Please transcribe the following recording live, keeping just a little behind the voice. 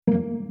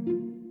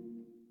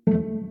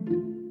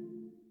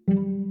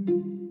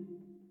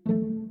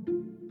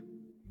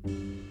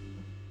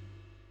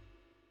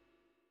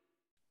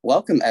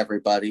Welcome,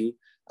 everybody.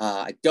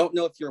 I don't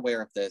know if you're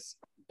aware of this,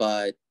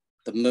 but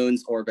the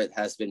moon's orbit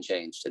has been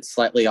changed. It's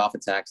slightly off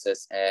its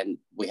axis, and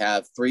we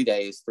have 3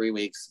 days, 3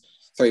 weeks,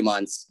 3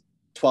 months,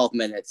 12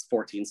 minutes,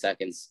 14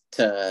 seconds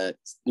to,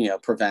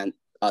 prevent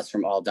us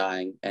from all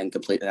dying and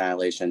complete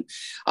annihilation.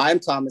 I'm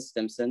Thomas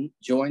Stimson,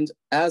 joined,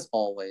 as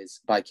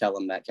always, by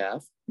Kellum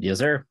Metcalf. Yes,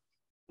 sir.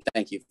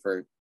 Thank you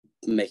for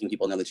making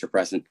people know that you're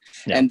present.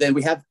 Yeah. And then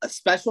we have a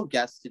special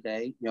guest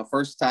today,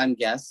 first-time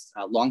guests,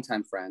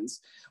 longtime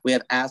friends. We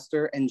have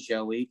Aster and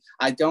Joey.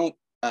 I don't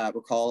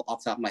recall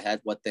off the top of my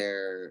head what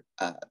their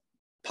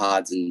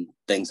pods and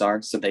things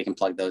are, so they can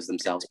plug those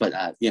themselves. But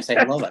say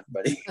hello,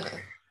 everybody.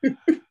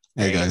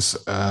 Hey guys,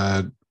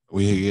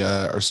 we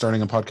are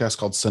starting a podcast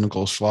called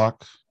Cynical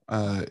Schlock.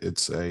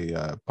 It's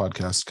a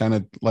podcast kind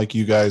of like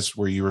you guys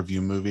where you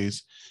review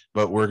movies,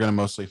 but we're going to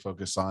mostly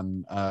focus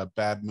on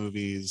bad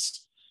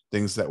movies,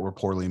 things that were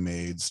poorly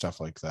made, stuff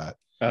like that.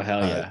 Oh,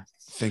 hell yeah.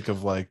 Think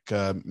of like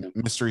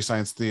Mystery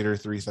Science Theater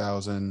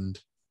 3000,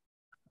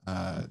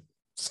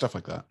 stuff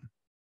like that.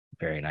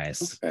 Very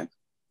nice. Okay.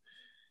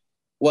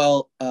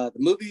 Well, the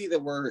movie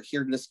that we're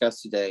here to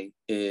discuss today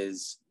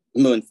is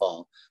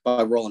Moonfall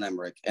by Roland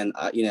Emmerich. And,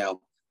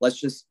 let's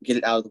just get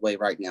it out of the way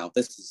right now.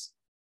 This is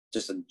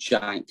just a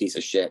giant piece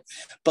of shit.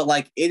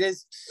 But, it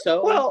is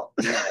so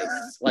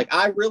nice.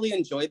 I really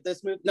enjoyed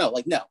this movie. No.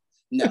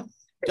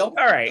 Don't.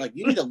 All right.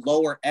 You need to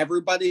lower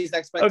everybody's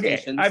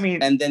expectations. Okay, I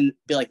mean, and then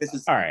be like, this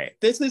is all right.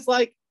 This is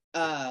like,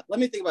 let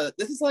me think about it.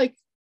 This is like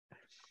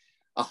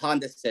a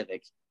Honda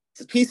Civic.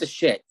 It's a piece of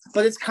shit,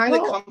 but it's kind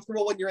of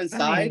comfortable when you're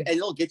inside, and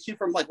it'll get you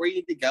from where you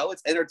need to go.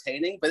 It's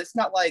entertaining, but it's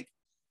not like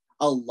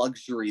a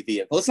luxury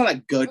vehicle. It's not a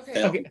good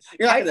film. Okay.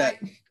 You're not gonna...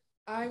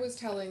 I was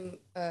telling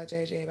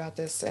JJ about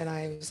this, and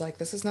I was like,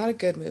 this is not a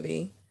good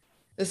movie.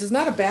 This is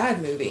not a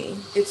bad movie.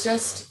 It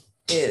just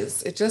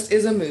is. It just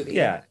is a movie.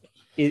 Yeah.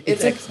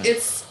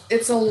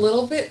 It's a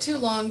little bit too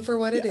long for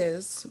what it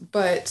is,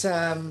 but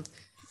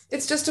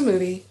it's just a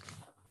movie.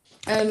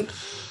 And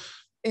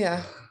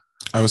yeah.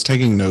 I was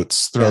taking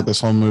notes throughout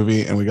this whole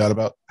movie, and we got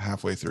about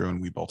halfway through,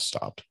 and we both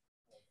stopped.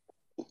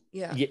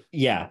 Yeah.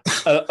 Yeah.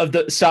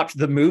 Stopped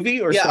the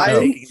movie, or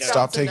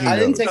stopped taking notes. I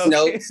didn't take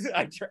notes.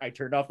 I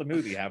turned off the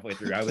movie halfway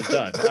through. I was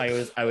done.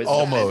 I was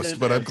almost,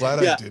 but I'm glad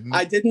I didn't.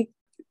 I didn't.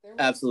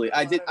 Absolutely,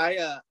 I did.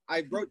 I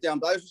wrote down,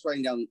 but I was just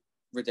writing down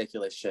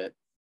ridiculous shit.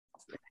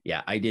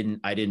 Yeah, I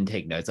didn't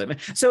take notes.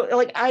 So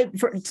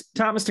for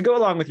Thomas, to go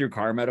along with your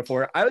car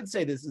metaphor, I would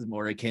say this is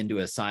more akin to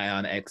a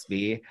Scion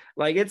XB.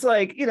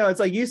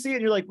 It's you see it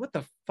and you're like, what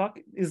the fuck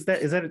is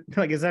that? Is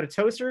that a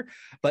toaster?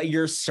 But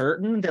you're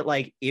certain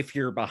that if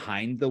you're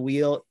behind the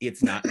wheel,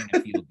 it's not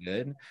gonna feel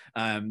good.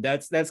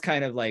 That's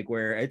kind of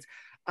where it's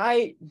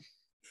I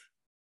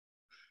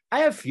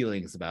have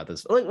feelings about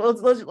this.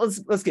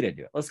 Let's get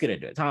into it. Let's get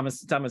into it.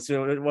 Thomas, why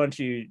don't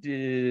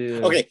you?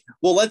 Okay.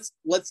 Well, let's.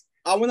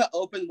 I want to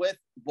open with.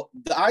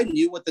 I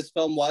knew what this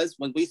film was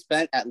when we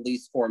spent at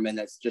least 4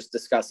 minutes just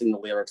discussing the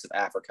lyrics of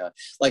Africa.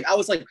 I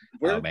was like,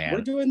 we're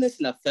doing this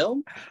in a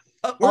film.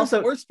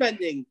 We're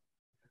spending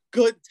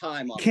good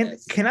time on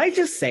this. Can I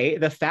just say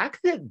the fact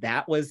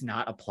that was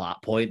not a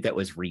plot point that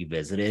was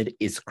revisited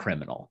is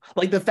criminal.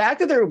 The fact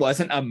that there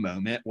wasn't a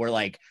moment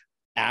where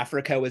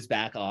Africa was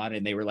back on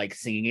and they were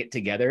singing it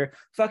together.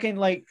 Fucking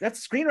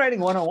that's screenwriting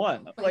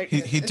 101.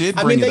 He did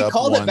bring it up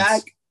called once. It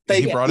back.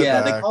 They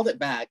called it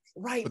back.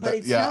 Right.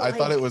 But I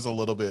thought it was a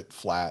little bit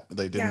flat.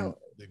 They didn't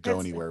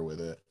go anywhere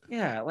with it.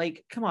 Yeah,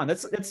 come on,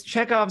 that's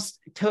Chekhov's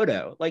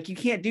Toto. You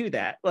can't do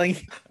that.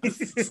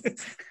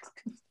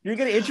 You're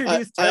gonna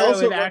introduce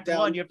Toto in Act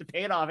 1, you have to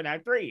pay it off in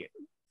Act 3.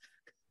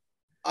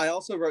 I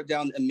also wrote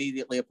down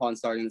immediately upon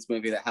starting this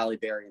movie that Halle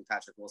Berry and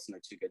Patrick Wilson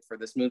are too good for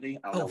this movie.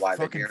 I don't know why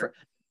they're here.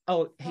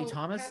 Hey,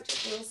 Thomas.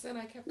 Patrick Wilson,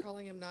 I kept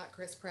calling him not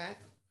Chris Pratt.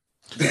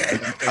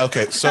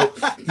 Okay, so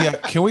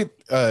can we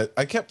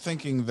I kept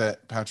thinking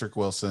that Patrick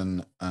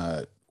Wilson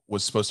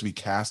was supposed to be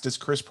cast as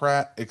Chris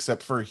Pratt,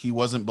 except for he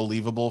wasn't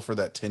believable for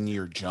that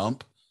 10-year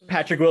jump.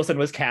 Patrick Wilson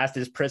was cast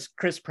as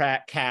Chris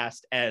Pratt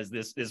cast as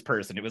this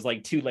person. It was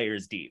 2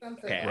 layers deep.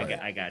 Okay, right.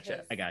 I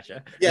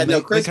gotcha. Yeah,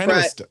 no, Chris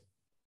Pratt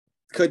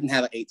couldn't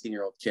have an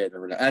 18-year-old kid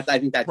or whatever. I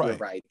think that you're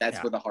right.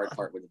 That's where the hard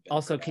part would have been.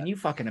 Also, can you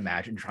fucking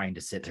imagine trying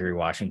to sit through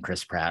watching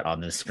Chris Pratt on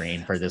the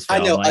screen for this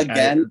film? I know,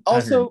 again.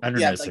 Under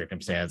no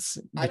circumstance.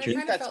 I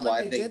think that's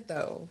why they did,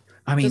 though.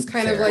 I mean, just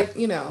kind of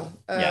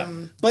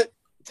but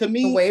to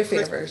me, the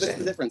Wayfair version. This is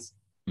the difference.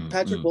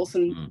 Patrick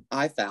Wilson,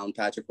 I found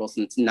Patrick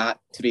Wilson's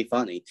not to be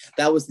funny.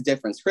 That was the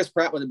difference. Chris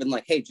Pratt would have been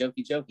like, hey,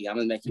 jokey, I'm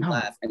gonna make you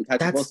laugh. And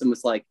Patrick Wilson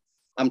was like,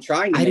 I'm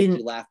trying to make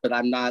you laugh, but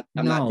I'm not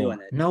doing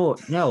it. No.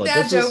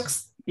 Dad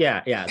jokes.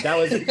 Yeah,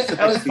 that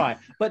was fine.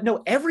 But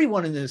no,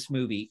 everyone in this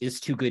movie is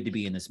too good to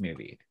be in this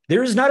movie.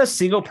 There is not a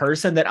single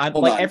person that I'm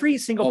every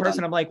single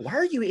person I'm like, why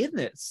are you in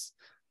this?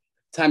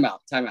 Time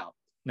out.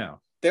 No.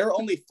 There are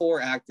only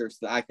 4 actors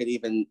that I could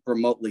even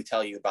remotely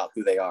tell you about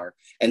who they are.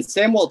 And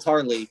Samuel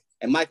Tarly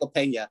and Michael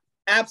Pena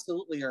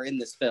absolutely are in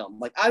this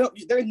film.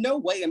 There's no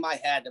way in my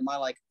head am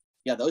I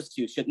yeah, those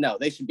two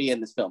they should be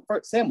in this film.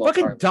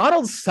 Fucking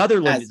Donald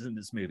Sutherland is in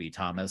this movie,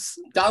 Thomas.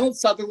 Donald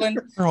Sutherland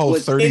Oh,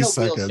 was 30 in a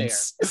seconds. wheelchair.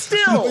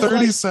 Still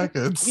 30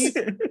 seconds.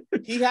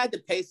 He had to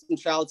pay some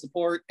child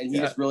support, and he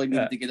just really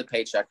needed to get a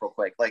paycheck real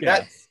quick. Like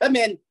that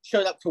man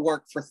showed up to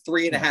work for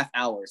 3.5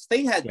 hours.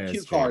 They had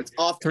cue cards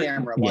off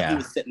camera while he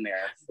was sitting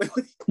there.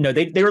 No,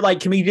 they were like,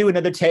 "Can we do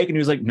another take?" And he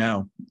was like,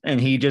 "No." And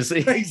he just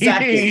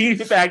he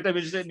backed up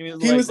his shit,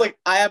 and he was like,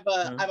 "I have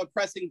a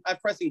pressing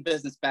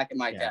business back at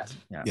my desk."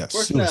 Yeah,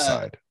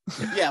 suicide.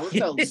 Yeah, we're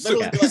gonna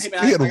literally be like,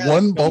 hey, he had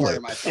one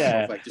bullet.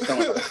 Yeah,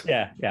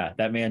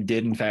 that man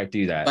did in fact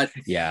do that. But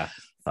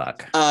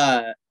fuck.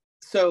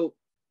 So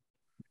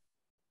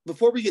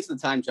before we get to the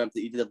time jump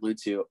that you did allude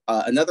to,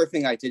 another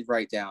thing I did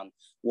write down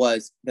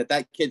was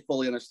that kid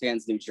fully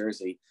understands New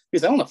Jersey,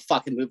 because I want to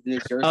fucking move to New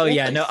Jersey. Oh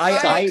yeah, no,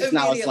 I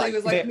immediately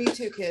was like, me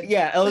too, kid.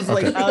 Yeah, I was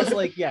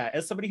like, yeah,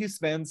 as somebody who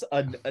spends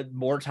a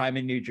more time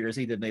in New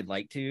Jersey than they'd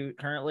like to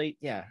currently,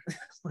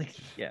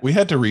 we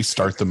had to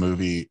restart the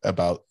movie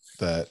about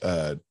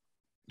that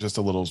just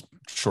a little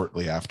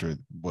shortly after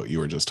what you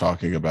were just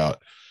talking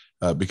about,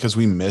 because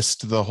we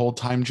missed the whole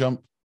time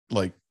jump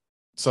like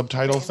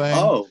subtitle thing.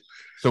 Oh,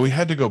 so we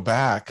had to go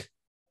back,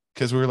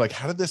 because we were like,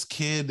 how did this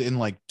kid in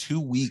like 2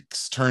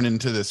 weeks turn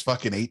into this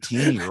fucking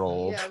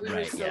 18-year-old? Yeah, we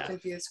were so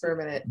confused for a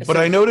minute. But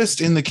I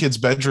noticed in the kid's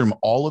bedroom,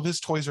 all of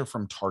his toys are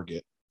from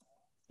Target.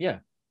 Yeah.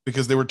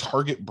 Because they were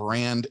Target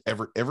brand.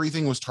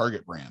 Everything was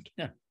Target brand.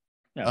 Yeah.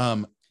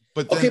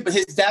 But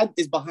his dad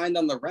is behind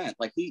on the rent.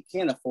 Like, he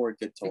can't afford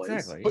good toys.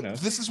 Exactly. But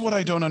this is what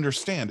I don't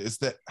understand, is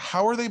that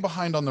how are they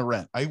behind on the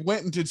rent? I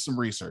went and did some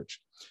research.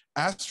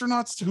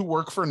 Astronauts who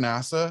work for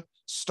NASA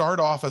start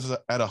off at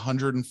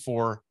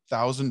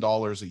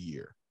 $104,000 a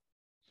year.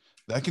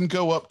 That can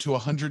go up to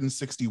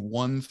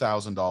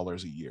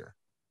 $161,000 a year.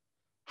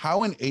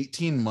 How in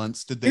 18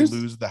 months did they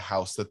lose the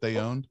house that they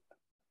owned?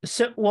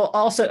 So, well,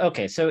 also,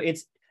 okay, so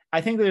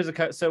I think there's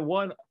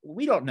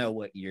we don't know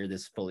what year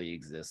this fully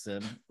exists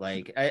in. To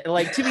be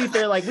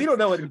fair, we don't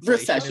know what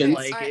recession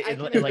I can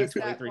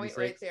that point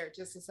right there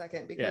just a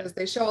second, because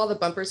they show all the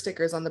bumper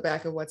stickers on the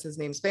back of what's his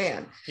name's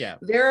van. Yeah,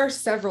 there are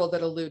several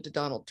that allude to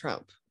Donald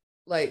Trump,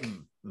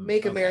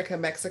 make America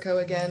Mexico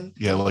again.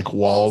 Yeah, like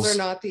walls are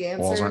not the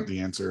answer. Walls aren't the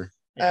answer.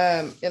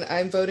 And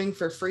I'm voting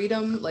for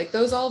freedom. Like,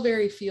 those all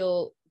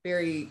feel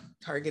very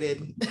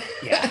targeted.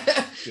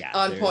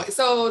 On point.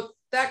 So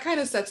that kind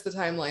of sets the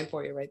timeline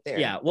for you right there.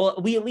 Yeah,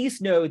 well, we at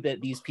least know that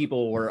these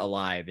people were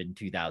alive in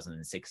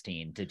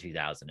 2016 to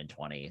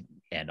 2020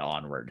 and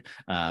onward.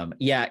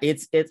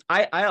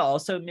 I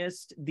also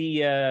missed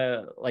the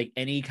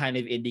any kind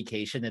of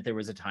indication that there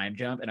was a time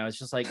jump, and I was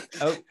just like,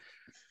 oh,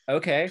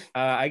 okay.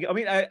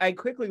 I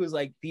quickly was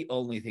like, the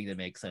only thing that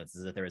makes sense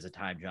is that there was a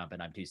time jump,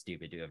 and I'm too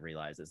stupid to have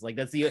realized this.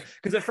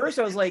 Because at first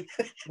I was like,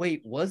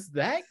 wait, was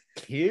that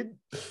kid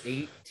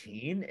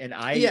 18? And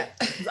I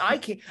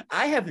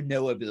have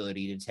no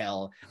ability to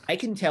tell. I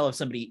can tell if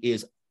somebody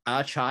is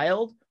a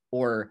child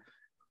or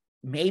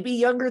maybe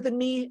younger than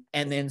me,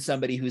 and then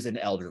somebody who's an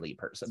elderly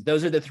person.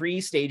 Those are the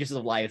 3 stages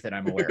of life that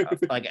I'm aware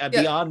of.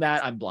 Beyond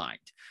that, I'm blind.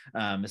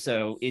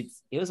 So it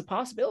was a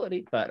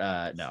possibility,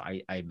 but no,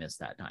 I missed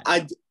that time.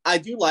 I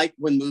do like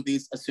when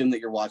movies assume that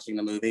you're watching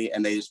the movie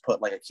and they just put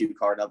a cue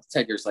card up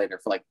 10 years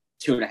later for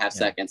 2.5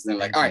 seconds, and they're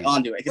like, all right,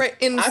 on to it. Right,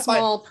 in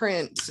small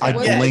print. I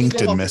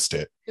blinked and missed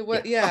it. So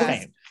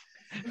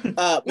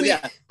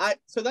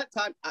that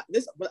time,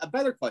 a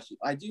better question.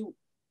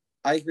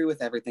 I agree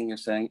with everything you're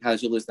saying. How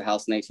did you lose the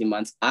house in 18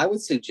 months? I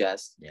would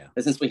suggest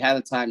that since we had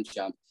a time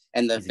jump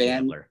and the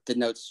van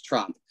denotes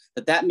Trump,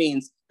 that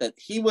means that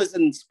he was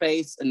in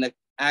space and the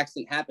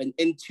accident happened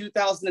in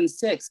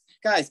 2006.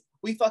 Guys,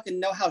 we fucking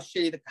know how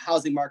shitty the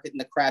housing market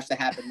and the crash that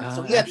happened.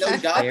 So he had no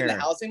job in the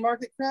housing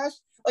market crash.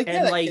 That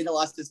kid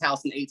lost his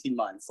house in 18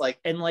 months.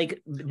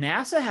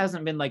 NASA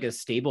hasn't been a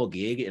stable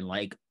gig in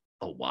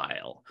a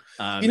while.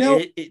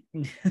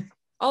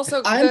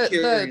 Also,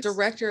 the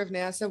director of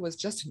NASA was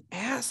just an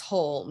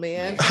asshole,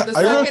 man.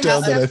 I wrote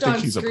down that I think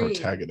he's a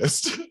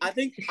protagonist. I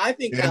think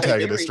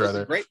antagonist rather.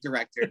 Was a great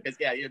director, because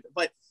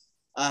but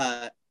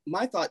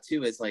my thought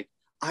too is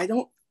I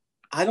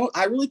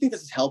really think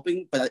this is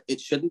helping, but it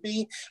shouldn't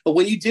be. But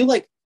when you do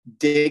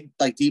dig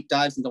deep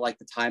dives into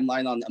the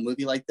timeline on a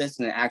movie like this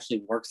and it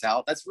actually works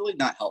out, that's really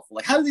not helpful.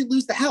 How did they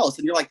lose the house?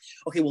 And you're like,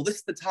 okay, well, this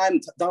is the time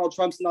Donald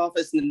Trump's in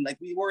office, and then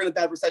we were in a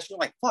bad recession. You're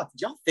like, fuck,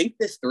 did y'all think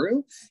this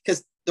through?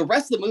 Because the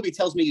rest of the movie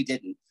tells me you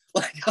didn't.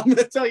 I'm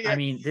gonna tell you. I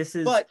mean, this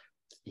is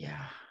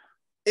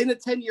in a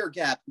 10-year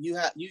gap, you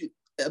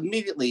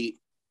immediately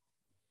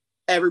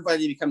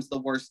everybody becomes the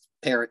worst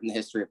parent in the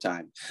history of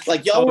time.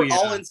 Y'all were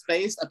all in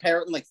space,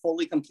 apparently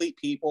fully complete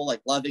people,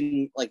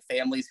 loving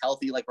families,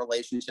 healthy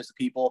relationships with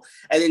people.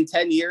 And in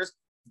 10 years,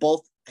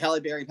 both Halle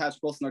Berry and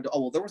Patrick Wilson are there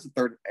was a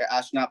third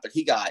astronaut, but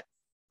he got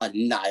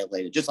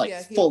annihilated, just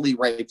fully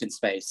raped in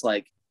space.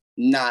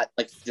 Not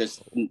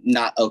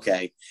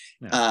okay.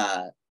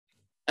 No.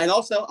 And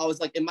also, I was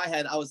in my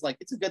head, I was like,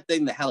 it's a good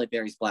thing that Halle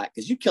Berry's black,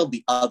 because you killed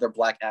the other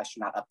black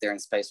astronaut up there in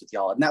space with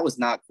y'all, and that was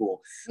not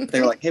cool. But they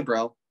were like, hey,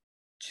 bro,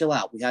 chill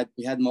out. We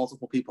had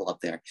multiple people up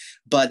there.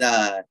 But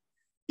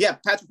Yeah,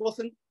 Patrick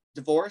Wilson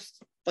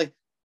divorced. Like,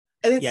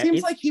 and it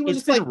seems like he was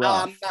just like, oh,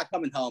 I'm not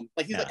coming home.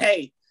 Like he's like,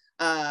 hey,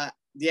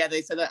 yeah,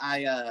 they said that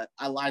I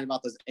lied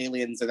about those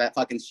aliens or that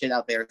fucking shit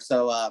out there.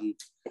 So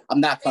I'm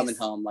not coming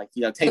home. Like,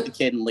 you know, take the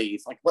kid and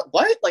leave. Like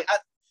what? Like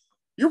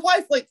your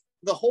wife, like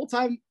the whole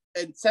time,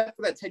 except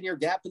for that 10-year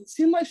gap, it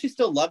seemed like she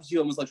still loves you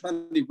and was like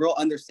trying to be real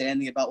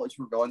understanding about what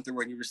you were going through.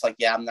 And you were just like,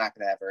 yeah, I'm not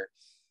gonna ever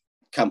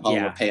come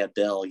home or pay a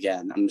bill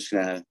again. I'm just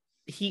gonna.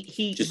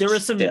 There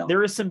was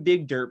some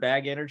big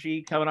dirtbag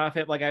energy coming off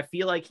him. Like I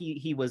feel like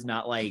he was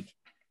not like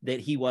that.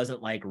 He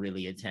wasn't like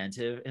really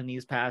attentive in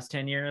these past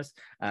 10 years.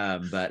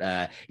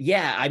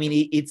 Yeah, I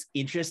mean, it's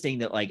interesting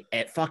that like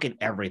fucking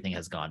everything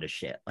has gone to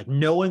shit. Like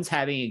no one's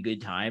having a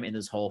good time in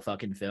this whole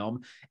fucking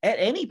film at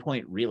any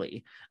point,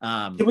 really.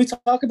 Can we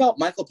talk about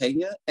Michael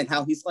Pena and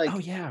how he's like,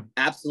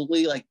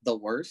 absolutely like the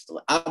worst?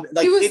 Like,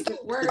 he was the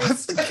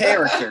worst. The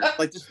character,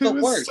 like just the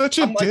worst. Such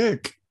a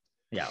dick.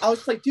 Yeah, I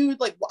was like, dude,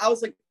 like I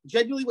was like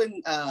genuinely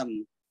when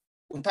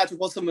Patrick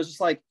Wilson was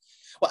just like,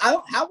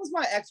 well, how was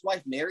my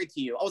ex-wife married to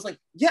you? I was like,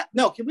 yeah,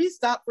 no, can we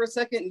stop for a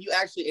second and you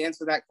actually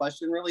answer that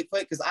question really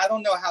quick? Because I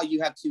don't know how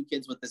you have 2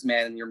 kids with this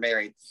man and you're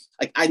married.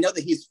 Like, I know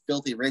that he's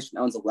filthy rich and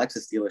owns a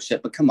Lexus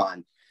dealership, but come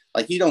on,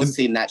 like you don't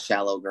seem that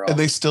shallow, girl. And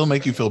they still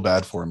make you feel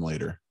bad for him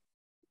later.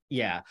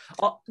 Yeah,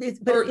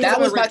 that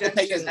was Michael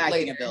Pena's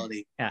acting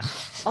ability. Yeah.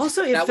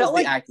 Also, it felt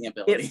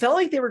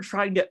like they were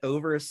trying to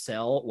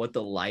oversell what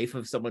the life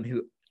of someone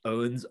who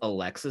owns a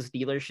Lexus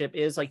dealership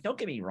is. Like, don't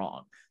get me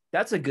wrong,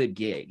 that's a good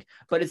gig,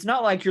 but it's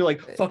not like you're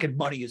like fucking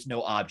money is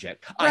no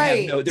object.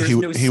 Right.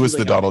 He was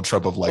the Donald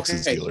Trump of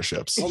Lexus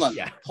dealerships.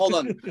 Hold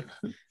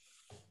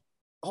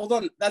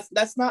on.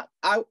 That's not.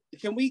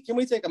 Can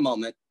we take a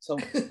moment? So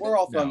we're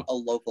all from a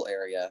local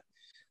area.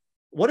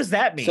 What does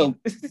that mean? So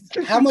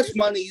how much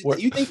money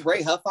you think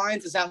Ray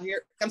Huffines is out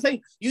here? I'm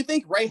saying you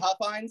think Ray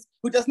Huffines,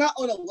 who does not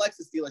own a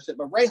Lexus dealership,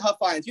 but Ray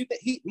Huffines, you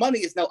think money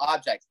is no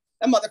object.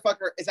 That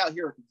motherfucker is out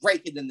here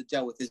raking in the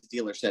dough with his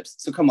dealerships.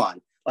 So come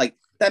on. Like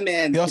that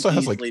man, he also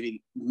has like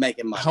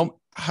making money.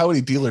 How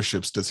many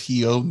dealerships does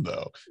he own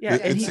though? Yeah,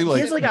 he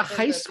has like a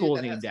high school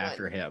named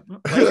after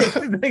him.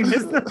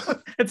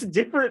 It's a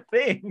different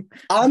thing.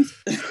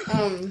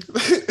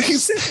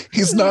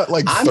 He's not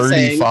like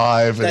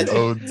 35 and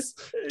owns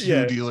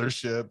 2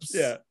 dealerships.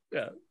 Yeah.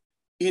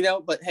 You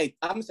know, but hey,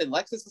 I'm saying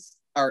Lexus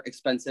are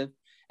expensive,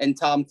 and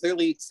Tom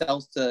clearly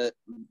sells to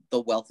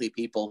the wealthy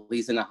people.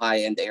 He's in a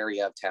high-end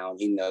area of town.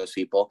 He knows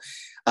people.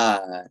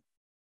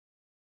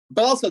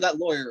 But also that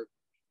lawyer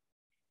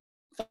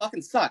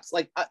fucking sucks.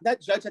 Like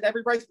that judge had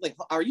every right to, like,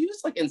 are you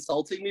just like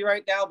insulting me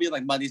right now? Being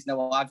like money's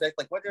no object.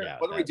 Like what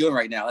are we doing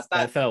right now? That's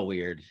not. That felt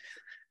weird.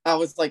 I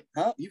was like,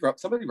 huh?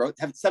 Somebody wrote.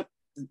 Have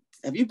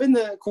you been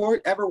to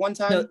court ever one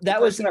time? No,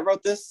 that was that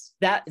wrote this.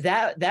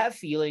 That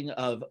feeling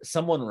of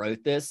someone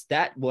wrote this.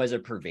 That was a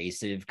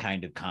pervasive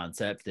kind of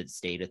concept that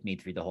stayed with me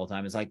through the whole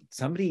time. It's like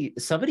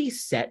somebody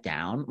sat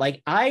down.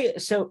 Like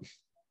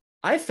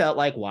I felt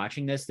like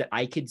watching this that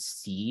I could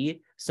see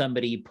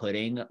somebody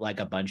putting like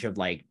a bunch of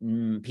like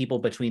people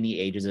between the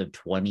ages of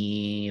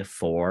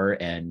 24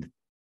 and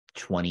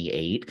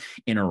 28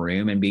 in a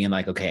room and being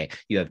like, okay,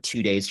 you have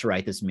 2 days to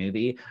write this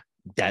movie.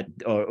 That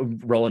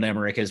Roland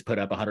Emmerich has put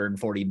up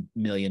 $140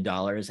 million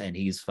and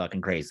he's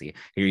fucking crazy.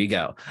 Here you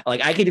go.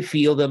 Like I could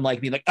feel them like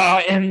being like,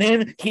 oh, and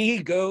then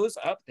he goes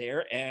up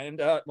there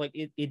and like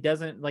it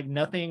doesn't like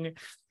nothing.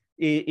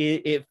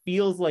 It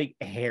feels like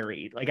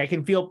hairy. Like I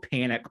can feel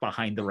panic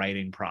behind the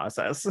writing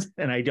process,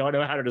 and I don't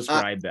know how to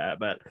describe that.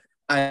 But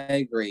I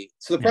agree.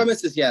 So the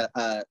premise is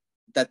that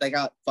they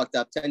got fucked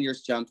up, 10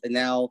 years jumped, and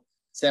now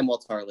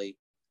Samuel Tarly,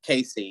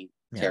 Casey,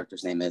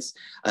 character's name is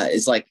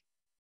like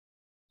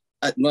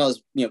one of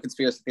those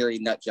conspiracy theory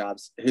nut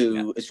jobs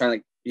who is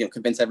trying to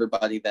convince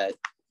everybody that.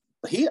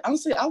 He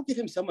honestly, I'll give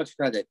him so much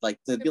credit. Like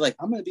to be like,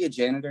 I'm going to be a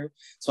janitor,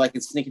 so I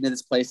can sneak into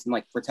this place and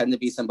like pretend to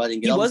be somebody.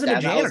 And get he wasn't a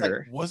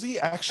janitor. Was he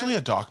actually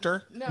a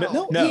doctor?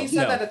 No. He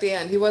said that at the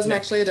end. He wasn't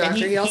actually a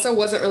doctor. He also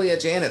wasn't really a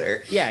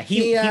janitor. Yeah,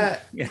 he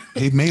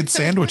made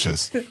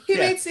sandwiches. He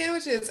made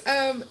sandwiches.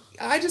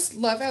 I just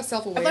love how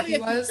self-aware he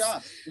was.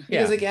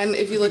 Because again,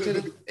 if you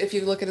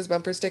look at his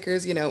bumper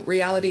stickers,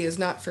 reality is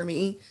not for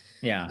me.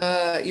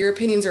 Yeah. Your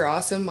opinions are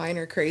awesome. Mine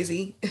are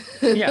crazy.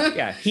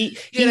 Yeah. He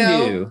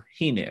knew.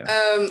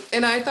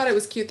 And I thought it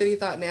was cute that he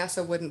thought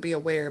NASA wouldn't be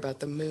aware about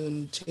the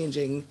moon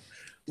changing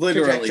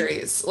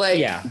trajectories.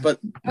 Like, but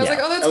I was like,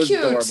 oh, that's cute.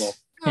 Adorable.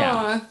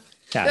 Yeah.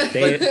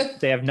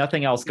 They have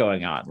nothing else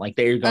going on. Like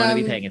they're going to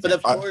be paying attention.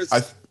 But of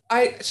course,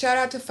 I shout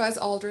out to Fuzz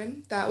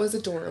Aldrin. That was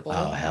adorable.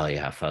 Oh hell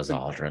yeah, Fuzz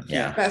Aldrin.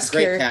 Yeah, best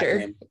great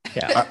character.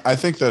 Yeah, I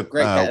think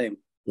that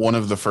one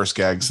of the first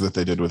gags that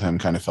they did with him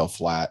kind of fell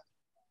flat.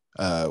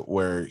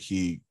 Where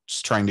he's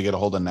trying to get a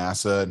hold of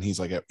NASA and he's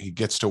like, he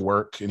gets to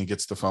work and he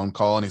gets the phone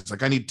call and he's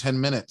like, I need 10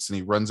 minutes. And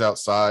he runs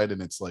outside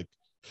and it's like,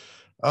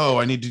 oh,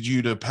 I needed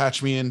you to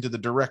patch me into the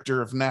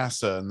director of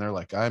NASA. And they're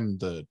like, I'm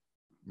the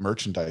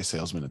merchandise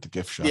salesman at the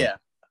gift shop. Yeah.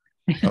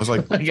 I was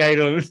like, like I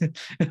don't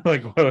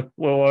like.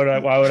 Why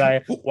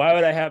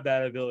would I have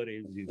that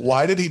ability?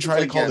 Why did he try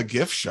to call the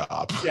gift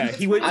shop? Yeah, It's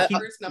he would. the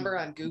first number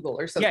on Google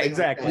or something. Yeah,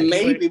 exactly. Like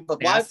Maybe,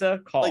 but why?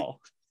 NASA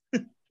call.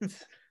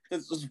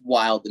 This was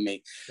wild to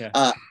me.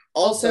 Yeah.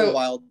 Also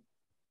wild.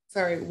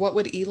 Sorry, what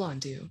would Elon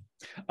do?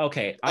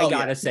 Okay, I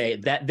gotta say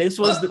that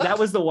that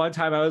was the one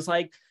time I was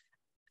like,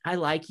 I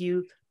like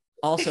you.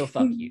 Also,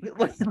 fuck you.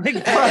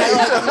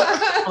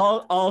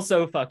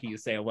 Also, fuck you,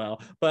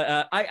 Samuel.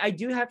 But I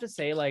do have to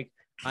say, like,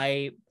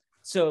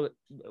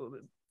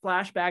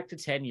 flashback to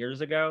 10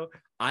 years ago,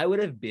 I would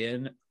have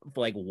been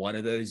like one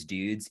of those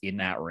dudes in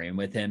that room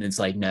with him. It's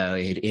like, no,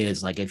 it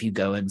is like if you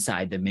go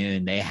inside the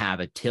moon, they have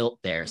a tilt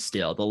there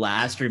still. The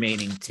last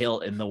remaining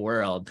tilt in the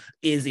world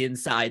is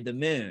inside the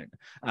moon.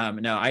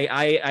 No,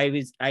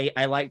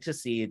 I like to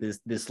see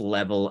this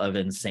level of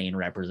insane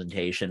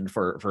representation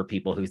for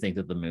people who think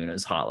that the moon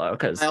is hollow,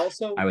 because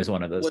I was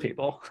one of those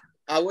people.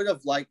 I would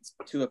have liked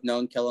to have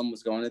known Kellum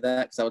was going to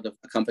that, because I would have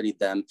accompanied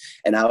them,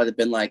 and I would have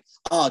been like,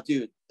 oh,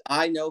 dude,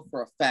 I know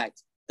for a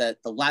fact that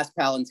the last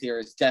Palantir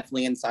is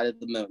definitely inside of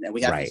the moon, and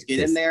we have to get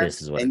in there.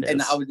 This is what and, it is.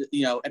 And I would,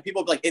 and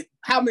people would be like,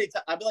 how many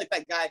times? I'd be like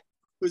that guy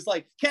who's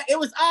like, it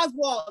was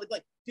Oswald. I'd be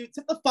like, dude,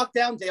 sit the fuck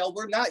down, Dale.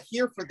 We're not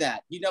here for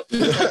that.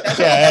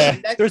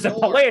 Like, there's a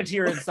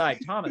Palantir inside.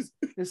 Thomas,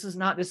 this is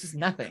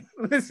nothing.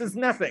 This is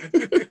nothing.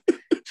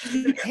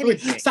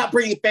 Stop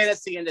bringing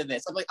fantasy into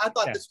this. I'm like, I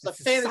thought this was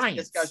a fantasy science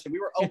discussion. We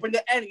were open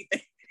to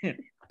anything.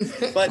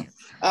 But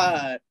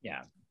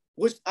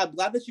which I'm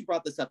glad that you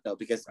brought this up, though,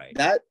 because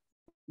that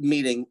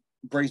meeting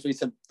brings me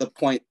to the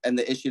point and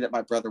the issue that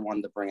my brother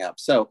wanted to bring up.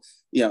 So,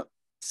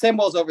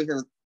 Samuel's over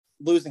here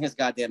losing his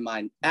goddamn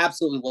mind,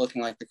 absolutely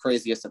looking like the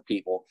craziest of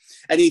people.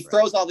 And he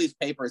throws all these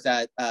papers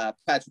at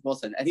Patrick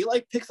Wilson, and he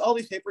like picks all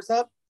these papers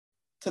up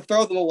to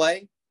throw them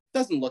away,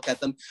 doesn't look at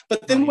them.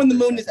 But then when the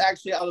moon is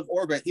actually out of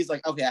orbit, he's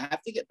like, okay, I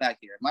have to get back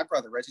here. My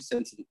brother, Reggie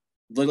Simpson,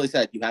 literally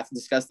said, you have to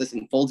discuss this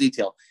in full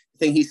detail. I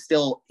think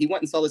he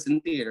went and saw this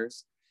in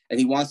theaters, and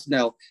he wants to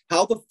know,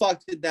 how the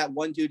fuck did that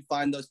one dude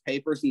find those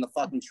papers in the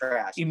fucking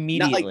trash?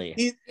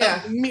 Immediately.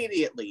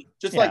 Immediately.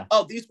 Just like,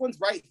 oh, these ones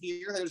right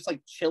here, they're just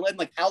like chilling,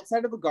 like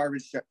outside of a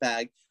garbage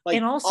bag, like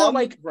and also on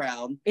like the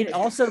ground. And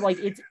also like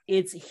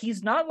it's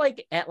he's not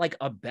like at like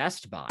a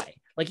Best Buy.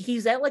 Like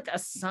he's at like a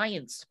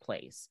science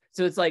place.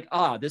 So it's like,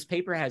 this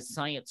paper has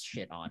science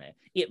shit on it.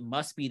 It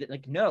must be that,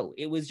 like, no,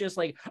 it was just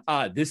like,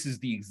 this is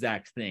the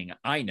exact thing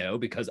I know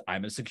because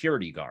I'm a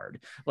security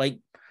guard. Like,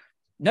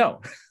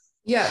 no.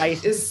 Yeah,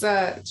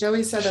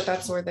 Joey said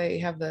that's where they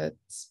have the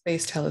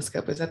space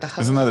telescope. Is that the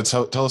hub? Isn't that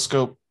a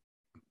telescope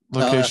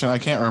location? I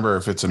can't remember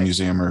if it's a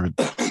museum or.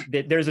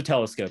 There's a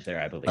telescope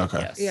there, I believe.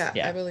 Okay. Yes.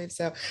 Yeah, I believe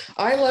so.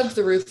 I loved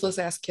the ruthless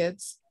ass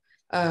kids.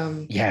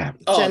 Gen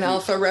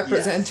Alpha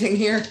representing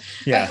here.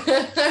 Yeah.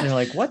 You're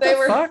like, what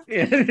the fuck?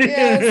 Yes,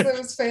 it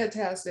was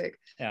fantastic.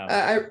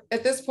 Yeah.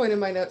 At this point in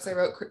my notes, I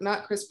wrote,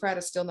 not Chris Pratt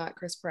is still not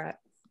Chris Pratt.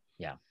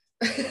 Yeah.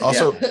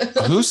 Also,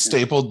 who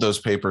stapled those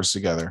papers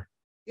together?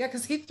 Yeah,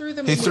 because he threw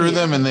them. He threw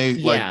them and they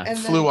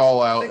flew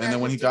all out. And then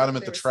when he got them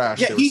at the trash,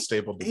 they were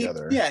stapled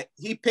together.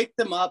 He picked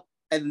them up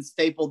and then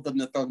stapled them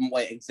to throw them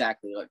away.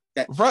 Exactly like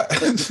that. Right.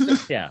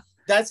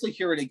 That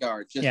security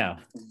guard.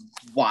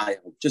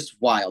 Just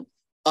wild.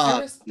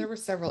 There were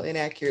several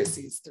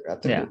inaccuracies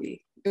throughout the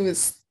movie. It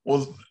was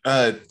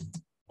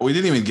we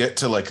didn't even get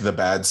to like the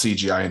bad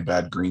CGI and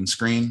bad green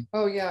screen.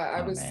 Oh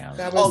yeah,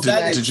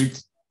 did you?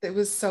 It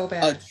was so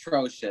bad,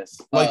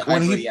 atrocious. Like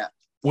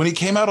when he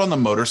came out on the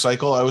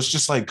motorcycle, I was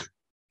just like,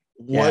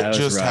 what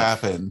just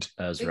happened?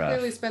 That was they rough.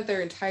 clearly spent their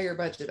entire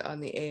budget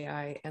on the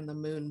AI and the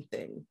moon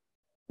thing.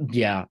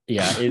 Yeah.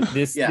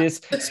 This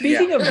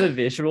speaking of the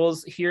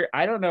visuals here,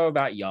 I don't know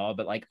about y'all,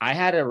 but like I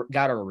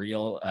got a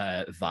real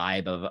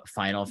vibe of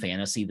Final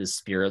Fantasy: The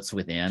Spirits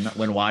Within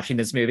when watching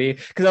this movie,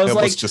 because I was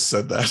like, just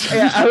said that.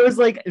 Yeah, I was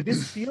like,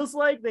 this feels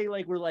like they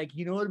like were like,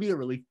 it'd be a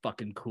really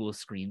fucking cool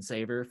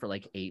screensaver for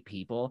like 8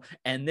 people,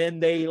 and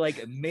then they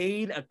like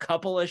made a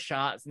couple of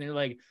shots, and they're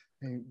like,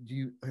 hey,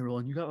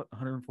 Roland, you got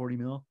 140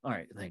 mil? All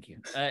right, thank you.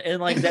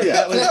 And like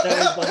that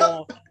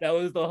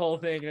was the whole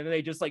thing. And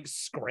they just like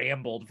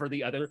scrambled for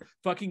the other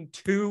fucking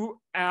 2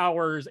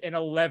 hours and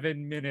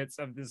 11 minutes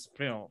of this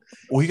film.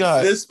 We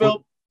got this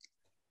film.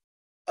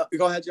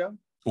 Go ahead, Joe.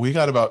 We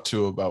got about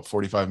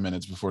 45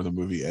 minutes before the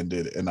movie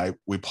ended, and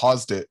we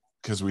paused it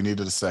because we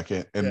needed a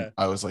second. And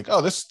I was like,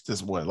 oh, this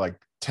is what, like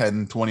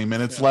 10-20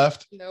 minutes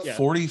left? Nope.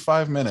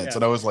 45 minutes.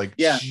 And I was like,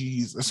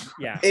 Jesus Christ.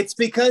 Yeah. It's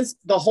because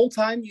the whole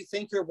time you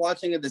think you're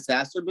watching a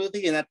disaster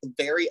movie, and at the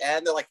very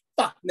end they're like,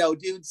 fuck no,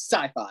 dude,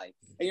 sci-fi.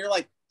 And you're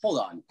like, hold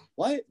on,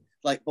 what?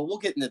 Like, but we'll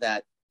get into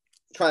that.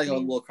 Try to go a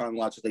little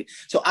chronologically.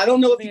 So I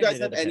don't know if you guys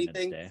have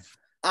anything.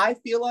 I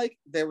feel like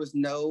there was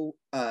no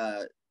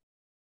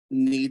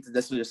need to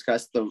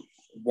discuss the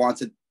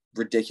wanted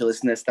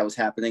ridiculousness that was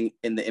happening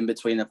in the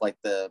in-between of like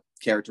the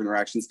character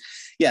interactions.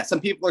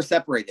 Some people are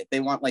separated. They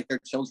want like their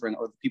children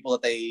or the people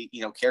that they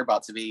care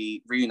about to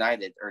be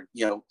reunited, or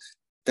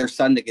their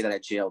son to get out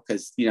of jail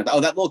because that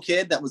little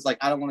kid that was like,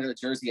 I don't want to go to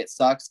Jersey, it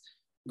sucks.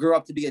 grew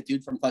up to be a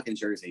dude from fucking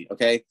Jersey.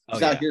 Okay,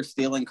 he's out here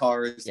stealing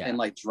cars and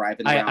like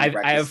driving around.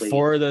 I have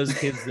 4 of those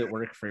kids that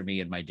work for me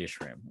in my dish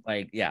room.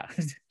 Like, yeah,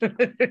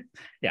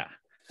 yeah,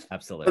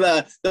 absolutely.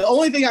 But the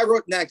only thing I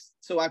wrote next,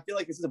 so I feel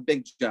like this is a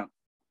big jump.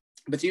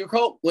 But do you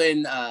recall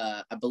when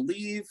I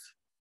believe,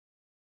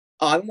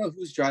 I don't know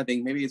who's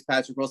driving. Maybe it's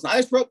Patrick Wilson. I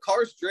just wrote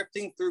cars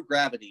drifting through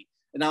gravity,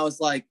 and I was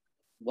like,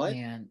 what?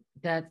 Man,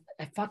 that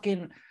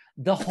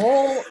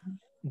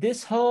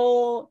this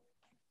whole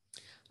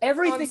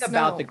everything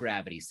about the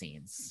gravity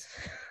scenes.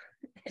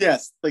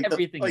 Yes, like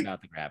everything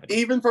about the gravity,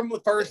 even from the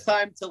first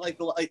time to what?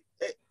 But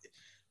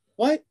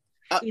like,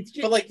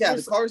 yeah,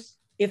 the cars.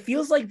 It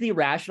feels like the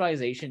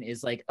rationalization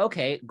is like,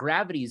 okay,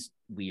 gravity's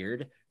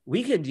weird.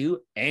 We can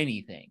do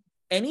anything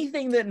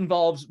that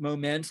involves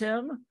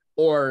momentum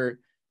or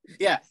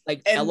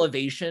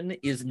elevation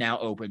is now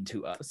open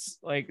to us.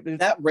 Like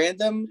that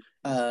random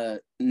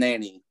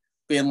nanny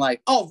being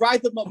like, "Oh,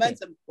 ride the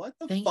momentum." Okay. What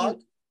the fuck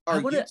are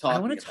you talking about? I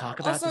want to talk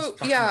about also,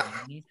 this.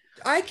 Nanny.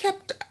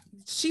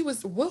 She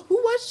was, who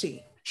was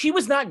she? She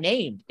was not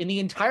named in the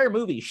entire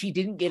movie. She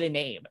didn't get a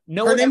name.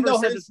 No her one name ever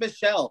said is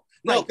Michelle.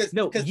 No,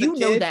 because you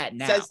know that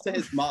now. Says to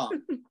his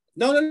mom.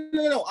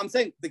 No. I'm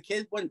saying the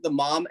kid, when the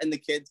mom and the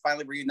kids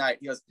finally reunite,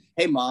 he goes,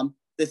 "Hey, mom,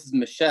 this is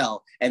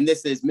Michelle, and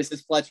this is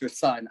Mrs. Fletcher's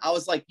son." I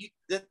was like,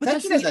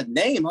 "That's a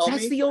name, homie."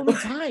 That's the only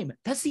time.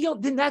 That's the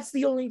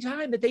only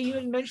time that they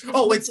even mentioned.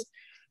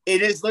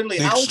 It is literally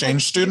the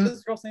exchange student.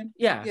 This girl's name?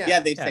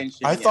 Yeah, the exchange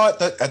student. I thought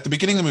that at the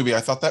beginning of the movie,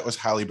 I thought that was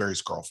Halle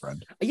Berry's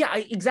girlfriend. Yeah,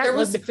 exactly. There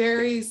was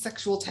very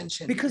sexual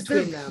tension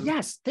between them.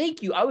 Yes,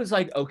 thank you. I was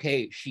like,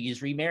 okay,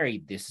 she's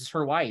remarried. This is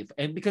her wife,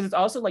 and because it's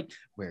also like,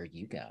 where are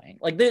you going?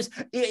 Like this,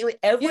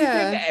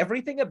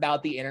 everything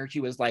about the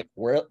energy was like,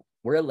 we're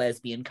a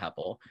lesbian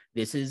couple.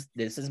 This is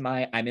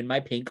I'm in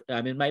my pink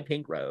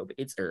robe.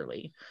 It's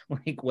early.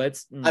 Like,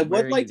 I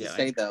would like to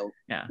say though,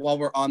 while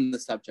we're on the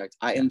subject,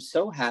 I am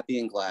so happy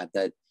and glad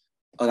that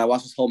when I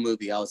watched this whole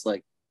movie, I was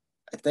like,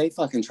 if they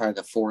fucking tried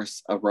to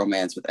force a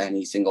romance with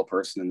any single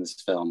person in this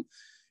film,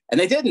 and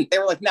they didn't, they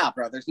were like, nah,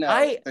 bro, there's no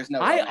romance.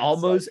 I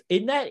almost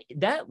in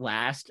that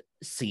last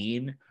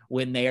scene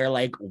when they're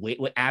like, wait,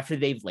 after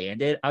they've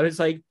landed, I was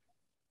like,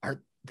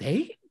 are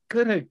they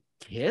gonna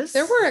kiss?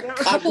 There were a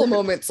couple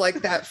moments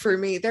like that for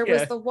me. There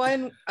was the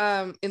one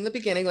in the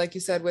beginning, like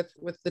you said, with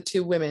the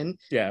 2 women,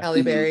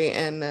 Halle Berry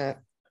and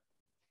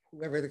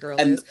whoever the girl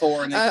and is.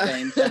 Foreign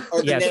exchange.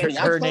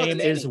 Her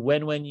name is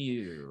When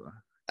You.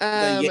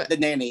 The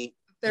nanny.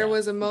 There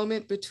was a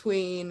moment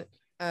between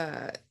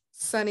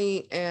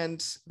Sunny and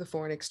the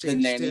foreign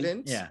exchange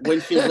student. Yeah. When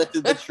she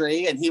lifted the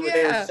tree and he was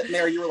there sitting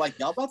there, you were like,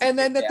 y'all about to and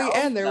then at down? The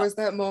end, there was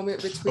that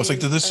moment between. I was like,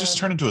 did this just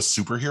turn into a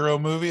superhero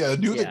movie? I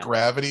knew that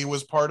gravity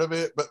was part of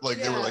it, but like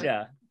they were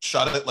like,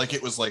 shot it like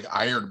it was like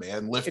Iron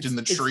Man lifting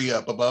the tree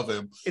up above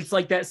him. It's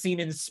like that scene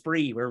in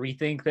Spree where we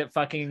think that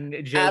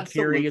fucking Joe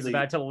Keery is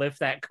about to lift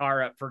that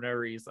car up for no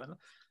reason.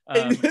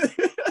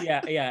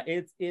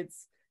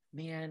 It's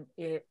man,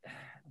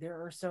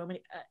 there are so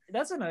many.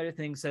 That's another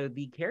thing. So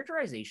the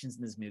characterizations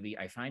in this movie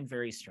I find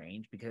very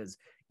strange because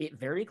it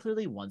very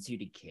clearly wants you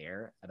to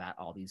care about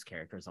all these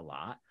characters a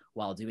lot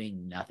while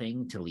doing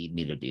nothing to lead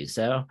me to do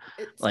so.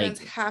 It spends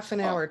half an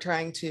hour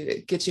trying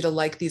to get you to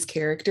like these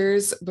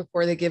characters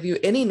before they give you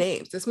any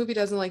names. This movie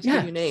doesn't like to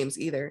give you names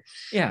either.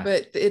 Yeah.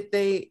 But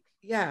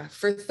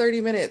for 30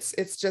 minutes,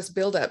 it's just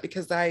build up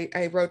because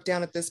I wrote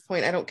down at this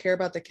point, I don't care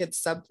about the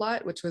kid's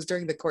subplot, which was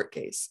during the court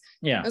case.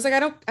 Yeah. I was like, I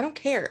don't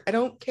care. I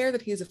don't care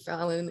that he's a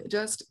felon.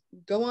 Just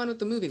go on with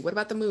the movie. What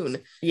about the moon?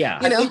 Yeah.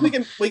 I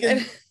think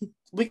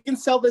we can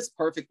sell this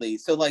perfectly.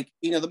 So like,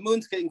 the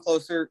moon's getting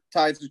closer,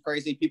 tides are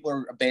crazy, people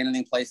are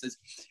abandoning places,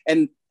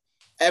 and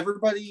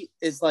everybody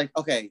is like,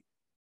 okay,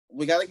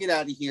 we got to get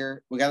out of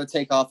here. We got to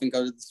take off and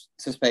go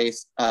to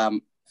space.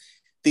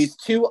 These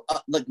 2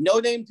 like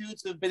no-name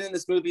dudes who have been in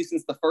this movie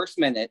since the first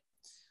minute,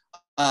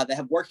 that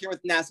have worked here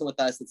with NASA with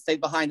us, that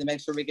stayed behind to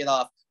make sure we get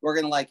off. We're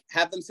gonna like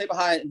have them stay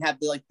behind and have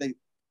the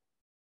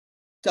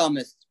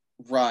dumbest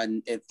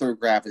run through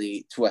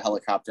gravity to a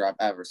helicopter I've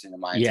ever seen in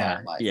my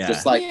entire life.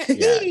 Just like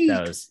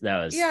that was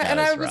and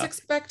I was rough.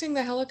 Expecting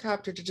the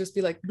helicopter to just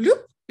be like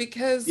bloop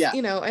because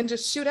and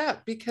just shoot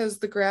up because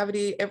the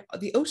gravity,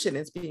 the ocean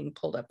is being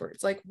pulled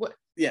upwards. Like what?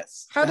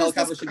 Yes. How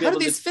do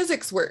these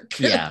physics work?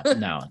 Yeah,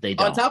 no, they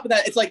don't. On top of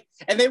that, it's like,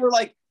 and they were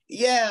like,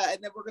 and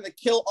then we're gonna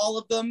kill all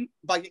of them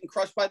by getting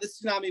crushed by the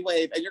tsunami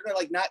wave, and you're gonna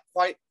like not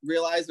quite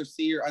realize or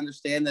see or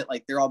understand that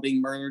like they're all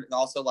being murdered, and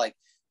also like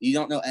you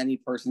don't know any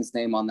person's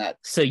name on that,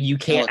 so you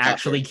can't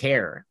actually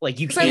care. Like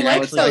you can't. I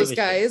like those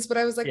guys, but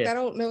I was like, I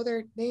don't know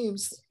their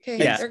names. Okay,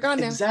 they're gone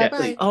now.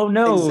 Exactly. Bye. Oh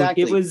no,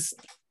 it was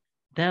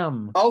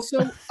them.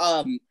 Also,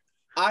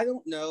 I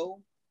don't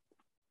know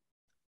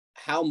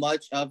how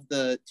much of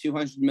the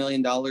 $200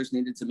 million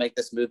needed to make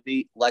this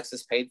movie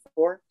Lexus paid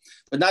for,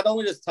 but not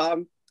only does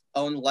Tom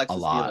own a Lexus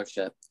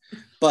dealership,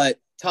 but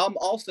Tom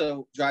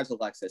also drives a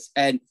Lexus,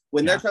 and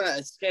when they're trying to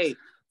escape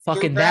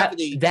fucking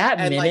gravity, that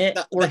minute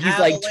like where he's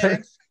like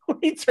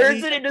he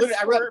turns it into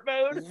sport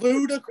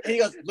mode. He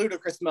goes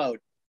ludicrous mode.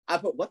 I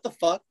put what the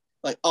fuck,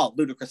 like, oh,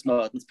 ludicrous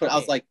mode, let's put I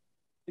was like,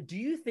 Do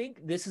you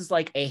think this is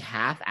like a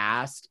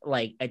half-assed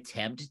like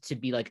attempt to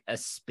be like a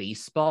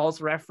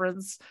Spaceballs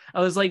reference?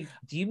 I was like,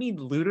 do you mean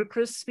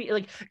ludicrous speed?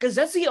 Like, because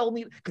that's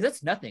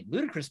nothing.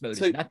 Ludicrous mode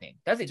is nothing.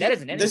 That isn't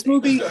anything. This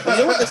movie, you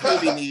know what this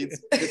movie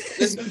needs?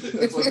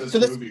 That's what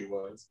this movie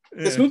was.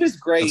 This movie's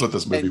great. That's what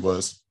this movie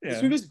was.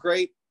 This movie's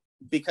great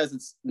because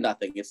it's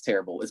nothing. It's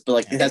terrible. But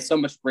like, it has so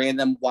much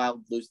random,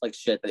 wild, loose like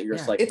shit that you're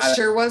just like, it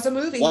sure was a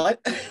movie. What?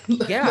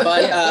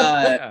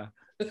 Yeah.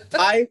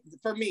 But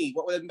for me,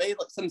 what would have made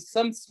like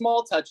some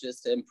small touches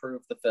to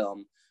improve the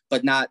film,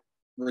 but not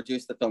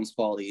reduce the film's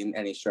quality in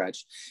any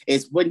stretch,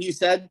 is when you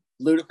said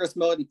ludicrous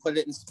mode and put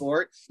it in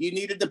sport, you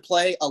needed to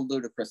play a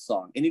ludicrous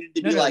song. It needed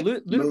to be like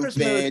ludicrous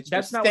mode. Bitch,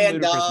 that's not what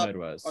ludicrous mode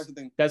was.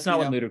 That's not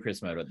what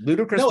ludicrous mode was.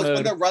 Ludicrous mode. No, it's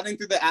when they're running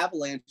through the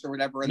avalanche or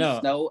whatever in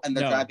the snow and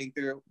they're driving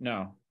through.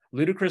 No.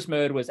 Ludicrous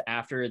mode was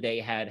after they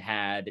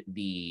had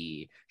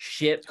the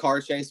ship car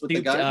chase with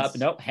the guns. Up.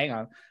 Nope, hang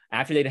on.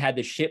 After they'd had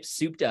the ship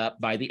souped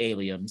up by the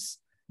aliens,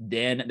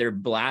 then they're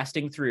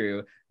blasting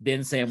through.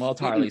 Then Samuel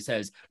Tarly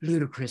says,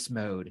 ludicrous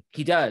mode.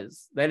 He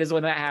does. That is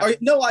when that happens.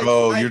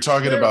 You're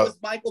talking about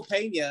Michael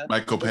Pena.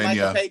 Michael Pena.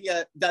 Michael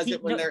Pena does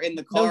it when they're in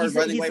the car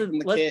running away from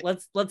the kid.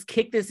 Let's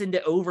kick this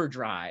into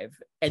overdrive,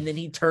 and then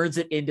he turns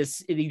it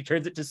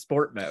to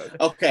sport mode.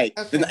 Okay.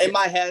 Then in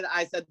my head,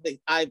 I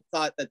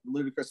thought that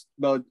ludicrous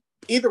mode.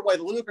 Either way,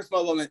 the ludicrous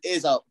mode moment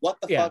is a what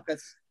the fuck.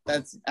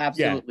 That's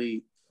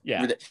absolutely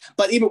ridiculous.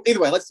 But either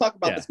way, let's talk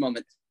about this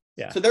moment.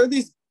 Yeah. So there are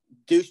these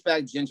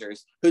douchebag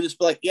gingers who just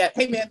be like,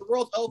 hey man, the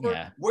world's over.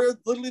 Yeah. We're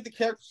literally the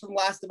characters from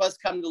Last of Us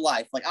come to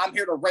life. Like, I'm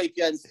here to rape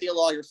you and steal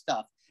all your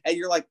stuff. And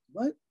you're like,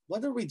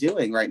 what are we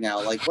doing right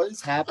now? Like, what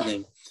is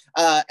happening?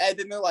 And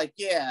then they're like,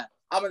 yeah,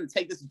 I'm gonna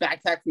take this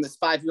backpack from this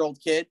 5-year-old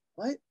kid.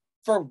 What?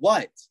 For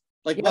what?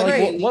 Like, what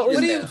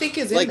do you think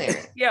is in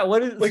there? Yeah,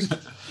 what is like,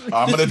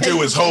 I'm gonna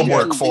do his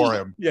homework for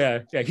him. Yeah,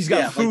 he's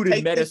got food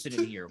and medicine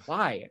in here.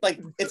 Why?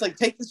 Like, it's like,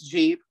 take this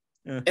Jeep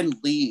and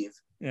leave.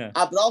 Yeah.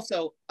 But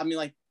also, I mean,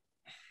 like,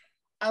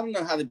 I don't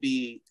know how to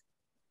be.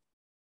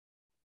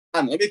 I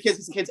don't know. Maybe the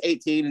kid's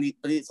 18,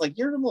 but it's like,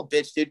 you're a little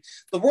bitch, dude.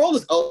 The world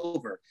is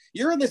over.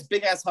 You're in this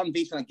big ass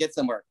Humvee trying to get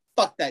somewhere.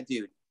 Fuck that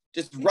dude.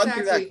 Just run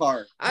through that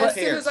car. As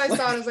soon as I saw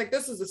it, I was like,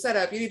 this is a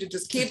setup. You need to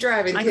just keep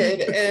driving,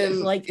 kid.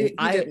 And like,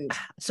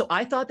 so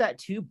I thought that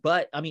too.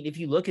 But I mean, if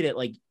you look at it,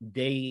 like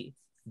they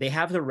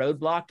have the road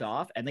blocked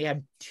off, and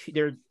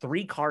they're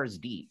 3 cars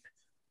deep.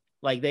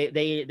 Like they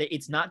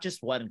it's not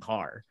just one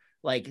car.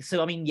 Like,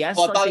 so I mean, yes,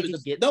 I thought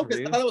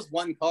it was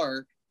one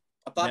car.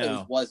 I thought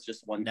it was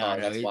just one car.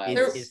 No, that's why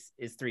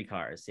it's 3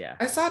 cars. Yeah,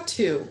 I saw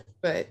 2,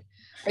 but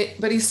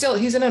he's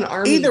in an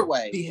army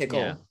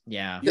vehicle.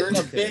 Yeah. You're in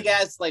a big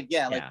ass like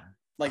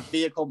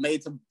vehicle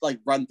made to like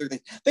run through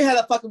things. They had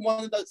a fucking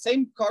one of those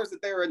same cars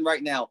that they're in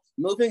right now,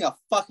 moving a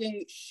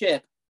fucking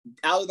ship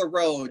out of the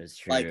road. That's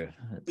true. Like,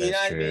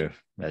 that's true. I mean?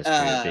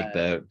 That's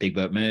true. Big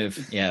boat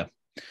move. Yeah.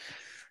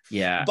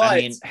 Yeah.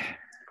 But,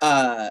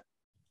 I mean,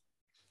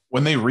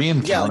 when they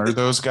re-encounter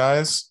those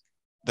guys,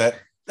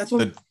 that's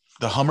what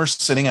the Hummer's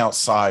sitting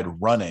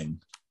outside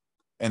running,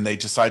 and they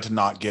decide to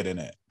not get in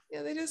it.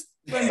 Yeah, they just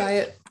run by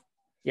it.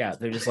 Yeah,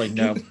 they're just like,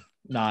 no,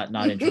 not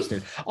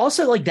interested.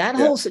 Also, like that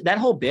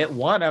whole bit,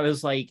 I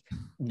was like,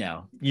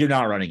 no, you're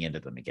not running into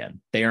them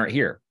again. They aren't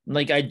here.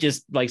 Like, I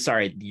just like,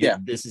 sorry,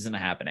 this isn't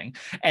happening.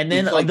 And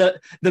then like,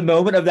 the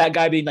moment of that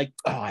guy being like,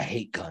 oh, I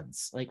hate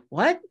guns. Like,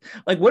 what?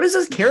 Like, what is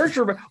this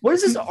character? What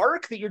is this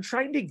arc that you're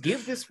trying to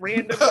give this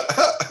random?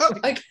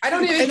 Like, I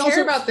don't even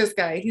care about this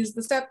guy. He's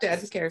the stepdad.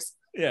 Who cares?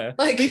 Yeah.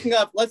 Like, speaking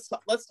of, let's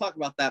talk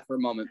about that for a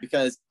moment,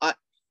 because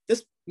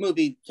this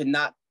movie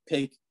cannot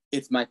pick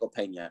it's Michael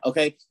Pena.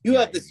 Okay, you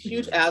have this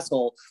huge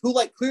asshole who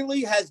like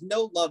clearly has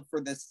no love for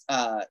this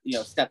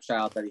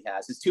stepchild that he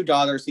has. His 2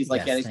 daughters. He's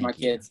like, these are my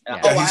kids.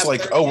 He's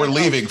like, we're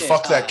leaving.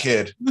 Fuck that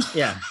kid.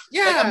 Yeah.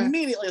 Like,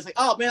 immediately it's like,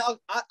 oh man,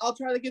 I'll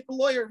try to get the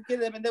lawyer,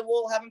 get him, and then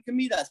we'll have him come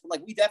meet us. But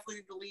like, we definitely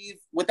need to leave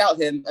without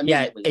him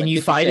immediately. Yeah, and like,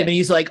 you find him, and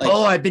he's like,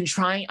 oh, I've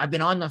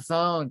been on the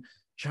phone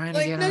trying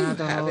to get out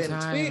the whole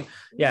time.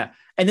 Yeah.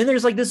 And then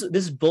there's like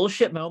this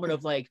bullshit moment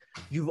of like,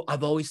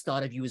 I've always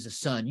thought of you as a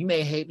son. You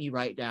may hate me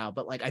right now,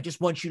 but like, I just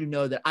want you to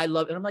know that I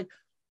love. And I'm like,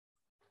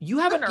 you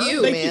haven't earned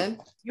you, man.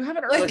 You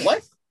haven't earned like,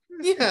 what?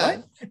 Yeah.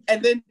 What?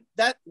 And then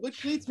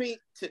which leads me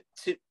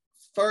to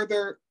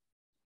further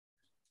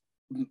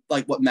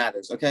like what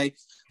matters. Okay,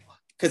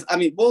 because I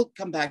mean, we'll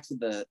come back to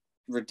the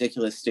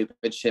ridiculous,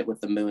 stupid shit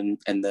with the moon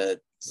and the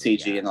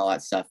CG and all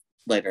that stuff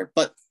later.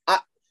 But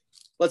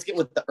let's get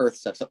with the Earth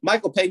stuff. So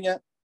Michael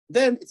Pena.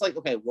 Then it's like,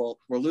 okay, well,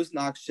 we're losing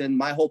oxygen.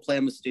 My whole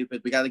plan was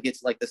stupid. We got to get to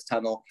like this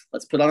tunnel.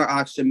 Let's put on our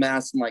oxygen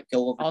mask and like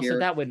go over here. Also,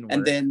 that wouldn't work.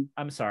 And then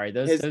I'm sorry,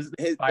 those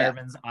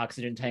firemen's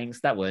oxygen tanks,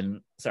 that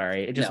wouldn't.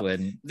 Sorry, it just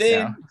wouldn't.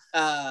 Then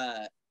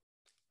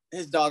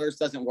his daughter's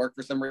doesn't work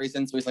for some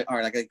reason. So he's like, all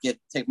right, I got to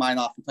take mine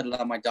off and put it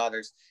on my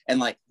daughter's, and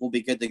like we'll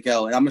be good to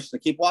go. And I'm just gonna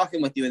keep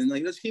walking with you. And then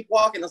like, just keep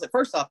walking. I was like,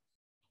 first off,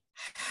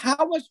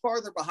 how much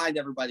farther behind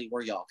everybody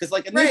were y'all? Because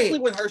like initially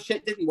when her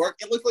shit didn't work,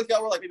 it looked like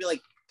y'all were like maybe like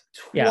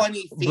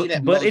 20 feet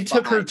at but most it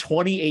took her behind.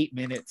 28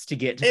 minutes to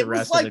get to the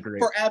rest like of the group.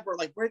 Forever.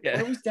 Like, where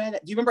was Dad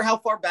at? Do you remember how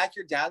far back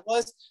your dad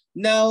was?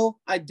 No,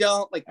 I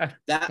don't. Like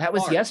that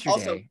was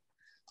yesterday.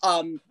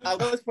 Also, I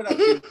want to point out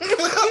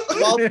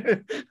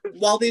too,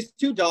 while these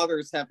two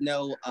daughters have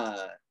no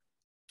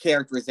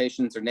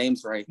characterizations or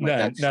names or anything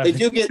like that, they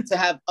do get to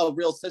have a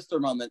real sister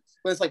moment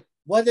when it's like,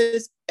 what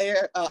is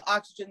air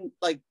oxygen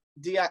like?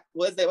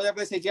 Whatever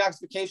they say,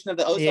 deoxification of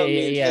the ozone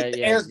means.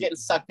 The air's getting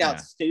sucked out.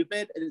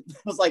 Stupid. And it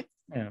was like,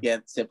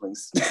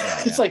 siblings.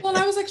 It's like, well,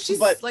 and I was like, she's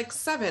like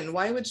 7.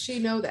 Why would she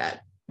know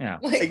that? Yeah,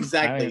 like,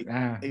 exactly.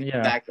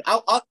 Exactly.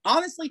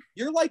 Honestly,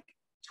 you're like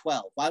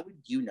 12. Why would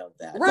you know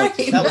that? Right.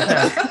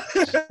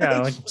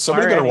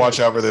 Somebody better watch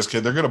out for this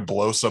kid. They're gonna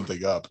blow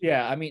something up.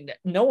 Yeah, I mean,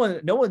 no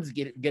one's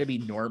gonna be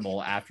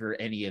normal after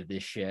any of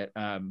this shit.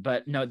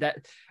 But no,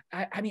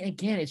 I mean,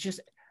 again, it's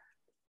just,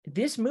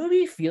 this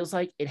movie feels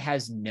like it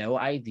has no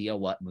idea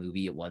what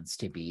movie it wants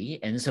to be,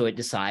 and so it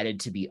decided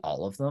to be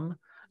all of them.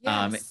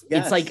 Yes.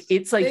 It's like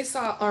they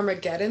saw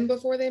Armageddon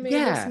before they made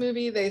this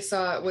movie. They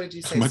saw, what did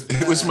you say?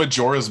 It was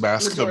Majora's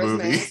Mask, the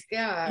movie. Mask.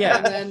 Yeah.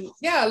 And then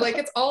like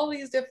it's all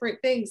these different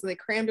things, and they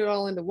crammed it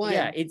all into one.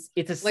 Yeah, it's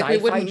a sci-fi like we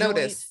wouldn't joint.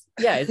 notice.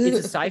 Yeah, it's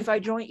a sci-fi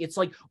joint. It's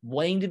like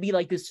wanting to be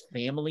like this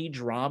family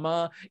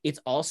drama. It's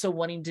also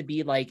wanting to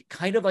be like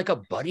kind of like a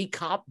buddy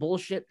cop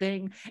bullshit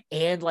thing,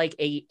 and like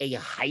a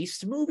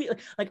heist movie.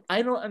 Like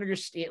I don't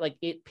understand. Like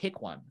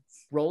pick one.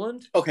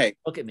 Roland. Okay,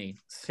 look at me.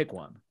 Pick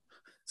one.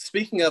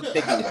 Speaking of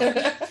picking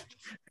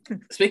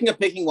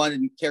one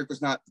and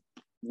characters not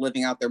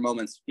living out their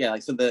moments. Yeah,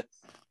 like so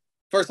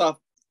first off,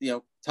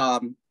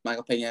 Tom,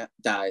 Michael Pena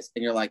dies,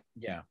 and you're like,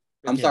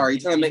 I'm sorry,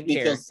 you're trying to make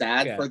me feel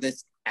sad for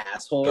this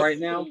asshole right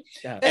now.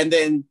 And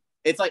then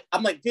it's like,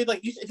 I'm like, dude,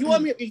 like if you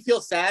want me to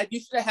feel sad, you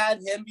should have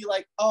had him be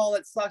like, oh,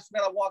 that sucks, we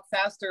gotta walk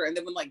faster. And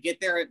then when like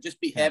get there, it just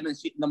be him and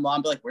the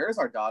mom be like, where's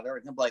our daughter?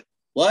 And he'll be like,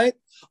 what?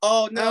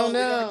 Oh no, we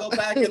gotta go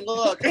back and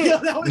look.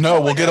 No,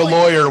 we'll get a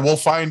lawyer. We'll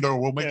find her.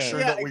 We'll make sure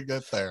that we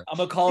get there. I'm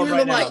gonna call him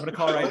right now. I'm gonna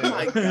call right now. Oh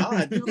my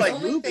god, dude, the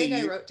only thing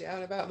I wrote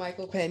down about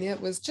Michael Pena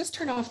was just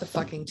turn off the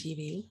fucking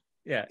TV.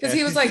 Yeah, because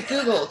he was like,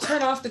 Google,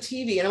 turn off the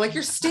TV, and I'm like,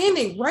 you're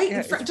standing right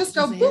in front. Just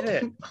go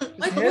boop.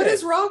 Like, what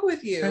is wrong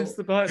with you? Press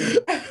the button.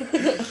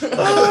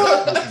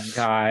 Oh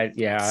god,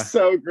 yeah,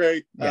 so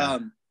great.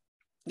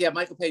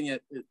 Michael Pena.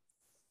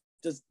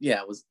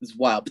 It was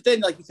wild. But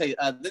then, like you say,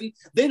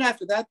 then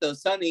after that, though,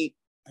 Sonny,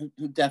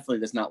 who definitely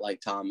does not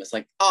like Tom, is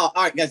like, oh,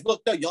 all right, guys,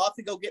 look, no, y'all have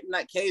to go get in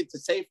that cave to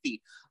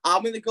safety.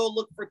 I'm gonna go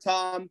look for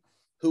Tom,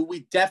 who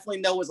we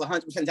definitely know is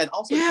 100% dead.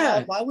 Also,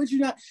 why would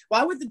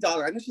the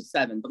daughter? I know she's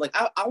 7, but like,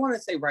 I want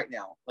to say right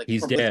now, like,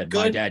 he's dead.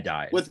 My dad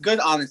died. With good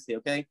honesty,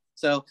 okay.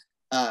 So,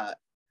 our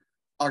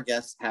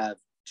guests have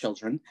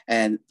children,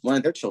 and one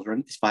of their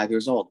children is 5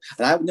 years old,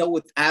 and I know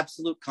with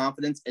absolute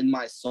confidence in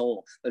my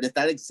soul that if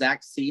that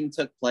exact scene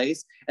took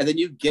place, and then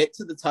you get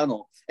to the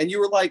tunnel and you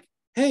were like,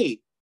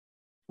 hey,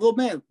 little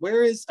man,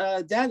 where is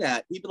dad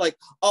at? He'd be like,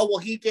 oh, well,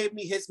 he gave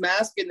me his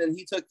mask, and then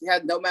he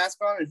had no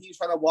mask on, and he was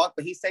trying to walk,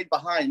 but he stayed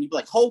behind. And you'd be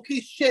like,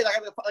 holy shit, I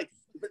gotta like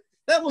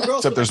that little girl.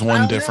 Except there's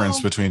one difference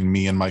between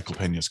me and Michael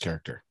Pena's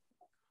character.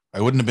 I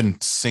wouldn't have been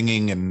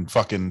singing and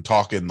fucking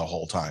talking the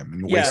whole time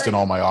and wasting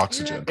all my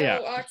oxygen.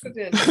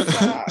 Oxygen.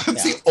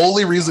 That's the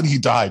only reason he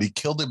died. He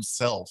killed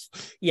himself.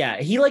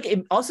 Yeah, he's like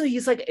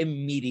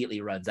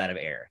immediately runs out of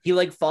air. He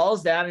like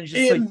falls down and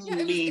just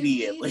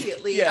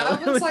immediately. Yeah,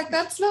 I was like,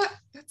 I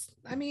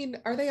mean,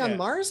 are they on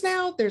Mars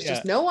now? There's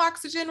just no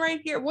oxygen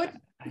right here. What?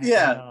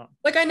 Yeah.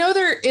 Like I know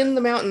they're in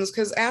the mountains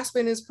because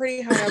Aspen is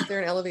pretty high up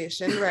there in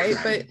elevation, right?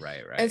 But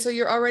right. And so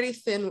you're already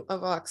thin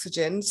of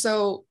oxygen.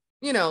 So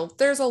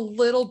there's a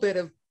little bit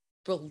of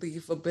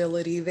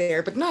believability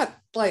there, but not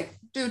like,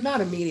 dude, not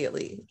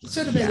immediately. It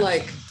should have been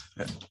like,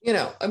 a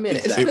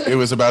minute. It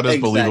was about as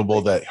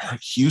believable that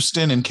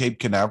Houston and Cape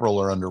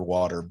Canaveral are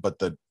underwater, but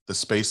the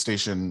space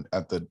station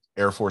at the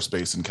Air Force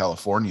Base in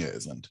California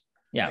isn't.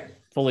 Yeah,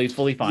 fully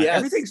fine. Yes.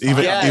 Everything's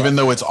fine. Even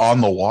though it's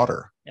on the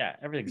water. Yeah,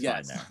 everything's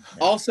fine there. Yeah.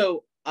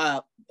 Also,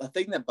 a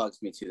thing that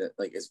bugs me too that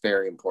like is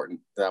very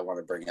important that I want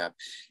to bring up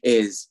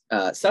is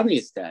Sonny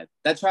is dead.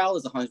 That child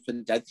is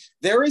 100% dead.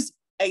 There is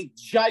a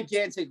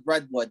gigantic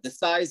redwood the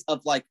size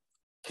of like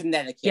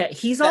Connecticut. Yeah,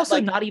 he's also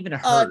not even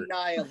hurt.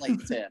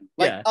 Annihilates him.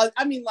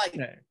 Annihilates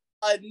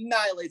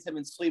him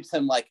and sweeps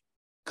him like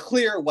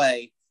clear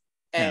away.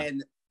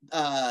 And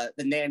the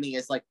nanny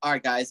is like, all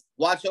right, guys,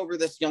 watch over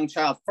this young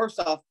child. First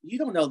off, you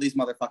don't know these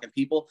motherfucking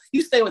people.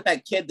 You stay with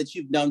that kid that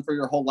you've known for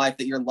your whole life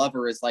that your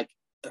lover is like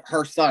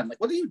her son. Like,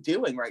 what are you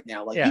doing right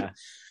now? Like,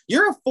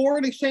 you're a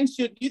foreign exchange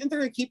student. You think they're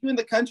going to keep you in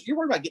the country? You're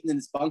worried about getting in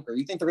this bunker.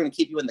 You think they're going to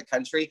keep you in the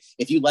country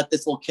if you let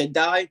this little kid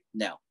die?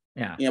 No.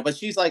 Yeah. But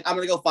she's like, I'm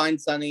going to go find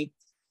Sonny.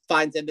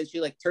 Finds him, and she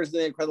like turns into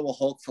the Incredible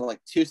Hulk for like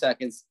 2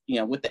 seconds.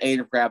 With the aid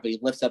of gravity,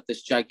 lifts up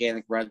this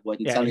gigantic redwood,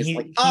 and Sonny's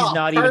like, "Oh, he's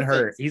not perfect. even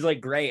hurt. He's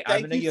like, great.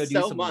 I'm gonna go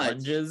do some much.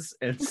 lunges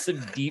and some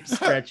deep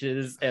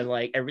stretches, and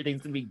like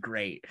everything's gonna be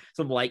great.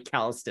 Some light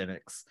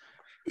calisthenics."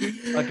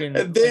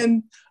 And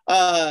then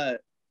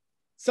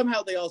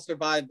somehow they all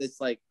survive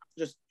this like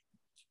just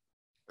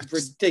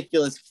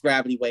ridiculous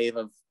gravity wave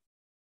of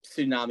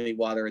tsunami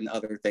water and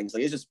other things.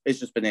 Like it's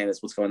just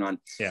bananas what's going on.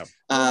 Yeah.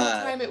 The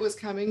whole time it was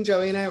coming,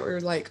 Joey and I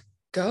were like,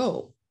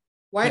 go.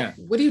 Why? Yeah.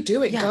 What are you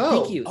doing? Yeah,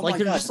 go. thank you. Oh like my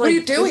they're God. just What like, are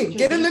you doing?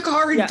 Get in the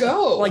car and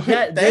go. like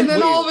that. And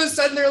then all of a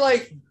sudden they're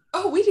like,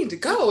 oh, we need to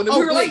go. And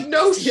we were like,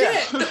 no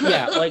shit.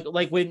 Yeah,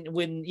 like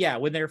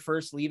when they're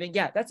first leaving.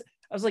 Yeah,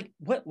 I was like,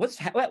 what's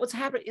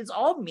happening? It's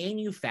all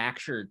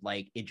manufactured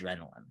like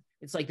adrenaline.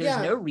 It's like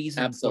there's no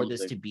reason for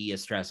this to be a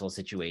stressful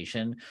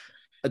situation.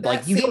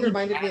 That scene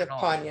reminded me of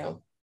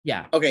Ponyo.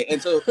 Yeah. Okay,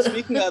 and so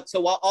speaking of, so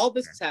while all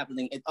this is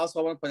happening, it also,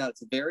 I want to point out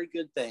it's a very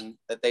good thing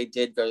that they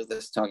did go to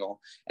this tunnel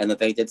and that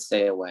they did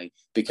stay away,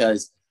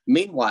 because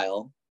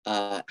meanwhile,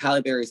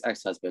 Halle Berry's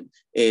ex-husband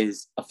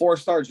is a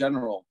 4-star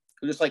general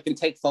who just like can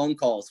take phone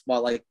calls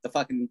while like the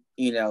fucking,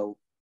 you know,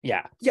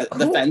 the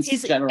defense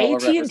general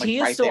AT&T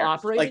is still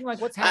operating.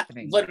 Like what's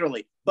happening?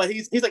 Literally, but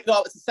he's like,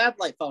 no, it's a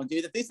satellite phone,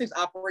 dude. If these things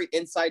operate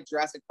inside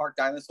Jurassic Park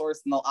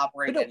dinosaurs, then they'll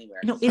operate anywhere.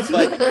 No,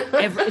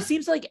 it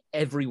seems like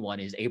everyone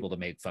is able to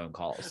make phone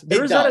calls.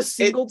 There's not a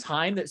single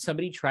time that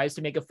somebody tries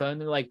to make a phone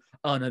and they're like,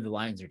 oh no, the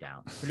lines are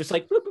down. They're just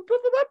like, boop, boop,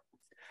 boop, boop, boop.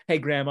 Hey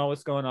grandma,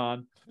 what's going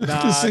on?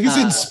 He's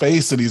in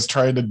space and he's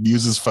trying to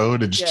use his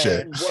phone and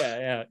shit.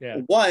 Yeah.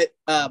 But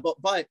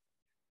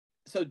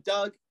so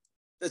Doug,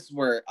 this is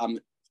where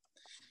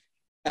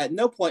at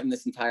no point in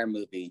this entire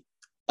movie,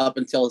 up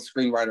until the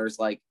screenwriter is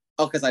like,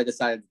 oh, because I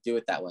decided to do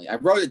it that way. I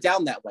wrote it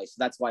down that way, so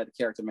that's why the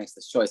character makes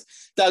this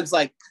choice. Doug's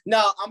like,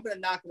 no, I'm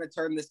not going to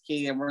turn this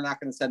key, and we're not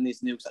going to send these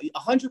nukes. 100%,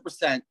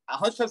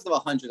 100 times of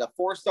 100, a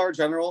 4-star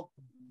general,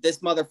 this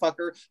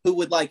motherfucker who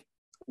would like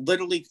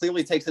literally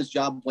clearly takes his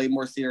job way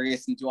more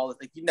serious and do all this.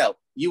 Like, you know,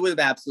 you would have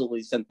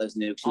absolutely sent those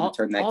nukes. You would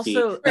turn that key.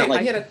 Right, like,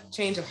 I had a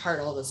change of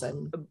heart all of a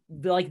sudden.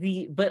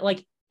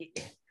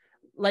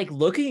 Like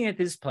looking at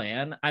this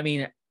plan, I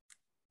mean,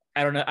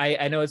 I don't know.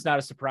 I know it's not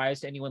a surprise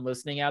to anyone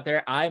listening out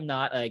there. I'm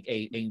not like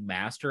a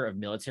master of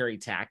military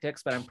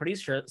tactics, but I'm pretty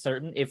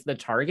certain if the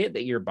target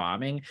that you're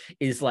bombing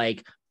is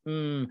like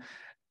 10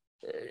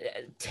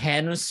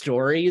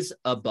 stories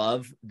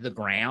above the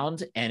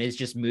ground and is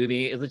just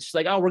moving, it's just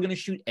like, oh, we're going to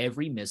shoot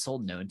every missile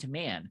known to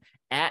man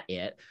at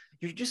it.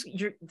 There's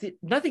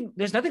nothing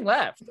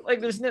left. Like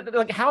there's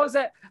like, how is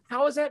that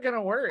going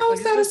to work? How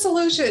is that a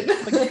solution?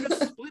 Like you're going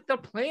to split the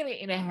planet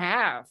in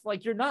half.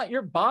 Like you're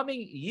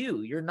bombing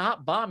you're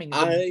not bombing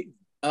them.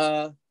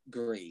 I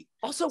agree.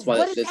 Also,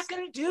 what is that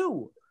going to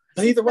do?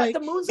 But either way,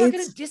 the moon's not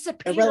going to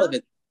disappear.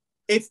 Irrelevant.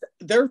 It's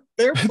their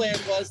plan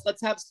was,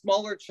 let's have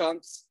smaller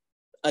chunks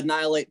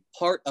annihilate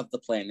part of the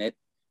planet,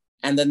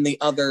 and then the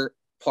other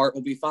part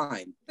will be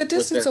fine. The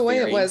distance away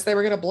it was, they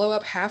were going to blow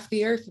up half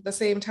the earth at the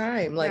same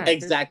time. Like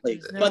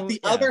exactly. But the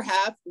other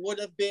half would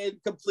have been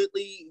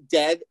completely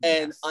dead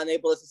and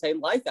unable to sustain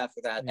life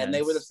after that. And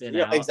they would have been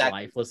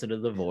lifeless into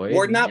the void.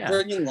 We're not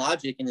bringing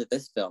logic into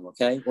this film,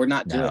 okay? We're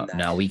not doing that.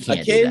 No, we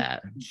can't do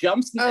that.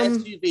 Jumps an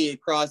SUV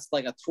across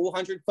like a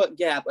 200-foot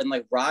gap and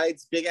like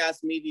rides big ass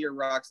meteor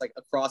rocks like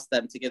across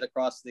them to get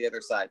across to the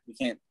other side. We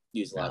can't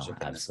use logic.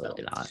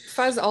 Absolutely not.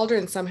 Fuzz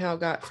Aldrin somehow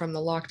got from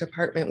the locked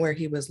apartment where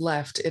he was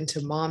left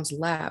into mom's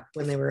lap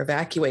when they were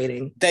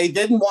evacuating. They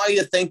didn't want you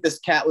to think this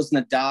cat was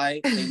gonna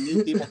die. They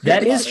knew people.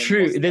 That is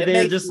true.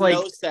 They're just like,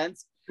 no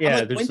sense. Yeah,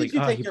 like, when did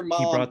you think your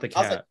mom? He brought the cat.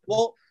 I was like,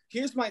 well,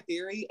 here's my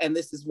theory, and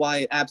this is why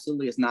it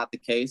absolutely is not the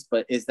case.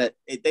 But is that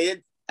they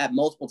did at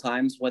multiple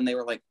times when they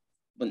were like,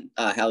 when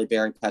Halle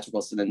Berry, Patrick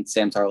Wilson, and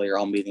Sam Tarly are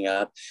all meeting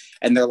up,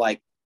 and they're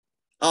like,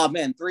 oh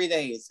man, 3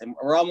 days and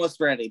we're almost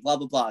ready, blah,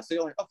 blah, blah. So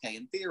you're like, okay,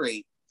 in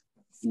theory,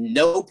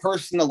 no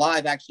person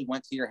alive actually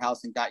went to your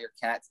house and got your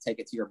cat to take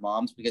it to your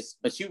mom's,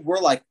 but you were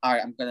like, all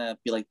right, I'm going to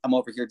be like, I'm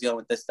over here dealing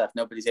with this stuff.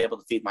 Nobody's able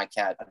to feed my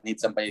cat. I need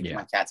somebody to get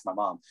my cat to my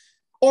mom.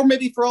 Or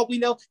maybe for all we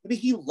know, maybe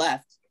he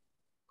left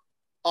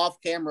off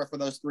camera for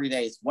those 3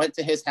 days, went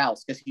to his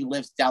house because he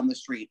lives down the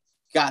street,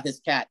 got his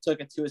cat, took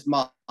it to his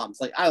mom's.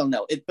 Like, I don't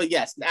know. But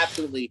yes,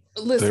 absolutely.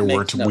 There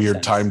weren't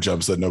weird time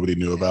jumps that nobody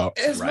knew about.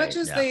 As much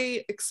as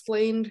they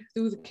explained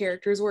who the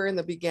characters were in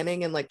the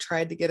beginning and like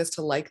tried to get us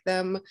to like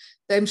them,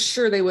 I'm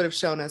sure they would have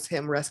shown us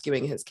him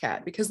rescuing his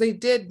cat, because they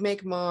did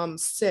make mom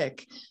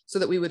sick so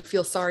that we would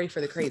feel sorry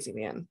for the crazy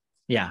man.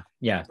 Yeah.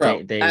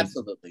 Bro,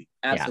 absolutely.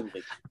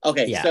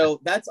 Okay, so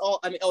that's all.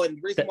 I mean, and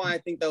the reason why I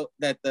think though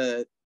that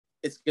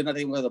it's good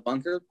nothing with a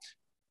bunker.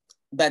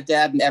 That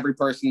dad and every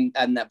person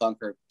in that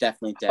bunker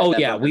definitely dead. Oh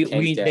yeah,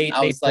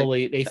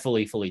 they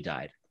fully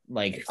died.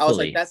 Like I was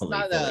like, that's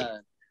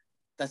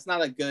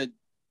not a good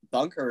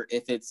bunker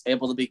if it's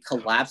able to be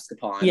collapsed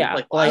upon. Yeah,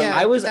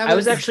 I was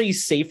actually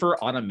safer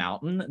on a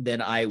mountain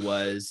than I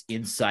was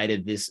inside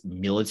of this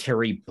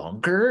military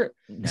bunker.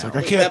 No. It's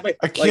like,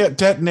 I can't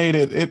detonate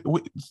it.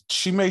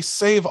 She may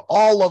save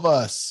all of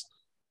us.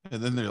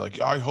 And then they're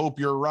like, I hope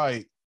you're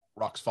right.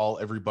 Rocks fall,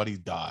 everybody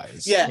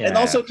dies. Yeah. And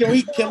also, can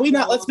we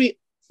not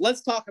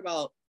let's talk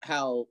about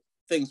how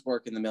things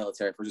work in the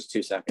military for just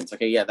 2 seconds.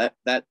 Okay, yeah,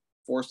 that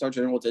 4-star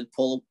general did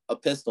pull a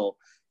pistol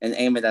and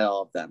aim it at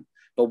all of them.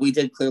 But we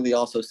did clearly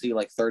also see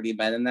like 30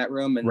 men in that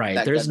room. And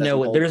there's no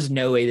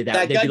way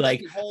that they'd be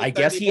like, I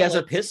guess he has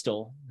a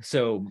pistol.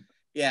 So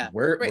Yeah.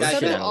 We're Right, shit so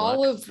do out of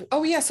all luck.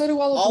 of so do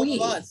all All of we.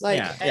 of us. Like,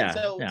 Yeah. And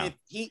so yeah.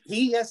 if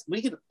he has,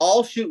 we can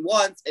all shoot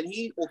once, and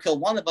he will kill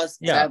one of us.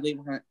 Yeah. Sadly,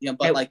 we're gonna,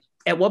 but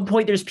at one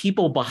point, there's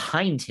people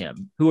behind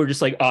him who are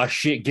just like, "Oh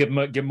shit, give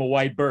him a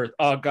wide berth."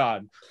 Oh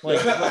god,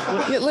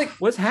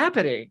 what's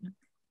happening?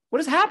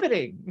 What is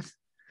happening?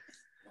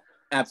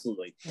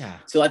 Absolutely. Yeah.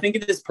 So I think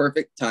it is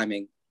perfect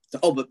timing.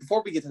 So, but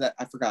before we get to that,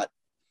 I forgot.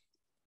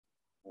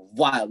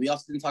 Wow, we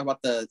also didn't talk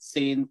about the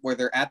scene where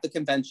they're at the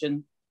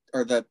convention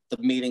or the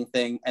meeting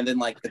thing, and then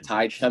like the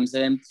tide comes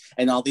in,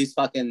 and all these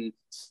fucking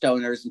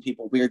stoners and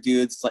people, weird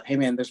dudes, like, hey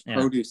man, there's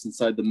produce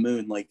inside the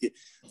moon. Like,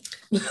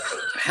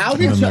 how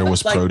did there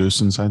was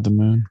produce inside the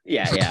moon?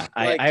 Yeah.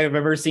 I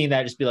remember seeing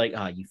that, just be like,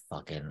 oh, you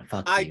fucking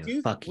fuck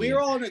you. We are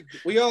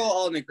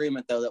all in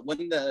agreement though that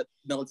when the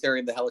military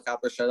and the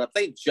helicopter showed up,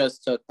 they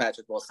just took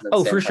Patrick Wilson.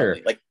 And for sure.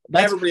 Like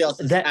everybody else.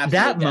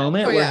 That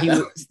moment dead. where he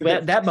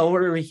that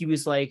moment where he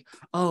was like,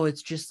 oh,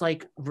 it's just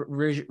like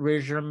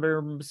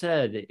Rijember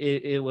said.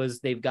 It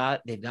was they've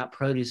got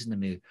produce in the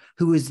moon.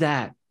 Who is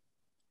that?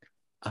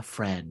 A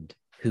friend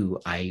who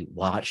I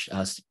watched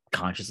us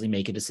consciously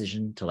make a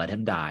decision to let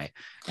him die,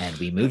 and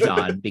we moved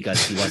on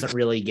because he wasn't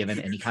really given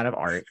any kind of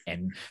art,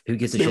 and who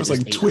gives a shit? It was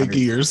like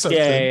Twiggy or something.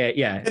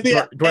 Yeah.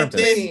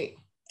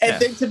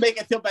 And then to make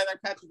it feel better,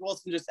 Patrick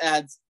Wilson just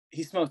adds,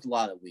 he smoked a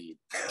lot of weed.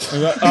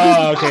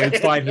 Oh, okay,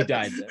 it's fine. He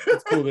died.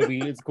 It's cool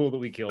that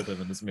we killed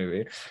him in this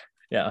movie.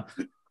 Yeah.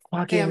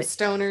 Damn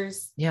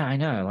stoners. Yeah, I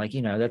know. Like,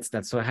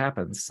 that's what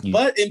happens.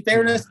 But in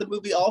fairness, the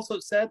movie also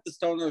said the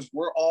stoners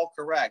were all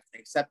correct,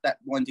 except that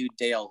one dude,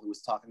 Dale, who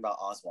was talking about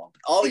Oswald.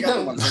 But all the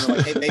other ones were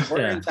like, hey, they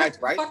were in fact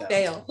right. Fuck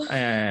Dale. Fuck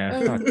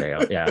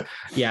Dale.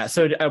 Yeah.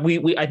 So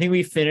we I think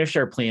we finished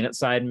our planet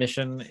side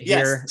mission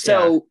here. Yes.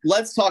 So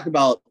let's talk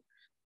about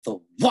the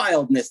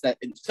wildness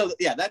that's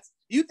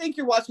you think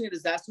you're watching a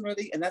disaster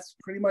movie, and that's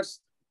pretty much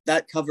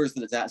that covers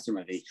the disaster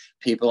movie.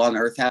 People on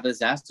Earth have a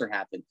disaster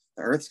happen.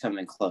 The Earth's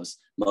coming close.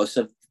 Most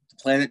of the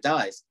planet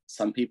dies.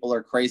 Some people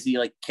are crazy,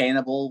 like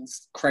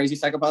cannibals, crazy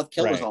psychopath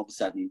killers. All of a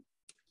sudden,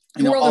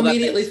 the world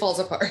immediately falls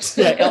apart.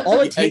 Yeah,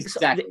 all it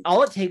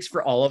takes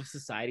for all of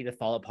society to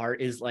fall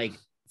apart is like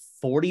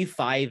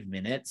 45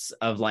 minutes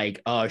of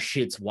like, oh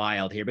shit's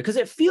wild here, because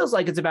it feels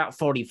like it's about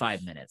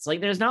 45 minutes.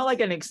 Like there's not like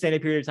an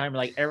extended period of time where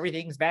like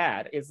everything's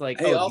bad. It's like,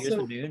 here's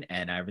the moon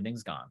and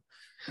everything's gone.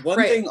 One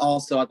thing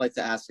also I'd like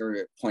to ask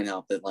or point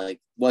out that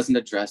like wasn't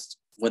addressed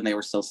when they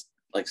were still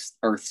like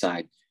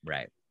Earthside.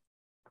 Right.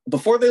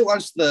 Before they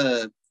launched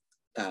the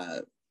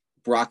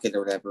rocket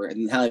or whatever,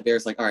 and Halle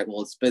Berry's like, all right,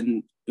 well, it's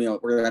been, we're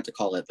gonna have to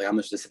call it. Like, I'm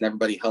just send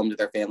everybody home to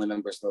their family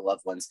members, their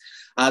loved ones.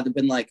 I'd have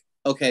been like,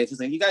 okay, she's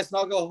like, you guys can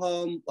all go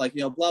home, like,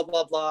 blah,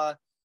 blah, blah.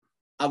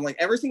 I'm like,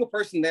 every single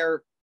person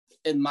there,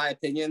 in my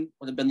opinion,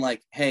 would have been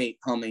like, hey,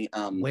 homie,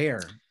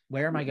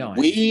 where am I going?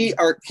 We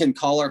can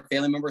call our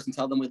family members and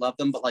tell them we love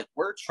them, but like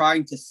we're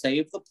trying to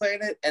save the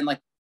planet, and like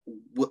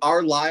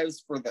our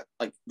lives for the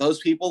like those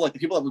people, like the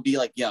people that would be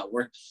like, yeah,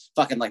 we're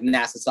fucking like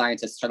NASA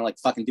scientists trying to like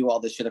fucking do all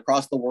this shit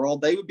across the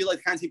world. They would be like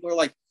the kind of people who are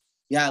like,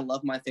 yeah, I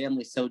love my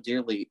family so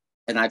dearly,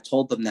 and I've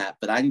told them that,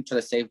 but I'm trying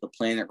to save the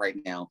planet right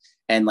now.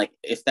 And like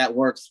if that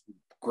works,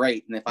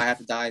 great. And if I have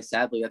to die,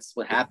 sadly, that's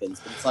what happens.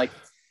 But it's like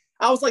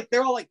I was like,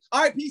 they're all like,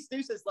 all right, peace,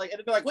 deuces. Like,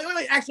 and they're like, wait,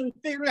 actually, we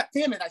figured it out.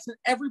 Damn it, I sent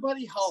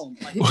everybody home.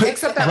 Like,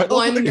 except that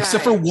one guy.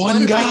 Except for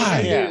one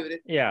guy.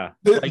 Yeah.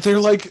 They're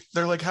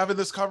like having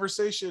this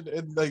conversation,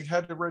 and they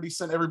had already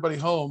sent everybody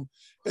home.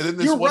 And then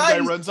this one guy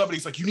runs up and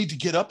he's like, you need to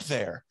get up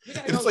there.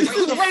 And it's like,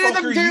 who the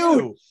fuck are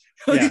you?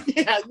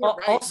 Yeah.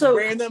 Also,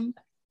 random.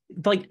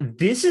 Like,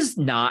 this is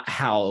not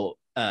how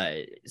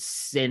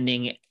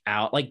sending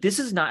out, like, this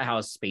is not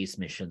how space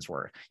missions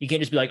work. You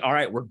can't just be like, all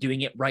right, we're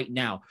doing it right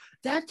now.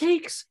 That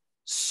takes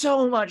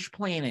so much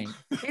planning.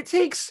 It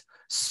takes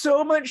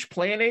so much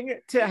planning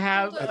to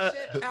have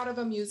shit out of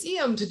a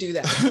museum to do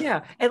that.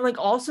 Yeah. And like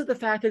also the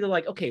fact that they're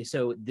like, okay,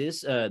 so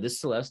this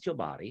celestial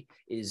body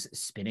is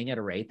spinning at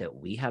a rate that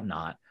we have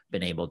not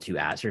been able to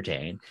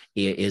ascertain.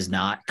 It is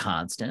not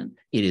constant.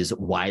 It is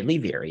widely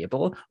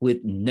variable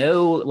with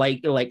no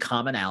like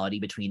commonality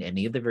between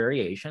any of the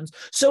variations.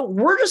 So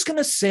we're just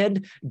gonna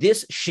send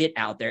this shit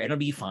out there, and it'll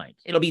be fine.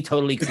 It'll be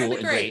totally cool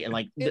and great. And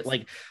like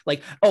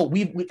oh,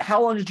 we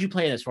how long did you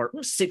plan this for?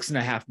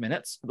 6.5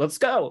 minutes. Let's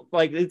go.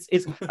 Like it's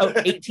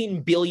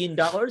 $18 billion.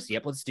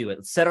 Yep, let's do it.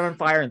 Let's set it on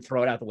fire and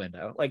throw it out the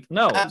window. Like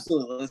no,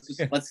 absolutely.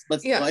 Let's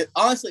like,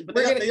 honestly, but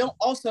they don't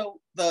also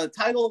the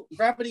tidal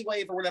gravity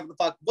wave or whatever the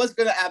fuck was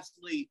gonna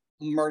absolutely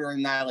murder and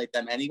annihilate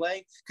them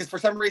anyway, because for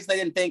some reason they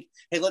didn't think,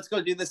 hey, let's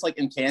go do this like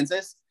in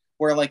Kansas,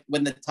 where like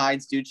when the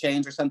tides do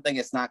change or something,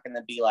 it's not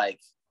gonna be like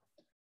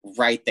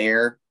right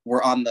there.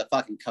 We're on the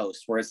fucking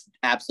coast where it's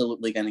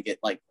absolutely gonna get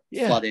like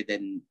flooded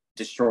and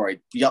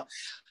destroyed. Yep.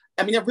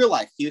 I mean, in real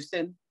life,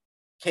 Houston,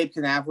 Cape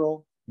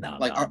Canaveral,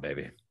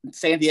 baby,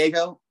 San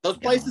Diego, those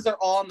places are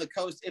all on the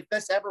coast. If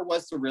this ever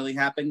was to really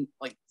happen,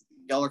 like,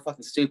 y'all are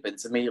fucking stupid.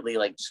 It's immediately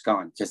like just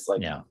gone. Just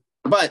like,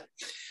 but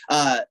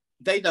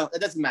they don't, it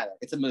doesn't matter.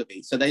 It's a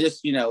movie. So they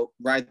just,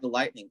 ride the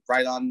lightning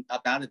right on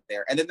up out of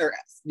there. And then they're,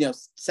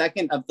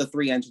 second of the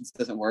 3 engines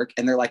doesn't work.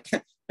 And they're like,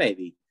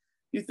 baby,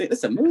 You think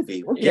it's a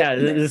movie? Yeah,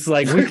 it's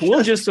like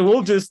we'll just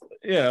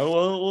yeah,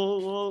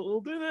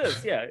 we'll do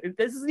this. Yeah,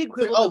 this is the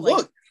equivalent of like,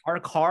 look, our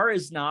car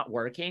is not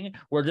working.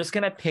 We're just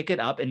gonna pick it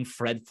up and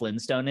Fred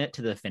Flintstone it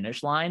to the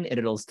finish line, and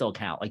it'll still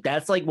count. Like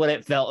that's like what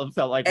it felt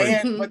like.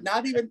 But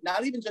not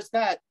even just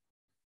that.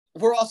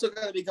 We're also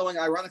going to be going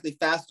ironically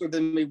faster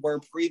than we were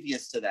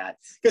previous to that,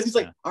 because he's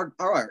like, our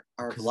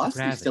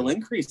velocity is still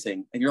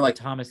increasing, and you're like,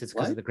 Thomas, it's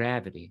because of the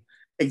gravity.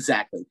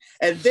 Exactly.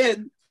 And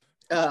then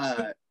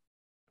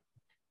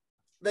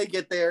they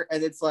get there,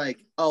 and it's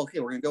like, oh, okay,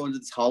 we're gonna go into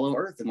this hollow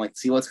earth and like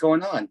see what's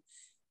going on.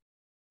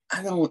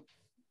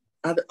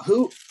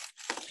 Who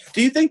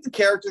do you think the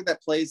character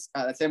that plays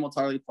that Samuel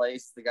Tarly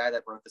plays, the guy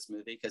that wrote this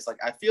movie? Because like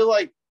I feel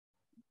like,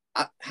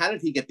 how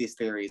did he get these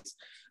theories?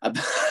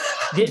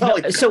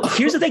 So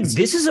here's the thing: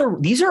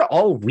 these are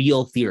all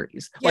real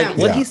theories. Like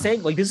what he's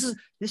saying, like this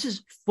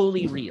is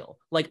fully real.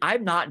 Like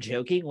I'm not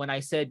joking when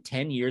I said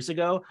 10 years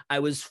ago I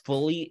was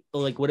fully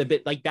like would have been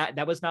like that.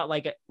 That was not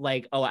like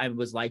oh I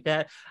was like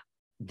that.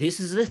 This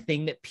is the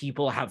thing that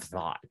people have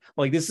thought.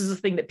 Like this is the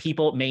thing that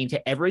people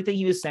maintain. Everything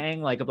he was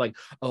saying, like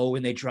oh,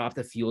 when they drop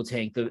the fuel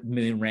tank, the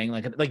moon rang.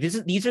 Like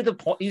these are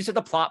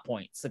the plot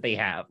points that they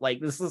have. Like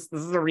this is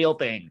a real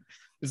thing.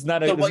 It's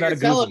not a. So what you're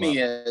telling me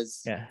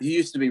is, you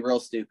used to be real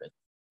stupid.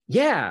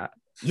 Yeah.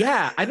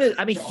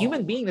 I'm a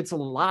human being that's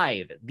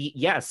alive.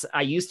 Yes,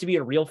 I used to be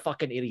a real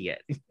fucking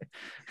idiot.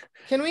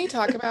 Can we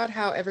talk about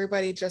how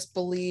everybody just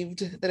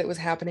believed that it was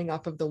happening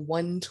off of the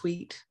one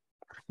tweet?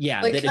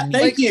 Yeah,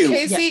 thank you.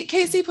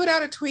 Casey put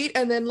out a tweet,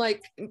 and then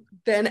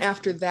then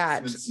after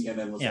that,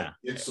 CNN was like,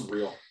 it's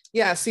real.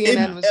 Yeah,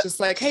 CNN was just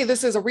like, "Hey,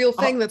 this is a real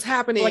thing that's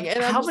happening." Like,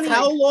 and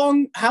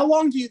how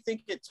long do you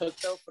think it took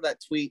though for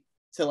that tweet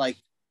to like?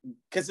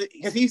 Because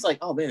he's like,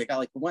 oh man, it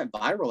got went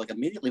viral like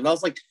immediately. But I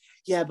was like,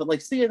 yeah, but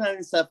like CNN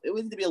and stuff, it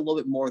would need to be a little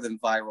bit more than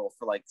viral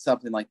for like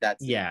something like that.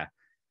 Yeah.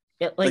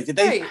 Did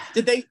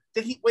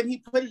he when he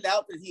put it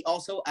out, did he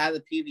also add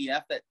a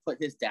PDF that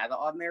put his data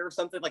on there or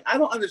something? Like I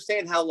don't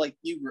understand how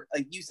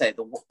you say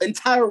the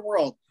entire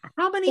world.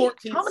 How many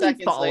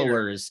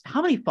followers?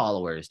 How many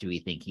followers do we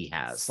think he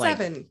has?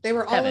 7. They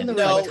were all in the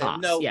room.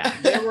 No. Yeah.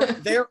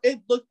 there. It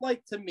looked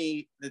like to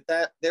me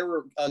that there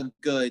were a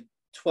good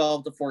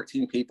 12 to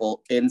 14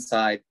 people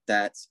inside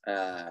that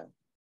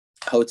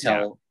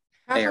hotel.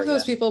 Half of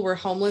those people were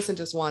homeless and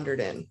just wandered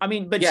in. I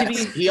mean, but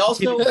he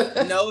also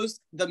knows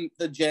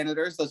the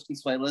janitors, those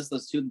consuelas,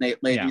 those two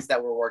ladies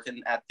that were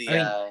working at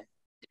the.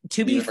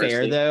 To be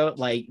fair though,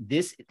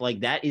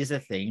 that is a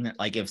thing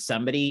that if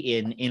somebody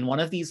in one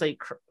of these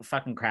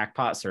fucking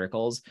crackpot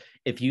circles,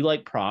 if you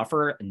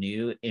proffer a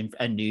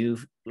new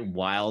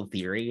wild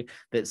theory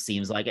that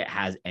seems like it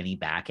has any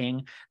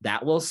backing,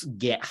 that will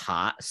get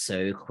hot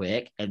so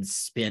quick and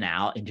spin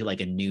out into a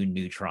new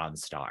neutron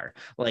star.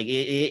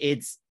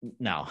 It's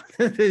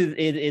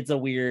a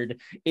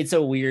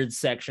weird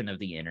section of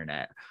the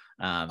internet.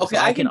 Okay,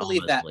 so I can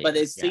believe that, but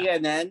is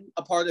CNN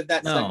a part of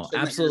that section? No,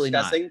 absolutely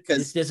not.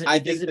 Because I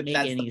think that make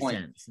any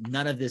sense.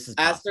 None of this is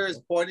Aster is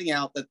pointing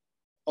out that.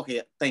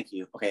 Okay, thank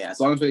you. Okay, as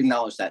long as we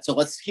acknowledge that. So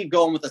let's keep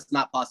going with this.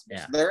 Not possible.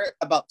 Yeah. So they're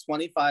about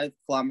 25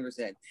 kilometers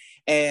in,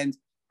 and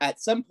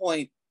at some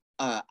point,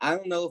 I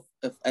don't know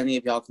if any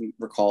of y'all can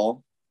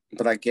recall,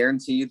 but I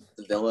guarantee you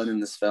the villain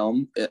in this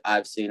film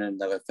I've seen in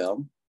another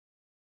film.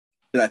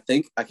 And I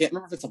can't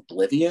remember if it's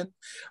Oblivion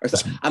or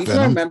something. I'm trying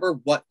to remember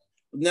what.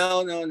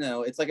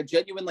 No. It's a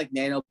genuine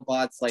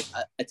nanobots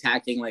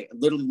attacking.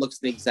 Literally looks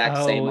the exact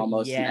same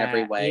almost in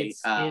every way.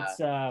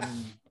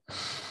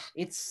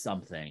 It's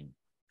something.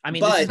 I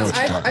mean, but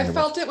I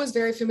felt it was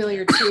very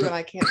familiar too, and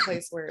I can't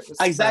place where it was.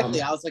 Exactly.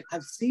 From. I was like,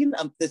 I've seen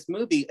this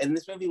movie, and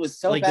this movie was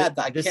so bad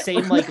that I the can't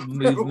same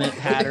movement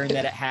pattern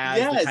that it has.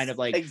 Yes, the kind of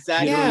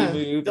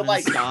exactly. Move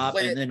and stop,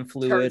 and then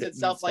fluid turns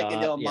itself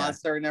into a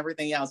monster and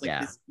everything. Yeah, I was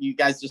like, you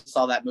guys just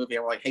saw that movie,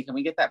 and we're like, hey, can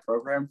we get that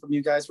program from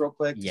you guys real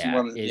quick? Yeah. We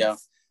want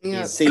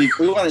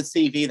to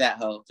CV that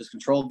hoe. Just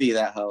control V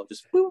that hoe.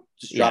 Just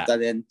drop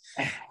that in.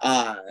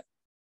 But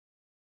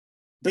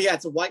yeah,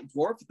 it's a white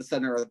dwarf at the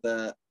center of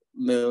the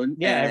moon.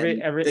 Yeah,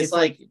 it's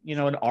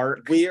an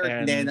arc,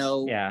 weird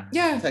nano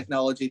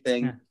technology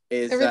thing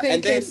is everything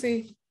and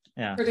Casey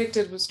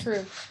predicted was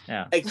true.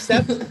 Yeah,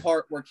 except the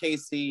part where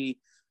Casey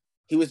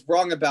he was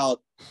wrong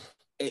about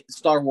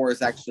Star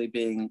Wars actually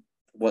being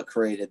what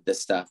created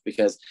this stuff,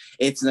 because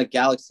it's in a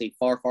galaxy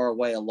far, far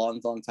away a long,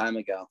 long time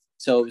ago.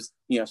 So it was,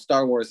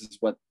 Star Wars is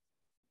what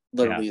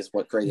literally is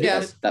what created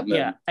that movie.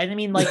 Yeah, and I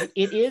mean,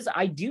 it is.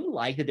 I do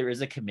like that there is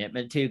a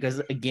commitment to, because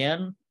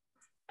again,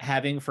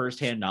 having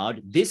firsthand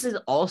knowledge, this is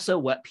also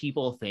what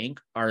people think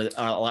are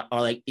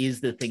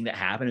is the thing that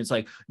happened. It's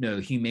no,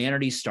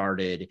 humanity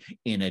started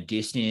in a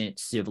distant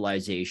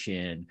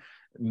civilization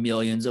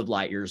millions of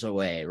light years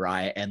away,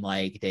 right? And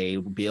like they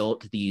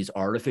built these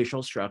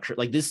artificial structures.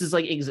 Like this is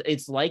like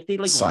it's like they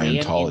like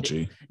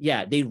Scientology.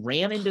 they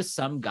ran into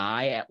some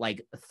guy at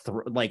like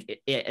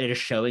at a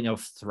showing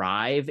of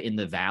Thrive in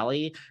the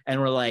Valley,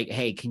 and we're like,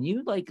 hey, can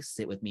you like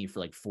sit with me for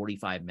like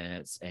 45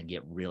 minutes and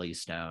get really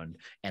stoned,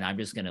 and I'm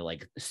just gonna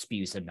like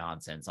spew some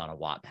nonsense on a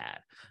Wattpad.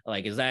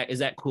 Like, is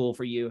that cool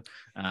for you?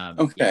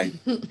 Okay.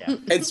 Yeah.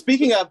 And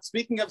speaking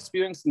of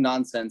spewing some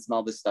nonsense and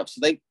all this stuff,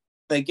 so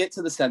they get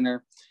to the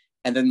center,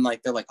 and then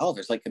like they're like, oh,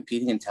 there's like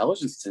competing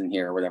intelligences in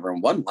here or whatever,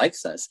 and one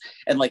likes us,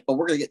 and like, but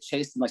we're gonna get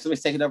chased, and like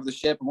somebody's taking over the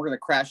ship, and we're gonna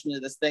crash into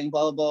this thing,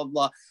 blah blah blah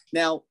blah.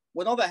 Now,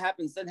 when all that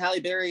happens, then Halle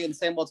Berry and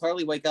Samuel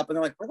Tarly wake up, and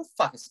they're like, where the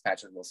fuck is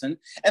Patrick Wilson?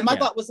 And my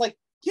thought was like,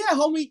 yeah,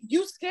 homie,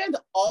 you scanned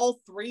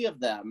all three of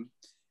them,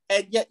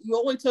 and yet you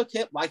only took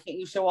hit. Why can't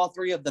you show all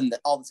three of them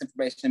all this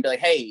information and be like,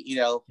 hey, you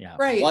know,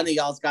 right, one of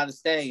y'all's got to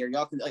stay, or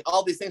y'all can like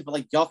all these things, but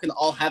like y'all can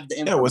all have the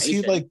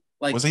information.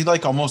 Yeah, was he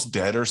like almost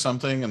dead or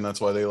something, and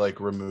that's why they like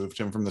removed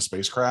him from the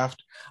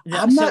spacecraft?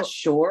 I'm not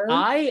sure.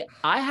 I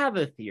have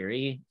a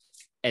theory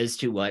as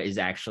to what is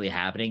actually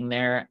happening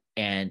there,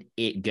 and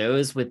it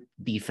goes with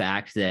the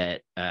fact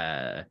that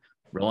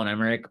Roland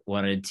Emmerich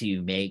wanted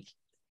to make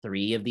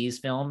 3 of these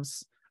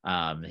films.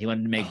 He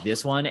wanted to make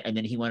this one, and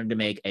then he wanted to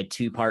make a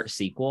 2-part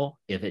sequel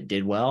if it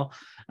did well.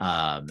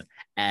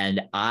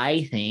 And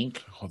I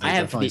think they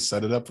definitely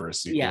set it up for a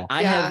sequel. Yeah,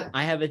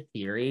 I have a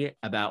theory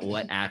about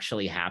what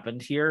actually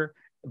happened here,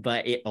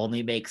 but it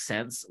only makes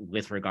sense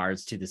with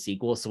regards to the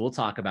sequel. So we'll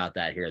talk about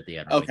that here at the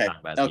end. Okay.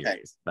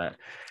 Theories. But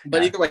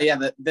either way, yeah,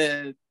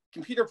 the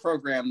computer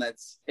program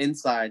that's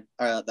inside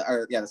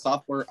the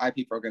software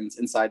IP program that's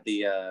inside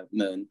the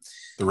moon,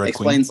 the Red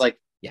explains Queen.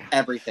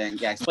 Everything.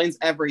 Yeah, explains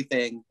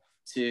everything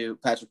to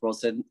Patrick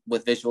Wilson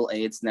with visual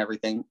aids and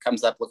everything.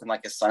 Comes up looking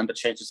like his son, but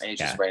changes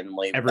ages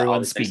randomly.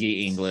 Everyone's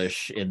speaking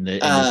English in the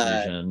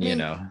vision, you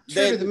know.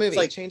 True to the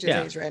movie, changes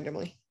age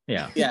randomly.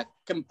 Yeah.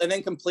 And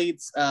then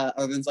completes and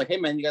then it's like, hey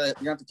man, you're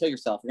gonna have to kill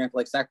yourself. You're gonna have to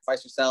like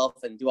sacrifice yourself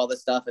and do all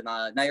this stuff. And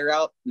now you're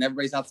out and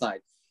everybody's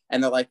outside.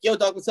 And they're like, yo,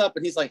 dog, what's up?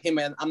 And he's like, hey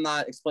man, I'm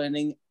not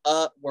explaining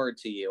a word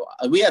to you.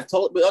 We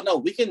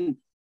can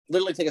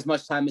literally take as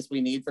much time as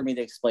we need for me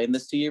to explain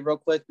this to you real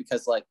quick,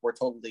 because like we're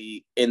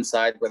totally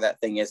inside where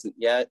that thing isn't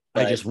yet.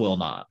 I just will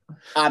not.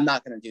 I'm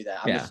not gonna do that.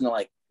 I'm just gonna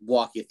like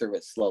walk you through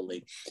it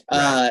slowly.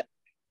 Right.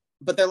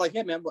 But they're like,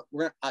 yeah, man,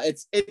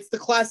 it's the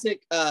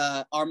classic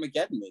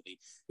Armageddon movie.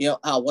 You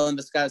know, one of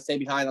us got to stay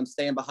behind. I'm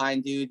staying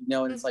behind, dude. You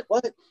know, and it's like,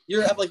 what?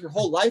 You have like your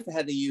whole life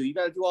ahead of you. You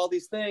got to do all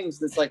these things.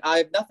 And it's like, I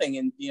have nothing.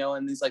 And you know,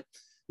 and he's like,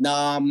 no,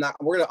 I'm not.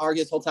 We're gonna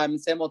argue this whole time. And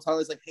Samuel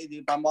Tarly's like, hey,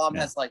 dude, my mom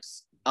has like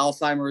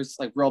Alzheimer's,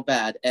 like real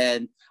bad,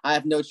 and I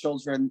have no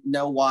children,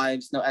 no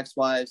wives, no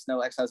ex-wives,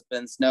 no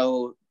ex-husbands,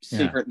 no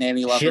secret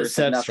nanny lovers,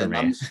 nothing.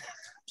 I'm just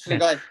gonna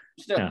go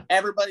ahead.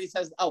 Everybody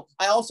says, oh,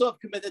 I also have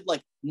committed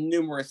like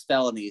numerous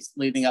felonies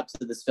leading up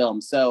to this film.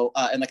 So,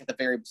 and like at the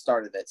very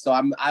start of it. So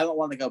I don't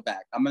want to go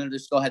back. I'm going to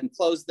just go ahead and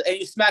close and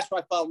you smash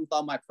my phone with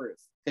all my proof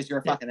because you're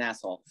a fucking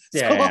asshole.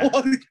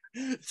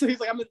 So he's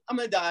like, I'm going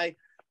to die.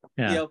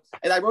 You know,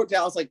 and I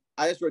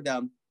just wrote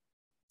down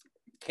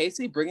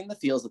Casey bringing the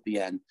feels at the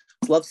end.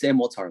 Love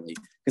Samuel Tarly,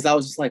 because I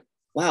was just like,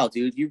 wow,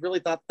 dude, you really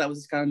thought that was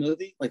this kind of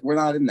movie? Like, we're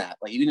not in that.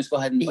 Like, you can just go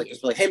ahead and like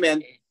just be like, hey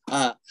man,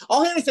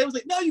 all he had to say was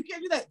like, no, you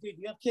can't do that, dude.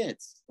 You have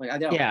kids. Like, I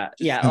don't. Like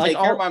take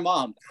care of my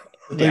mom.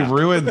 They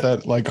ruined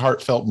that like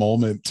heartfelt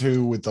moment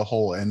too with the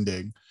whole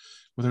ending,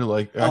 where they're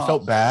like, I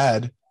felt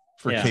bad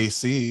for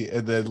KC,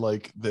 and then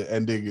like the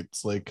ending,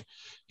 it's like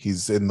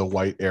he's in the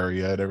white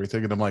area and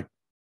everything, and I'm like,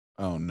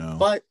 oh no.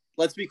 But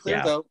let's be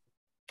clear though,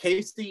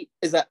 Casey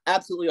is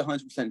absolutely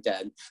 100%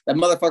 dead. That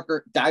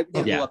motherfucker died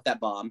when he blew up that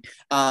bomb.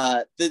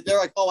 They're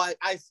like, oh,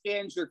 I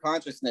scanned your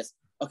consciousness.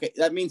 Okay,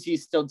 that means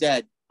he's still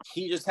dead.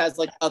 He just has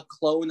like a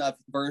clone of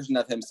version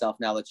of himself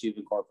now that you've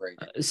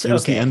incorporated. So, it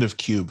was the end of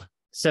Cube.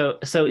 So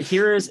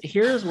here's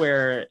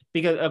where,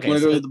 because go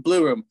to the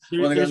blue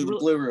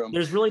room.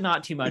 There's really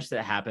not too much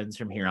that happens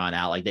from here on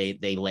out. Like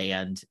they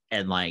land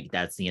and like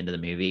that's the end of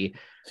the movie.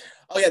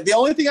 Oh yeah, the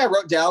only thing I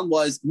wrote down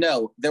was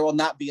no, there will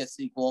not be a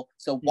sequel.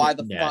 So why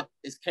the fuck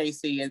is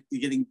Casey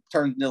getting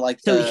turned into like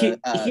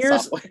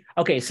here's software?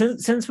 Okay,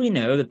 since we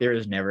know that there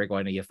is never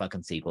going to be a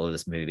fucking sequel to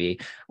this movie,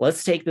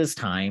 let's take this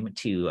time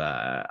to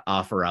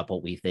offer up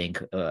what we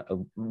think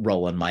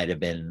Roland might have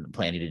been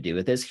planning to do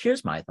with this.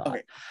 Here's my thought.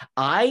 Okay.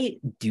 I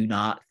do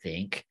not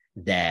think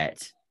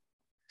that.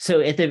 So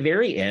at the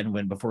very end,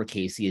 before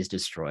Casey is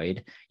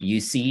destroyed, you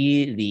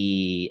see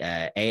the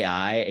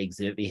AI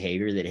exhibit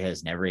behavior that it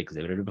has never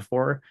exhibited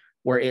before,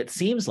 where it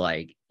seems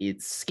like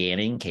it's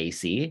scanning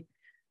Casey.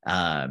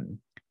 And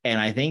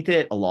I think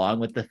that along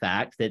with the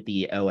fact that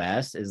the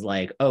OS is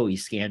like, oh, he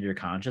scanned your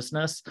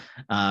consciousness.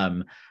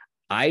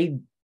 I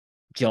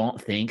don't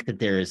think that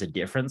there is a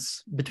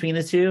difference between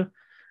the two.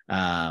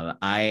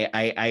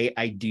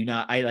 I do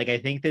not. I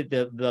think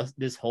that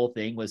this whole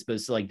thing was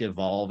supposed to like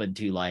devolve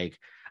into like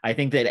I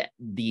think that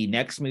the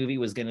next movie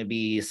was going to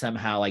be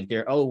somehow like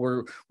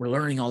we're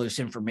learning all this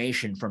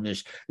information from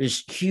this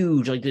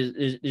huge, like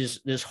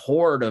this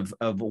horde of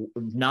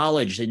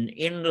knowledge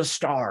in the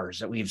stars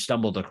that we've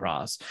stumbled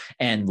across,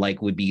 and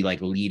like would be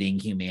like leading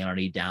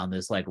humanity down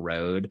this like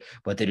road,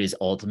 but that is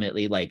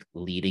ultimately like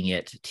leading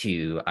it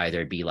to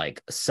either be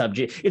like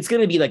subject. It's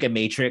going to be like a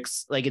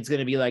Matrix, like it's going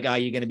to be like, oh,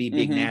 you're going to be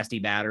big nasty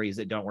batteries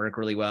that don't work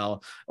really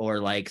well, or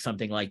like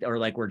something like, or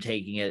like we're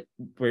taking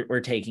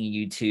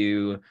you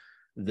to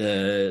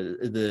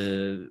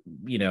the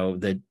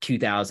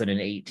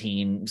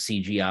 2018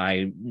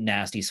 CGI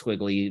nasty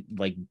squiggly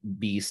like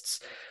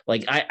beasts.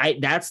 Like I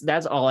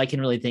that's all I can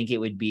really think it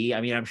would be.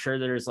 I mean, I'm sure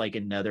there's like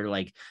another,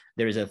 like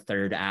there's a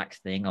third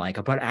act thing,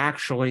 like, but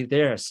actually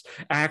there's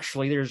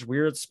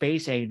weird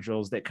space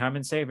angels that come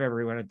and save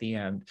everyone at the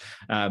end.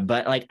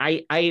 But like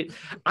I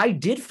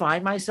did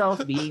find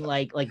myself being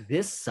like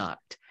this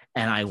sucked,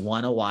 and I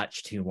want to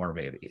watch 2 more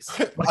movies.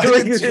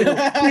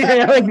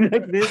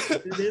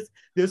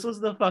 This was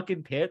the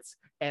fucking pits,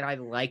 and I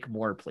like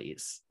more,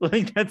 please.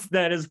 Like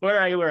that is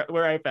where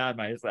I found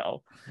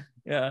myself.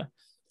 Yeah.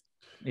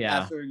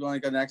 After we're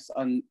going to go next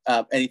on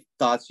any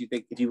thoughts you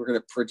think, if you were going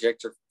to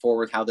project or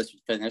forward how this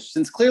would finish,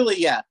 since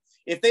clearly,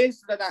 if they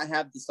did not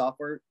have the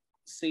software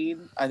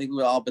scene, I think we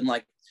would all been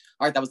like,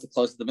 all right, that was the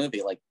close of the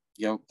movie. Like,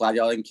 glad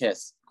y'all didn't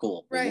kiss.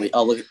 Cool. Right. We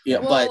all look.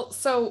 Well,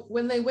 so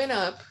when they went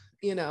up,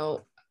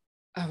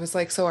 I was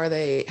like, so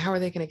how are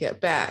they going to get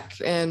back?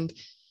 And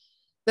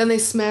then they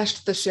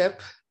smashed the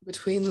ship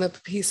between the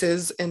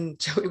pieces, and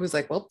Joey was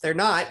like, well, they're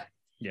not.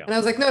 Yeah. And I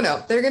was like,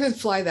 no, they're going to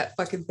fly that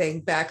fucking thing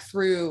back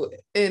through,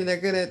 and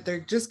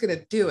they're just going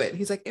to do it. And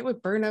he's like, it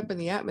would burn up in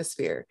the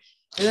atmosphere.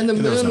 And then the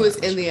moon was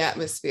in the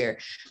atmosphere.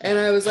 And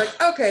I was like,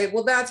 okay,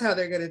 well, that's how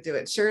they're going to do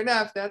it. Sure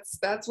enough,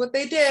 that's what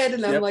they did.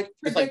 And I'm like,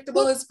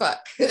 predictable as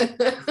fuck.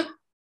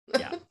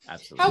 Yeah,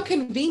 absolutely. How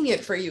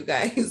convenient for you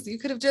guys. You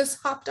could have just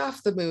hopped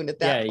off the moon at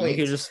that point. You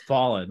could have just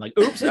fallen. Like,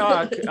 oops,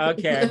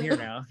 okay, I'm here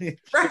now.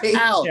 Right.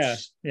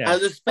 Ouch. Yeah. I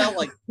just felt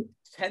like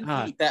 10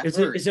 feet. That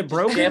is it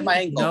broken? My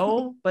ankle.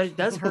 No, but it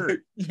does hurt.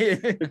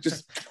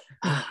 Just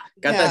got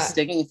that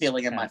stinging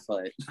feeling in my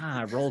foot.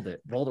 I rolled it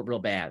real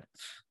bad.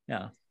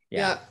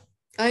 Yeah.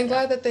 I'm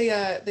glad that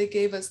they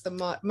gave us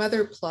the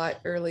mother plot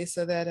early,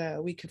 so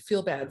that we could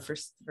feel bad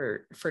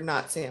for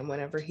not Sam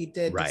whenever he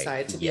did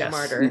decide to be a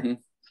martyr. Mm-hmm.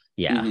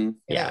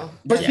 Yeah.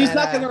 But she's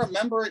not going to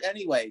remember it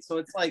anyway. So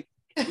it's like,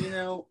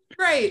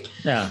 Right.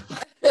 Yeah.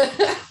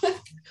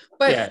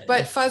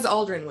 But Fuzz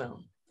Aldrin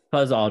will.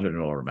 Fuzz Aldrin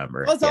will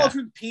remember. Fuzz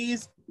Aldrin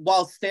pees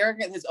while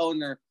staring at his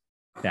owner.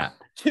 Yeah.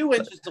 2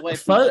 inches away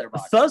from the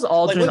letterbox. Fuzz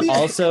Aldrin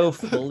also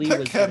fully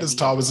that cat is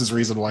Thomas's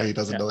reason why he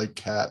doesn't like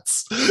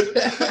cats.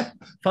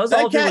 Fuzz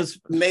Aldrin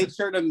made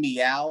sure to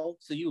meow,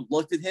 so you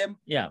looked at him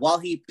while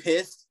he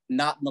pissed,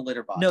 not in the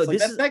litter box. No,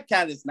 that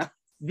cat is not.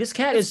 This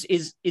cat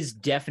is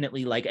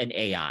definitely like an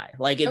AI.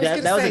 Like that was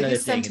another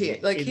thing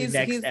in the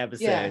next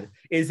episode.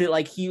 Is it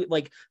like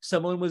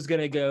someone was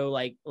gonna go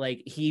like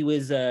he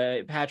was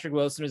Patrick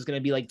Wilson was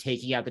gonna be like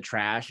taking out the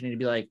trash, and he'd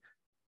be like,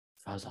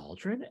 Fuzz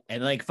Aldrin,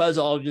 and like Fuzz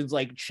Aldrin's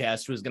like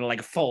chest was gonna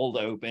like fold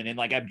open, and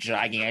like a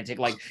gigantic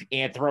like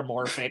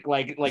anthropomorphic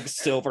like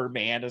silver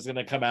man is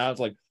gonna come out. It's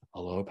like,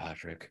 hello,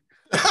 Patrick.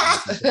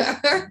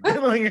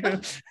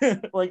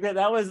 like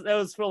that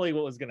was fully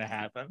what was gonna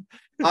happen.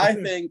 I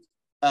think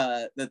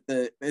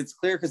that it's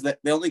clear because the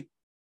only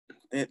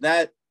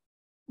that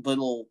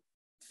little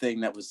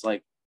thing that was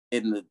like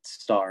in the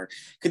star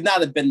could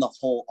not have been the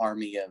whole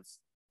army of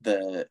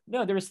the.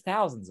 No, there was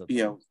thousands of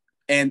them.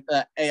 And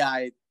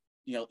AI,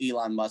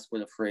 Elon Musk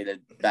would have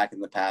created back in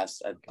the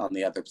past on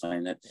the other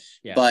planet.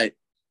 Yeah. But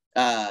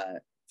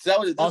so that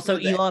was also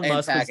Elon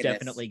Musk was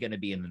definitely going to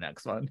be in the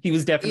next one. He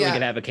was definitely going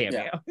to have a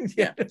cameo.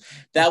 Yeah.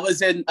 That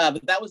was in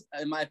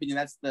my opinion,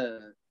 that's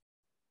the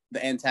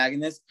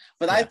antagonist.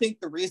 But I think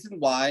the reason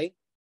why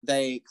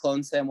they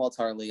cloned Samuel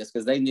Tarly is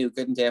because they knew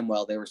good and damn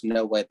well there was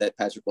no way that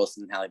Patrick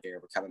Wilson and Halle Berry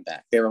were coming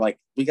back. They were like,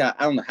 I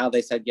don't know how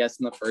they said yes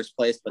in the first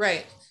place,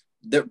 but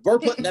we're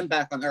putting them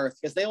back on Earth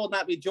because they will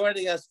not be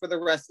joining us for the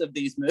rest of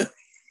these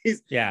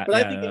movies. Yeah. But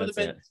I think it would have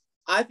been.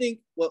 I think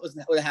what would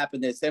have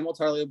happened is Samuel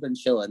Tarly would have been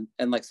chilling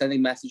and like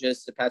sending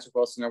messages to Patrick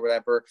Wilson or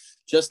whatever,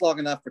 just long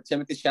enough for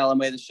Timothée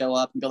Chalamet to show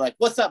up and be like,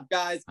 "What's up,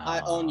 guys?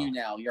 I own you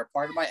now. You're a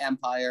part of my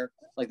empire.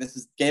 Like this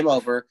is game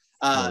over."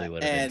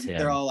 And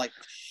they're all like,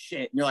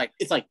 "Shit!" And you're like,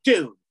 "It's like,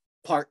 dude,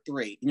 part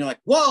 3." And you're like,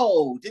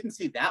 "Whoa, didn't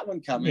see that one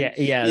coming."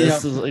 Yeah.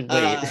 This is like,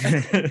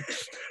 wait.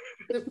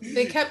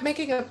 They kept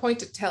making a point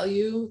to tell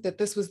you that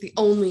this was the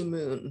only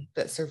moon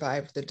that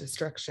survived the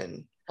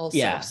destruction.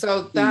 Also,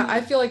 so that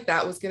I feel like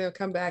that was going to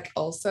come back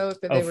also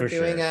if they were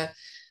doing a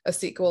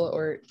sequel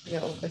or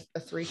a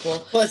threequel.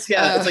 Plus,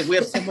 it's like we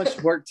have so much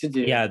work to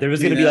do. Yeah, there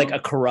was going to be like a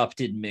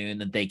corrupted moon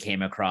that they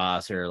came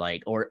across, or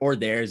like or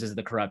theirs is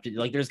the corrupted.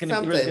 Like there's going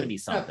to be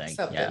something.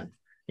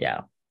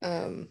 Yeah.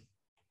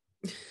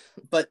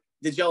 But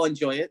did y'all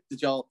enjoy it?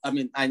 Did y'all? I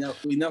mean, I know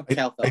we know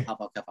Cal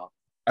felt.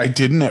 I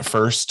didn't at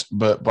first,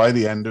 but by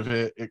the end of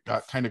it, it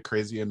got kind of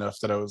crazy enough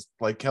that I was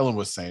like Kellen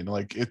was saying,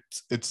 like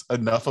it's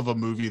enough of a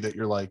movie that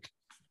you're like,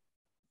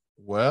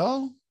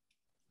 Well,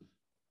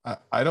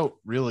 I don't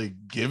really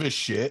give a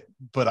shit,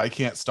 but I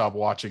can't stop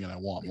watching and I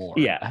want more.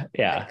 Yeah.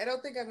 I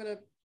don't think I'm gonna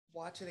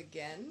watch it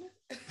again.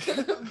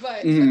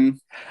 but Oh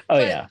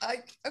but yeah.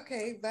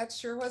 Okay, that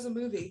sure was a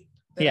movie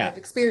that Yeah. I've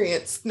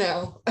experienced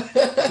now.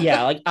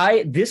 Yeah,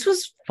 like this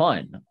was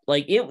fun.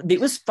 Like it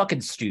was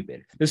fucking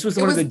stupid. This was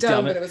It one was of the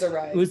dumb, dumbest. but it was a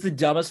ride. It was the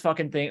dumbest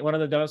fucking thing. One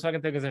of the dumbest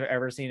fucking things I've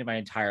ever seen in my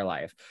entire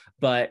life.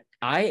 But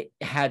I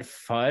had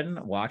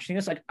fun watching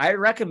this. Like I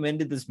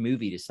recommended this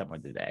movie to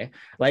someone today.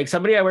 Like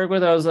somebody I work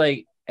with, I was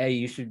like, "Hey,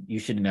 you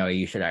should know.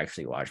 You should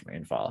actually watch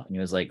Moonfall." And he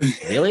was like,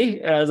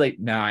 "Really?" And I was like,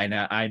 "No,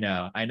 I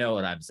know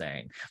what I'm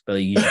saying, but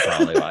you should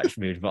probably watch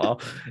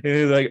Moonfall." And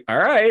he was like, "All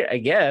right, I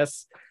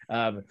guess."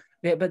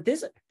 Yeah, but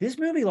this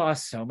movie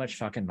lost so much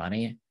fucking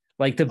money.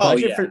 Like the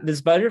budget for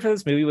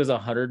this movie was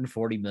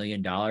 $140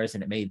 million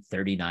and it made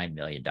 $39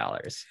 million.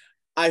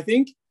 I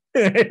think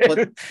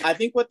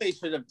what they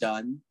should have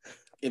done,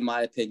 in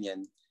my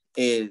opinion,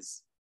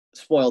 is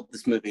spoiled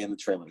this movie in the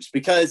trailers,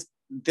 because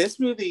this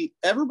movie,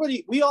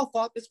 we all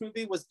thought this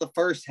movie was the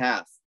first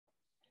half.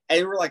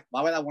 And we're like,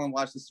 why would I want to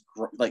watch this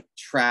like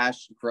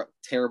trash,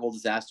 terrible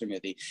disaster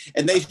movie?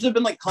 And they should have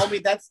been like,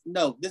 homie,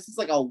 this is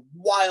like a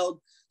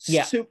wild,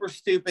 super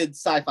stupid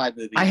sci-fi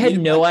movie. I had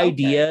no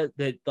idea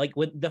that, like,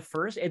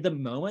 at the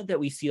moment that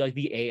we see like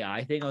the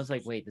AI thing, I was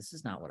like, wait, this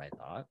is not what I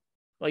thought.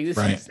 Like this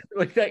is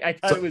like I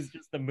thought it was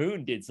just the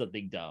moon did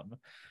something dumb.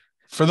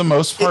 For the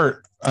most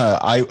part,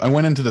 I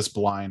went into this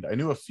blind. I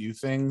knew a few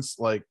things.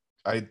 Like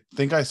I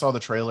think I saw the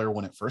trailer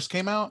when it first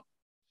came out,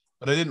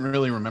 but I didn't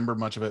really remember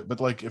much of it. But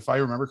like, if I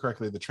remember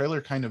correctly, the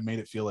trailer kind of made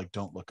it feel like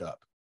Don't Look Up.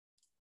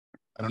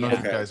 I don't know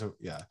if you guys have,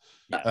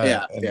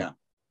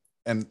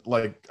 and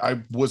like, I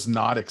was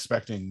not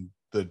expecting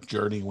the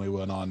journey we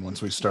went on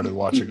once we started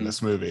watching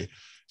this movie.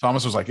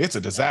 Thomas was like, it's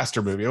a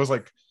disaster movie. I was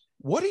like,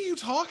 what are you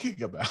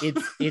talking about?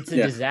 It's a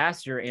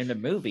disaster in the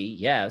movie,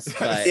 yes,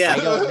 but I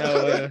don't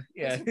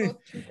know.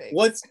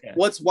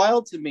 What's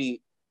wild to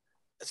me,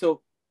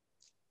 so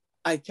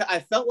I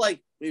felt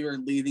like we were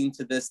leading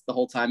to this the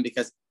whole time,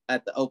 because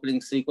at the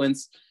opening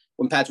sequence,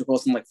 when Patrick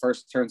Wilson like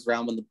first turns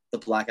around, when the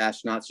black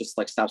astronauts just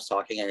like stops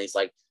talking, and he's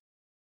like,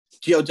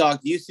 yo, dog,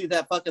 do you see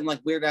that fucking like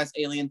weird ass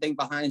alien thing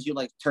behind you,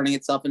 like turning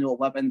itself into a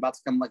weapon, about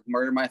to come like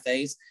murder my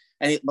face?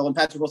 But when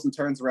Patrick Wilson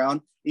turns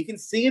around, you can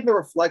see in the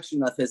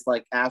reflection of his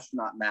like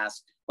astronaut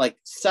mask, like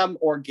some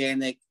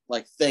organic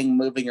like thing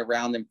moving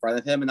around in front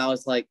of him. And I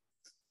was like,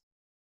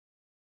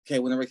 okay,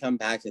 when are we coming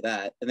back to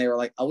that? And they were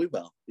like, oh, we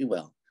will. Yeah.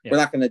 We're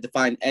not going to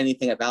define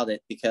anything about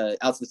it, because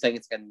I was saying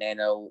it's like a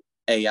nano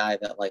AI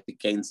that like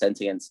gains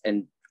sentience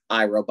and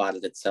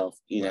iRoboted itself,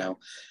 you know.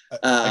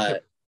 Go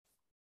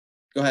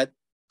ahead.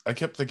 I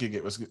kept thinking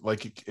it was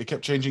like it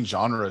kept changing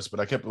genres,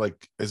 but I kept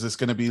like, is this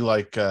going to be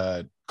like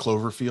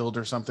Cloverfield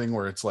or something,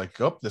 where it's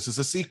like, oh, this is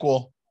a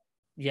sequel?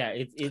 Yeah,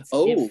 it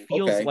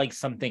feels like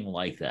something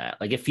like that.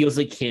 Like it feels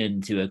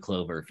akin to a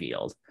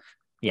Cloverfield.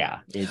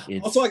 Yeah.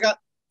 It's... Also,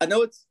 I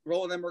know it's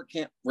Roland Emmerich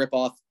can't rip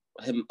off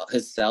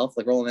himself.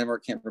 Like Roland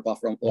Emmerich can't rip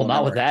off Roland not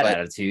Emmerich, with that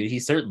attitude. He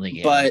certainly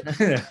can. But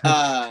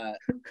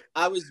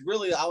I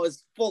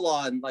was full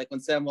on, like when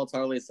Samuel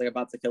Tarly is like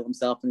about to kill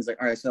himself, and he's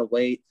like, all right, so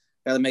wait,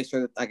 gotta make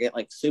sure that I get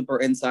like super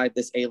inside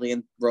this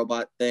alien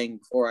robot thing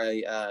before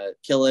I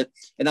kill it.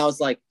 And I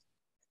was like,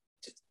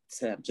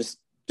 Sam, just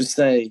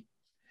say,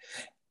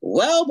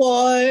 well,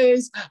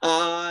 boys,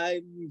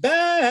 I'm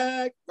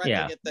back. Right,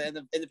 yeah. At the end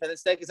of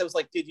Independence Day, because I was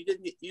like, dude,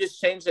 you just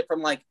changed it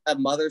from like a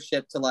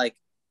mothership to like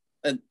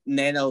a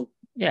nano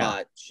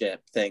bot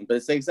ship thing, but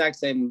it's the exact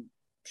same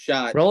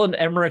shot. Roland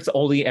Emmerich's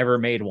only ever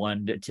made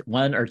one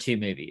or two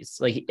movies,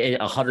 like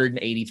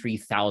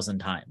 183,000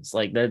 times.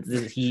 Like that,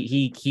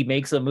 he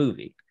makes a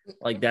movie.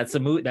 Like that's the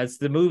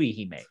movie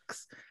he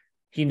makes.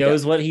 He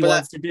knows what he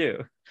wants to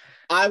do.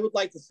 I would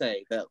like to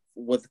say that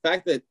with the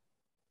fact that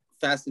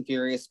Fast and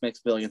Furious makes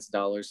billions of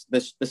dollars,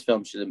 this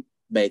film should have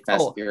made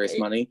Fast and Furious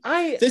money.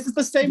 This is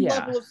the same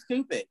level of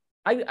stupid.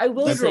 I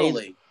will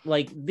say,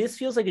 like, this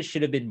feels like it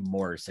should have been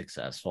more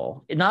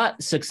successful.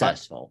 Not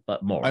successful,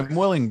 but more. I'm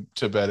willing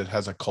to bet it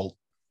has a cult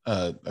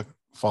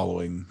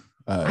following.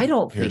 I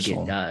don't think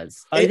it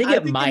does. I think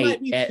it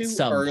might at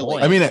some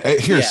point. I mean,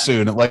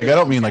 soon. Like, I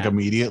don't mean like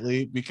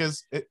immediately,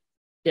 because it.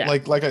 Yeah.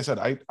 Like I said,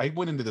 I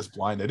went into this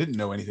blind. I didn't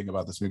know anything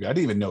about this movie. I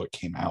didn't even know it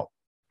came out.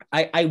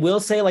 I will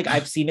say, like,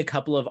 I've seen a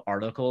couple of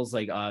articles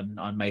like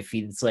on my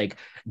feed. It's like,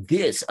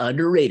 this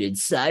underrated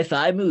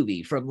sci-fi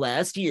movie from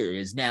last year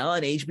is now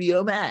on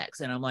HBO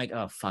Max, and I'm like,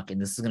 oh fucking,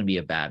 this is gonna be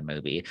a bad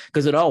movie,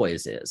 because it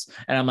always is.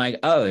 And I'm like,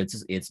 oh,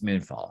 it's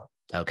Moonfall.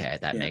 Okay,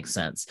 that makes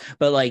sense.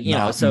 But like, you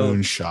know, so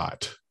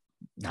Moonshot.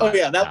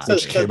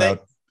 That came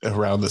out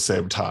around the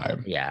same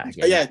time. Yeah.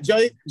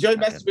 Joey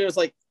messaged me and was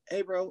like,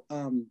 hey bro,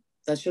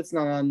 that shit's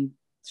not on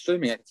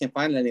streaming. I can't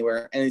find it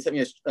anywhere. And he sent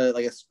me a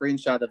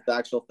screenshot of the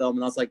actual film,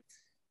 and I was like,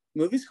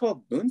 movie's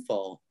called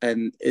Moonfall,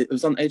 and it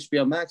was on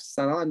HBO Max. It's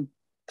not on.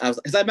 I was,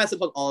 because I messaged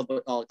with all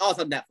it's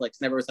on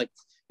Netflix. Never was like,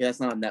 yeah, it's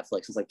not on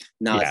Netflix. It's like,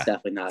 no, it's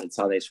definitely not. It's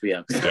on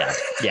HBO.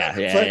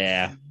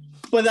 Yeah.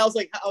 But I was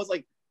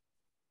like,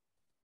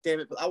 damn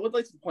it, but I would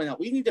like to point out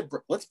we need to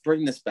let's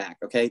bring this back,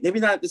 okay? Maybe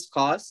not at this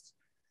cost,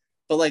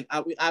 but like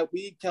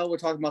we Kel were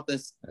talking about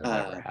this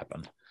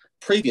happened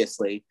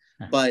previously,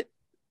 but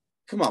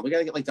come on, we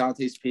gotta get like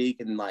Dante's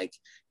Peak and like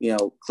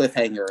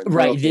Cliffhanger and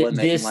right.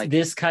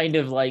 This kind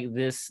of like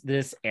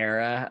this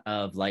era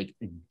of like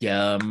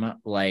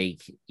dumb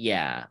like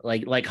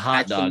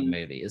hot dog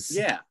movies.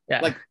 Yeah.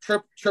 Like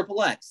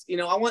Triple X.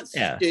 I want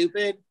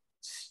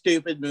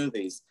stupid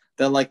movies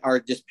that like are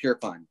just pure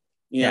fun.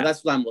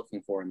 That's what I'm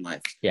looking for in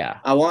life. Yeah.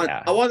 I want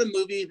a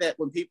movie that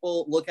when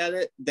people look at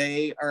it,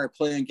 they are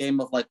playing a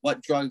game of like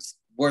what drugs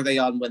were they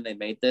on when they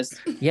made this?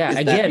 Yeah,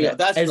 again,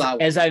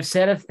 as I've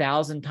said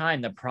 1,000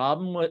 times, the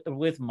problem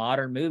with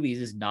modern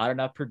movies is not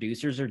enough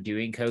producers are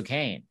doing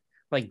cocaine.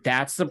 Like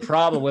that's the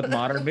problem with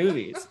modern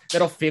movies.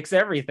 That'll fix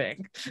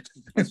everything.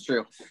 That's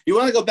true. You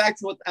want to go back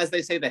to what, as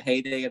they say, the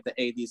heyday of the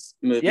 80s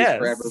movies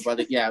for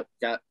everybody. Yeah,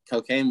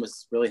 cocaine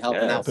was really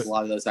helping out with a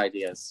lot of those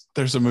ideas.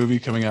 There's a movie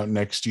coming out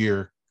next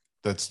year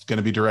that's going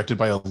to be directed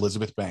by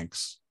Elizabeth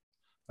Banks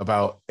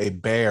about a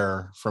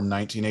bear from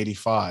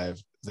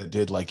 1985 that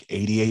did like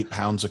 88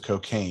 pounds of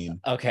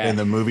cocaine. Okay. And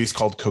the movie's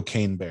called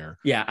Cocaine Bear.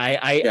 Yeah,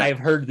 I've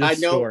heard this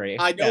story.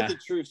 I know the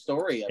true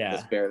story of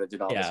this bear that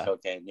did all this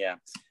cocaine. Yeah.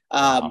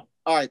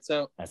 All right,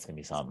 so that's gonna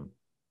be something.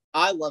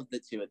 I loved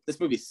it too. This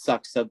movie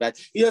sucks so bad.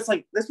 It's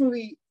like this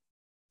movie.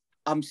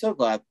 I'm so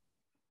glad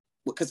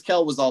because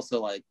Kel was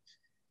also like,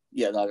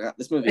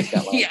 this movie's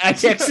got like I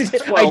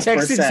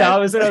texted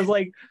Thomas and I was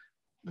like,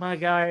 my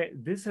guy,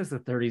 this has a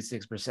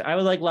 36%. I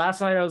was like,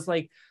 last night I was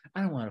like,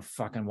 I don't want to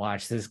fucking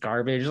watch this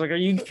garbage. Like, are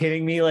you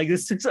kidding me? Like,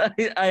 this is,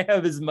 I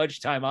have as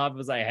much time off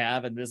as I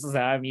have, and this is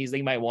how I'm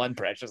using my one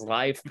precious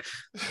life.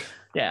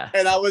 Yeah.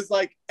 And I was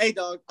like, hey,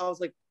 dog. I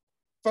was like,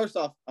 first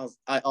off,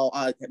 I'm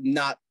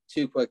not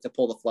too quick to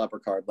pull the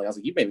Flubber card. Like, I was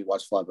like, you made me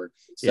watch Flubber,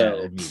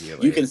 so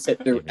you can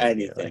sit through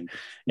anything.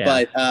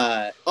 Yeah.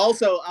 But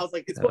also, I was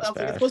like, it's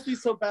supposed to be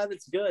so bad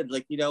it's good.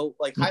 Like,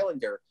 like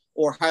Highlander.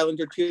 Or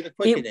Highlander 2: The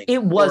Quickening.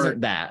 It wasn't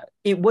that.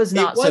 It was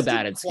not so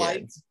bad. It's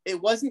good. It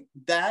wasn't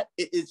that.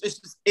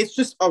 It's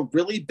just a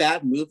really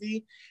bad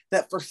movie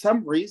that for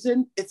some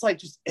reason it's like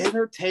just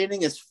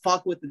entertaining as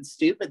fuck with its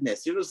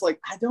stupidness. You're just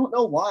like, I don't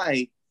know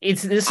why.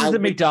 This is the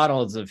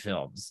McDonald's of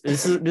films.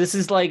 This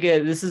is like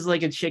a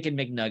Chicken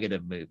McNugget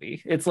of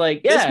movie. It's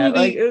like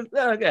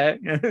okay.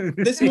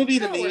 This movie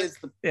to me is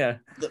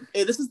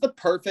this is the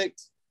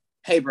perfect.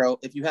 Hey, bro,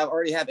 if you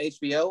already have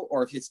HBO,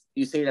 or if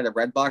you see it at a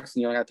Redbox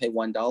and you only got to pay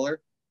 $1,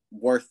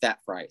 worth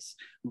that price.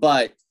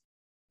 But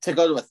to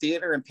go to a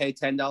theater and pay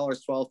 $10,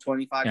 $12,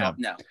 $25,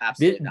 no,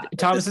 absolutely not.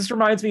 Thomas, this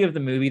reminds me of the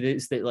movie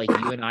that like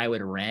you and I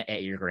would rent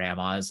at your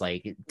grandma's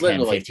like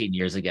 10, 15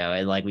 years ago,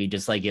 and like we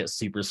just like get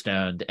super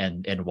stoned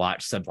and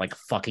watch some like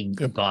fucking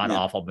god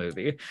awful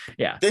movie.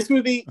 Yeah, this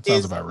movie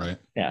sounds about right.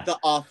 Yeah, the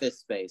Office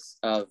Space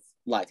of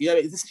life.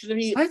 This should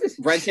be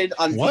rented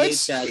on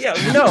VHS. Yeah,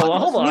 no,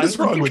 hold on. What is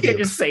wrong with you?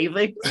 Just say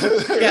things.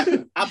 Yeah,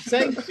 I'm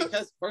saying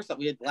because first off,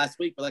 we had last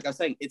week, but like I was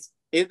saying, this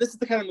is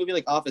the kind of movie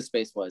like Office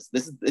Space was.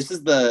 This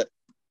is the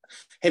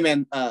hey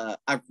man,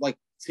 I've like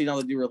seen all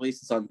the new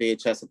releases on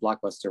VHS at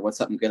Blockbuster. What's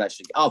something good I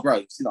should get? Oh, bro,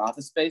 you see the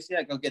Office Space?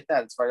 Yeah, go get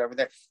that. It's right over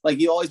there. Like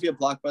you always be a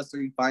Blockbuster,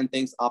 you find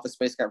things. Office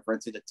Space got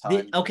rented a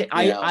ton. Okay,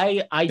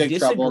 I Big disagree.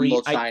 Trouble in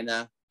Little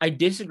China. I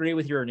disagree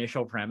with your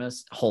initial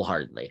premise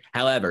wholeheartedly.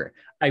 However,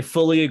 I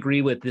fully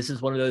agree with this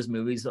is one of those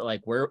movies that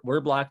like where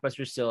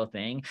Blockbuster still a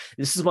thing.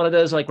 This is one of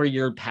those like where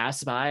you're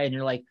pass by and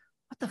you're like,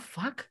 what the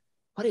fuck?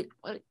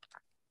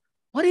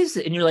 What is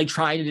it? And you're like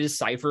trying to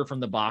decipher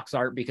from the box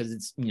art because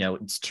it's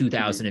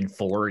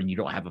 2004 and you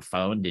don't have a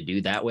phone to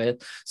do that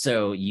with.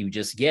 So you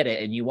just get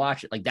it and you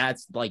watch it. Like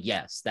that's like,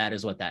 yes, that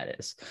is what that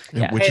is.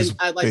 Yeah. Which is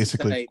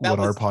basically what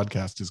our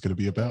podcast is going to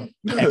be about.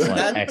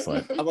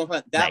 Excellent.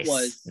 That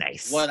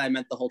was what I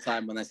meant the whole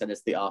time when I said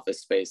it's the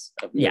Office Space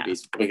of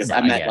movies, because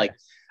I meant like,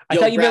 I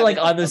thought you meant like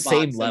on the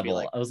same level.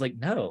 Like, I was like,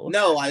 no,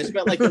 I just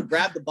meant like you'll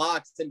grab the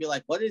box and be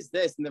like, what is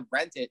this? And then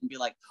rent it and be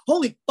like,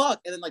 holy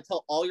fuck. And then like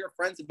tell all your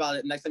friends about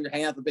it. And next time you're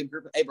hanging out with a big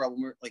group, hey bro,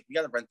 when we're like, you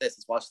got to rent this.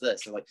 Let's watch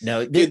this. And like,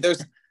 no, dude,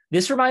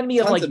 this reminded me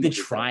of like The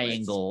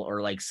Triangle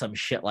or like some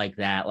shit like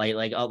that.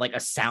 Like a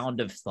Sound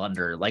of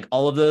Thunder, like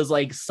all of those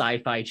like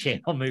sci-fi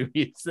channel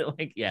movies that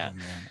like, yeah.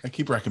 I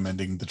keep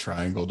recommending The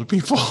Triangle to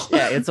people.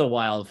 Yeah. It's a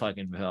wild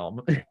fucking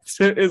film. It's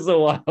a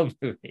wild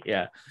movie.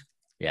 Yeah.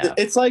 Yeah.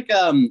 It's like,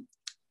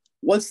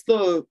 it's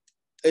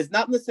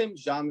not in the same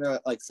genre,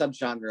 like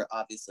subgenre,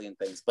 obviously, and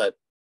things, but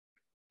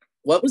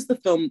what was the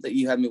film that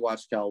you had me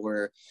watch, Cal,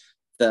 where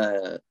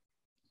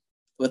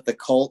with the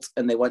cult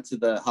and they went to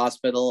the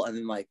hospital and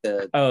then like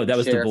that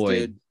was The Void.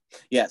 Dude.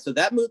 Yeah, so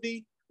that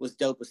movie was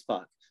dope as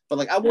fuck. But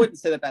like I wouldn't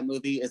say that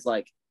movie is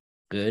like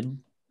good.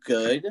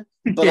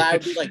 But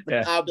I'd be like,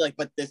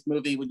 but this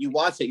movie, when you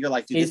watch it, you're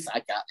like, dude,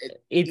 I got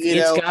it.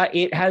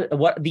 It has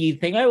what the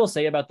thing I will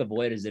say about The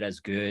Void is it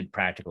has good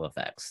practical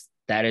effects.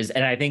 That is,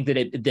 and I think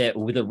that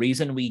the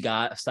reason we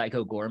got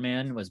Psycho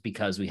Gorman was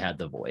because we had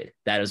The Void.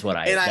 That is what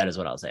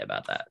I'll say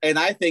about that. And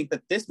I think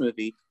that this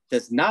movie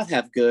does not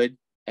have good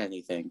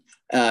anything,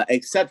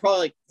 except probably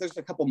like there's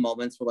a couple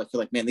moments where like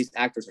you're like, man, these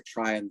actors are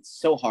trying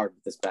so hard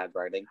with this bad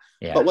writing.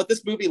 Yeah. But what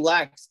this movie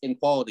lacks in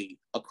quality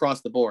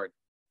across the board,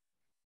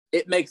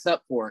 it makes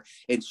up for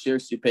in sheer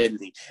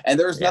stupidity. And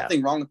there's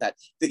nothing wrong with that.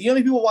 You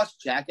know, people watch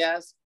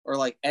Jackass or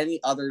like any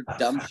other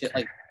dumb shit,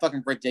 like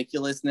fucking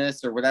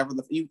ridiculousness or whatever.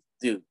 You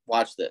dude,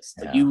 watch this.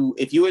 Like,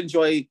 if you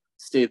enjoy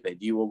stupid,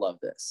 you will love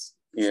this.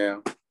 You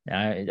know.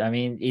 I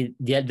mean,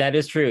 that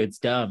is true. It's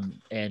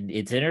dumb and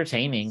it's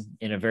entertaining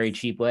in a very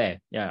cheap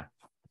way. Yeah,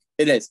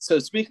 it is. So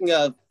speaking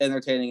of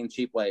entertaining in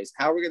cheap ways,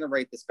 how are we going to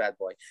rate this bad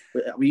boy?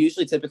 We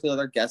usually typically let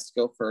our guests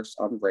go first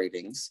on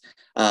ratings.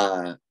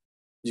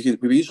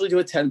 We usually do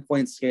a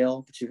 10-point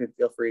scale, but you can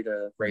feel free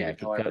to rate it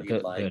however you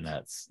like. Go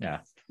nuts. Yeah.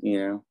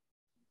 You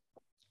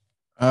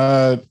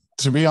know.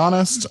 To be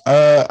honest,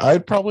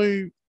 I'd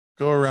probably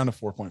go around a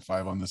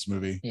 4.5 on this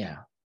movie. Yeah.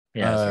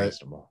 Yeah, that's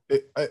reasonable.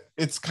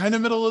 It's kind of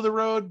middle of the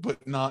road,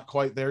 but not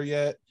quite there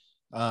yet.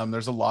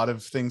 There's a lot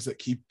of things that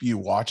keep you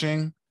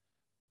watching,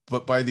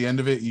 but by the end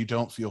of it, you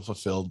don't feel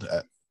fulfilled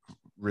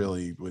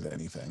really with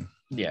anything.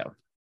 Yeah.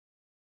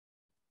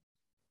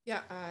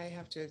 Yeah, I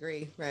have to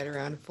agree. Right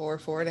around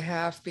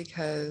 4.5,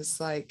 because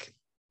like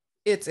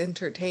it's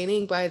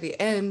entertaining by the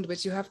end,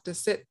 but you have to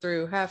sit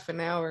through half an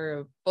hour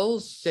of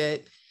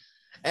bullshit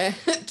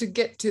to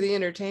get to the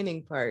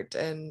entertaining part.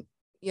 And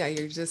yeah,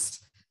 you're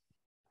just,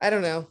 I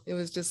don't know. It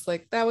was just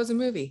like, that was a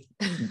movie.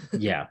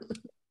 Yeah.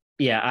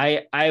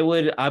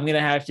 I'm gonna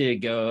have to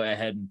go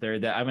ahead and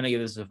third that. I'm gonna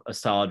give this a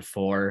solid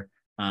 4.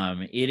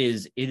 It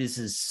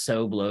is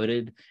so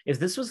bloated. If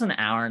this was an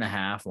hour and a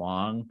half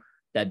long,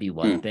 that'd be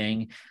one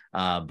thing.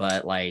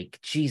 But like,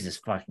 Jesus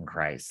fucking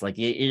Christ, like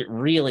it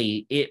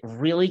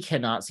really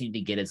cannot seem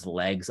to get its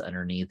legs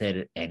underneath it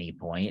at any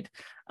point.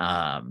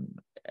 I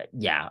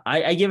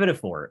give it a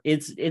 4.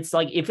 It's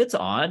like, if it's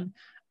on,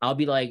 I'll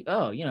be like,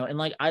 oh, you know, and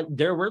like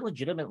there were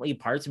legitimately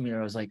parts of me where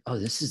I was like, oh,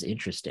 this is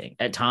interesting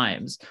at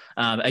times,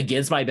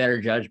 against my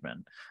better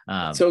judgment.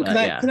 So can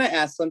I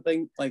ask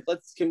something? Like,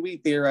 can we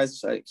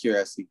theorize,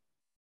 curiosity?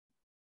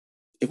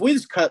 If we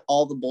just cut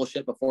all the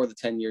bullshit before the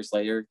 10 years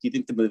later, do you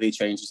think the movie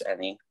changes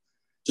any?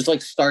 Just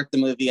like start the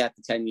movie at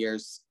the 10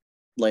 years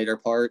later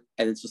part,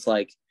 and it's just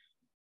like,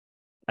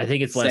 I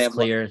think it's less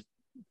clear.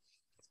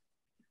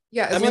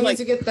 Yeah, as long as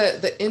you get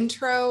the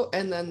intro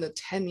and then the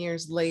 10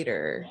 years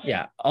later.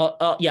 Yeah.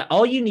 All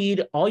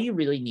you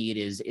really need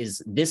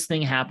is this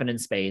thing happened in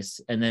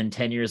space, and then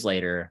 10 years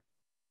later,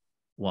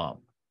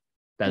 well,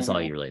 that's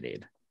all you really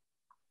need.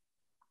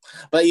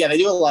 But yeah, they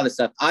do a lot of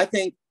stuff. I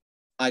think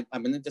I'm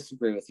going to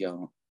disagree with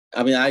you.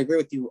 I mean, I agree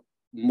with you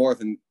more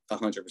than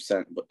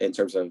 100% in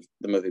terms of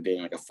the movie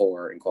being like a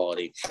 4 in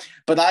quality,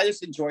 but I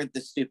just enjoyed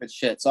this stupid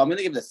shit. So I'm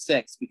gonna give it a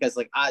 6 because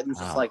like I was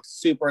just like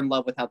super in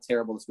love with how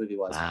terrible this movie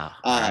was. Wow.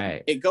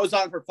 Right. It goes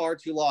on for far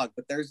too long,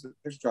 but there's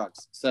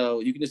drugs,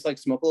 so you can just like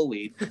smoke a little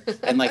weed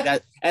and like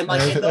that, and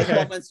like in those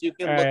moments you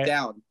can look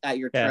down at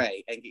your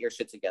tray and get your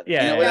shit together.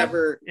 Yeah, you know,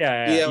 whatever.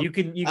 Yeah. You know, you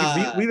can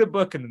read a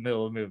book in the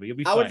middle of the movie. You'll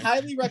be fine. I would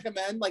highly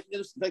recommend like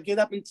just like get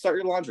up and start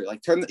your laundry.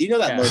 Like turn the, you know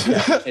that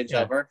movie change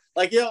over.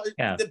 Like, you know,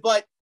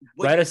 but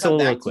when you come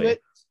back to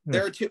it,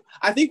 there are two.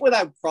 I think what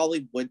I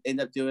probably would end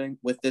up doing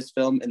with this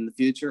film in the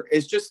future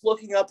is just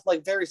looking up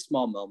like very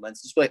small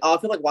moments. Just be like, oh, I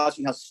feel like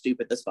watching how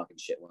stupid this fucking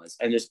shit was,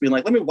 and just being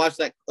like, let me watch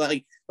that.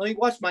 Like, let me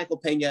watch Michael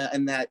Pena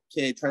and that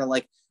kid trying to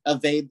like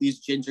evade these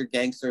ginger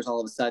gangsters all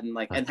of a sudden,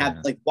 like, and have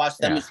like watch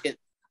them just get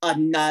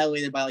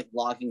annihilated by like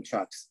logging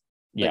trucks.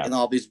 Like, and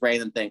all these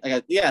random things.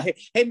 Like,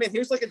 hey man,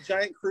 here's like a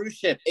giant cruise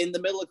ship in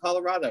the middle of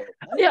Colorado.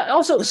 Yeah,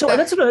 also, so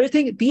that's another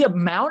thing. The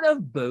amount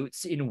of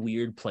boats in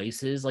weird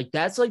places, like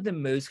that's like the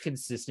most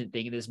consistent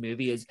thing in this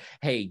movie is,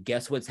 hey,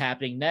 guess what's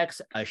happening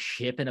next? A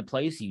ship in a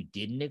place you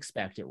didn't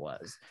expect it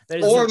was.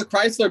 Or the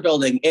Chrysler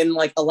Building in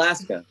like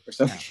Alaska or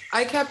something. Yeah.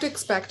 I kept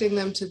expecting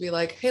them to be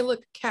like, hey,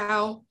 look,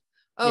 cow.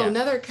 Oh,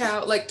 another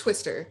cow, like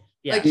Twister.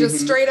 Yeah. Like just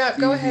straight up,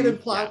 go ahead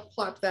and plop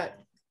that.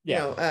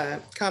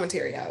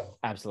 Commentary out.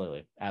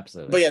 Absolutely.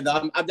 But yeah,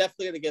 no, I'm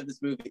definitely gonna give this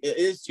movie. It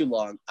is too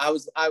long. I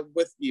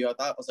with you.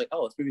 I was like,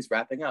 oh, this movie's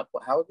wrapping up.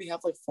 How would we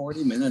have like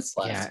 40 minutes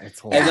left? Yeah,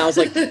 it's and I was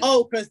like,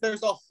 oh, because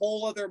there's a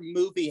whole other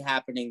movie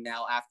happening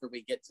now after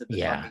we get to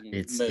the fucking moon.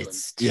 It's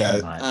too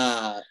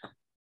much.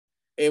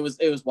 It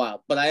was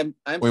wild. But I'm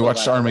we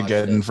watched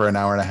Armageddon for an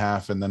hour and a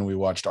half, and then we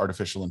watched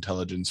Artificial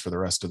Intelligence for the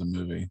rest of the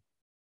movie.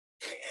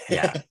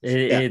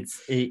 Literally,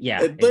 exactly.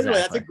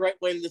 That's a great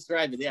way to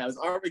describe it. Yeah, it was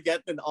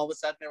Armageddon, and all of a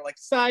sudden they were like,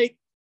 psych.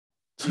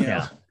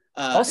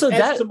 Also,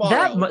 that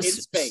in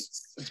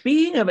space.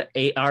 Speaking of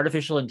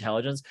artificial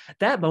intelligence,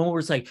 that moment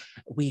was like,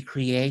 we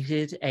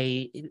created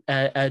a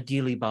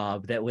dealy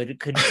bob that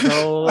would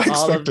control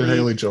all of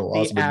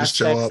the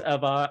aspects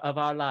of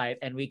our life,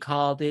 and we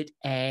called it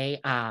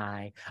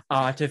AI,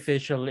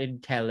 artificial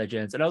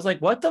intelligence. And I was like,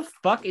 what the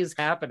fuck is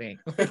happening?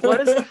 Like,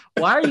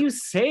 why are you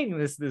saying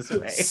this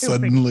way?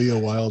 Suddenly, a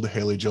wild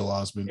Haley Joel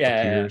Osment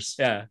appears.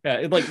 Yeah.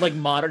 Like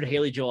modern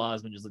Haley Joel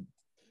Osment just like.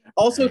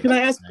 Also, can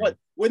I ask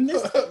when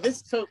this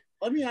so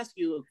let me ask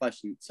you a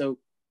question. So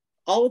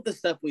all of the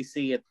stuff we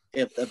see of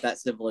that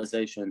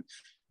civilization,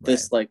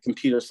 this like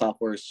computer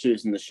software is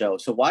choosing the show.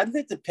 So why did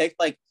it depict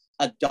like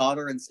a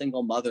daughter and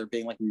single mother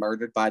being like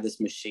murdered by this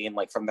machine,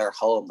 like from their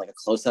home, like a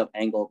close-up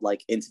angled,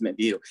 like intimate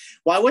view?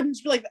 Why wouldn't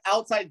you like the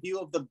outside view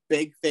of the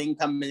big thing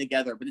coming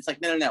together? But it's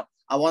like, no.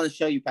 I want to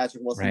show you,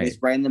 Patrick Wilson, this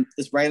random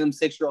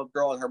 6-year-old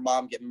girl and her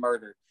mom getting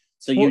murdered.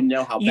 So you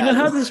know how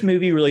this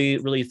movie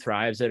really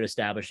thrives at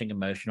establishing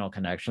emotional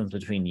connections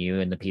between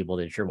you and the people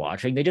that you're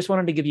watching. They just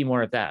wanted to give you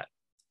more of that.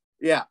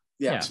 Yeah,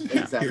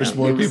 exactly. Here's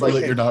more people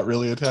like, that you're not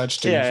really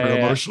attached to for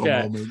emotional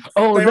moments.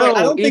 Oh, but no,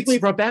 I don't think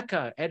it's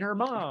Rebecca and her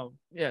mom.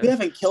 Yeah, we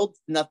haven't killed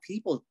enough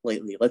people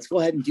lately. Let's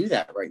go ahead and do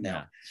that right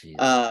now.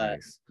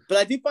 But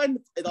I do find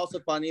it also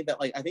funny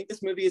that like I think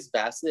this movie is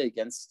vastly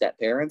against step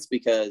parents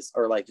because,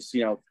 or like just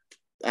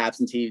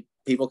absentee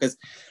people, because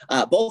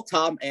both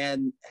Tom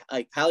and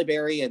like Halle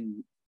Berry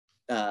and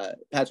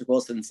Patrick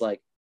Wilson's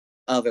like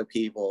other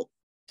people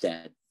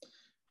dead.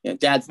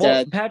 Dad's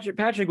dead.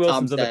 Patrick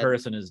Wilson's other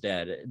person is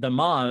dead. The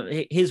mom,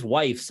 his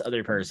wife's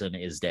other person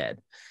is dead.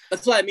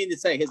 That's what I mean to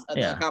say. His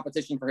the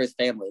competition for his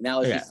family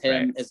now is just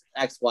him, his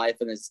ex-wife,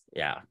 and his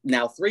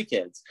now 3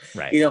 kids.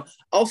 Right.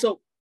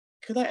 Also,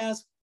 could I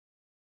ask,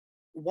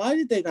 why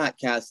did they not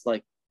cast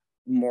like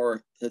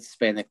more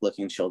Hispanic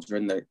looking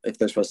children if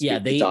they're supposed to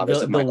be the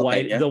daughters of Michael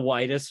Pena? The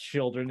whitest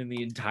children in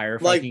the entire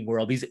fucking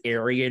world, these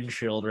Aryan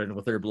children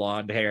with their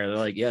blonde hair, they're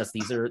like, yes,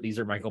 these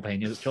are Michael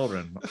Pena's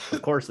children.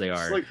 Of course they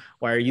are. Like,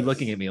 why are you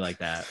looking at me like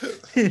that?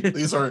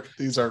 these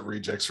aren't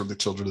rejects from the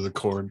Children of the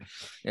Corn.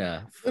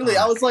 Yeah, literally,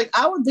 I was like,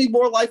 I would be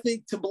more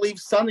likely to believe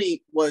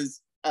Sonny was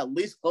at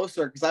least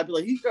closer, because I'd be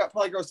like, he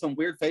probably grows some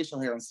weird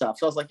facial hair and stuff.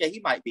 So I was like, yeah, he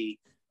might be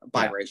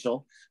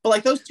biracial. But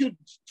like those 2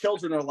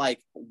 children are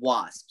like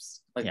wasps.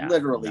 Like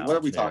literally, what are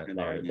we talking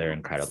about right now? They're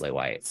incredibly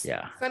white.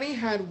 Yeah. Sonny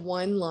had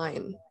one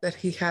line that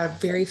he had a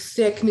very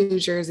thick New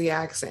Jersey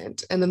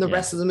accent, and then the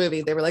rest of the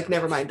movie they were like,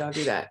 "Never mind, don't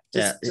do that.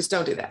 Just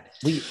don't do that."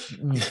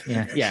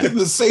 In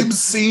the same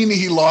scene,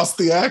 he lost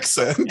the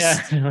accent. Yeah,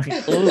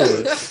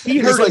 he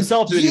hurt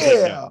himself doing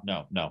it.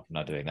 No,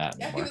 not doing that.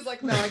 Yeah, he was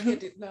like, "No, I can't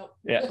do no."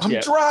 Yeah, I'm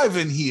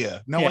driving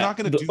here. No, we're not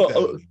going to do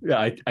that.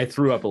 Yeah, I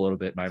threw up a little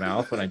bit in my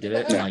mouth when I did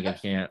it. And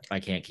like I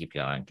can't keep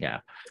going.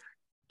 Yeah.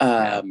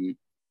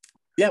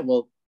 Yeah,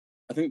 well,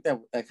 I think that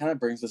kind of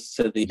brings us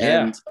to the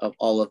end of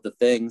all of the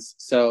things.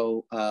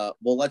 So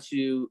we'll let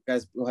you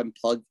guys go ahead and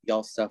plug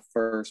y'all stuff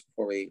first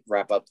before we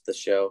wrap up the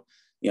show.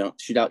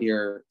 Shoot out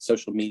your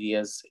social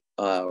medias,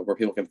 where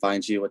people can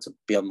find you, what to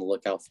be on the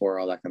lookout for,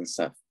 all that kind of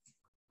stuff.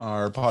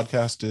 Our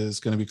podcast is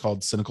going to be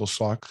called Cynical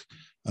Schlock.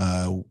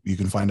 You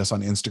can find us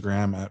on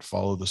Instagram at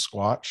Follow the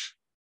Squatch.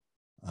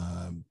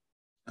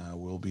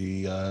 We'll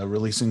be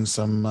releasing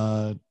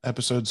some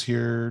episodes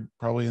here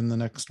probably in the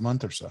next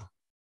month or so.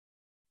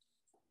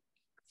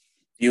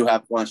 Do you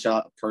want to shout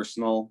out a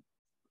personal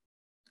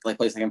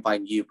place I can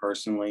find you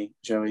personally,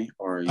 Joey,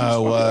 or you just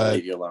want me to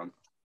leave you alone?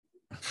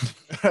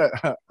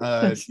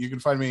 You can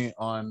find me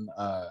on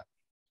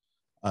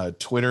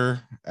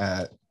Twitter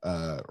at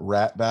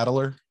Rat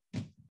Battler.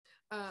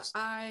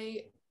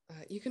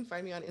 You can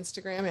find me on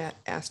Instagram at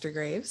Aster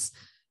Graves.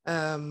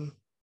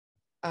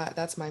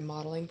 That's my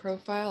modeling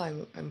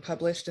profile. I'm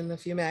published in a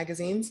few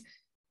magazines.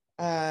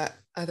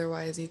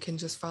 Otherwise, you can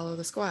just follow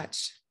the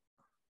Squatch.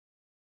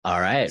 All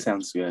right.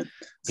 Sounds good.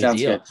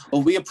 Sounds good.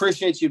 Well, we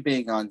appreciate you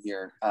being on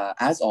here.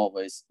 As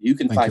always, you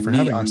can find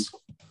me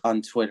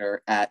on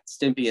Twitter at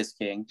Stimpy is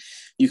King.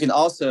 You can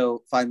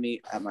also find me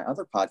at my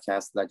other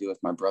podcast that I do with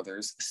my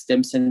brothers,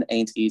 Stimson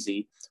Ain't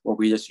Easy, where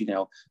we just,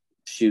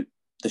 shoot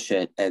the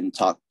shit and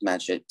talk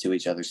mad shit to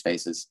each other's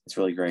faces. It's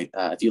really great.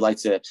 If you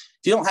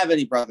don't have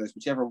any brothers,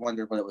 but you ever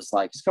wondered what it was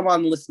like, just come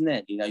on and listen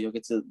in. You'll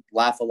get to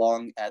laugh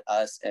along at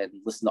us and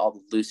listen to all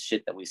the loose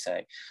shit that we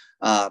say.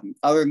 Other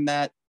than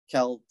that,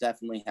 Kel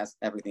definitely has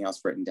everything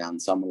else written down,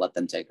 so I'm gonna let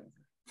them take over.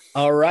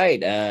 All right.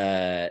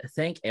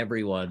 Thank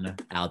everyone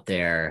out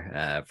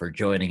there for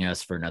joining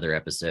us for another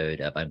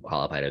episode of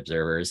Unqualified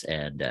Observers.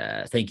 And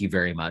thank you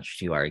very much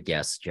to our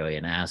guests, Joey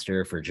and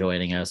Aster, for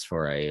joining us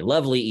for a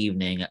lovely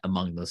evening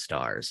among the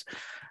stars.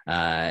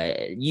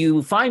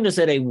 You find us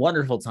at a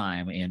wonderful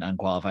time in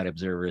Unqualified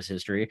Observers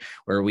history,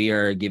 where we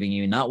are giving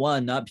you not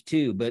 1, not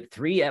 2, but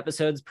 3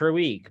 episodes per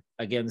week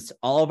against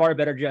all of our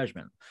better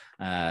judgment.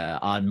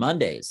 On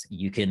Mondays,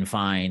 you can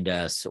find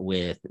us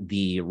with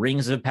the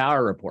Rings of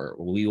Power report.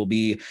 We will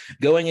be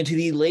going into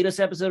the latest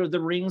episode of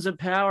the Rings of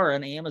Power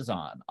on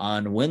Amazon.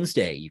 On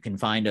Wednesday, you can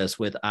find us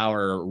with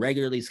our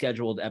regularly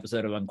scheduled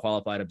episode of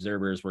Unqualified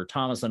Observers, where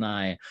Thomas and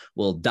I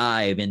will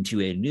dive into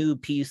a new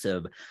piece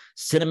of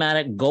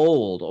cinematic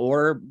gold,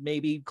 or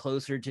maybe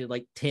closer to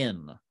like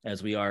tin,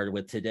 as we are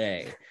with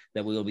today,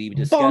 that we will be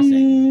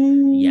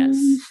discussing. Yes.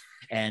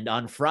 And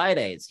on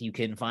Fridays, you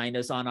can find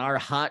us on our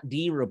Hot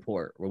D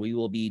report, where we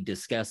will be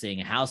discussing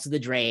House of the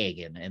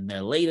Dragon and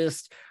the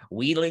latest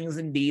wheelings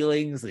and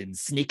dealings and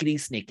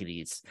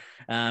snicketies.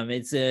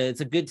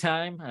 It's a good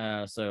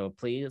time. So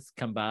please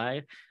come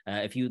by.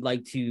 If you'd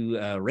like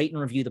to rate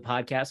and review the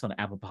podcast on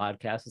Apple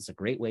Podcasts, it's a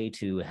great way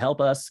to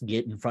help us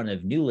get in front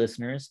of new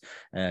listeners.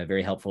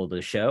 Very helpful to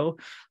the show.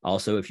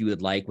 Also, if you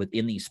would like,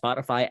 within the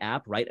Spotify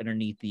app, right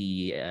underneath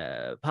the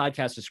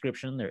podcast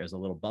description, there is a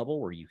little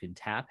bubble where you can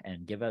tap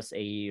and give us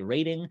a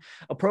rating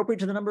appropriate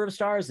to the number of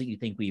stars that you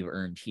think we've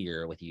earned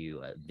here with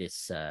you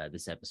this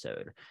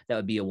episode. That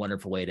would be a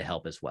wonderful way to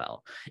help as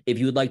well. If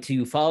you would like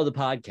to follow the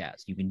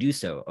podcast, you can do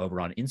so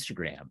over on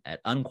Instagram at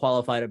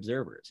Unqualified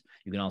Observers.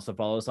 You can also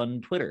follow us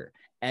on Twitter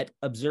at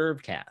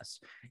ObserveCast.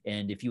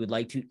 And if you would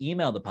like to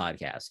email the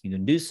podcast, you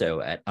can do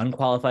so at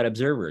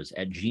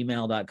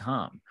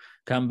unqualifiedobservers@gmail.com.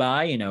 Come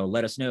by,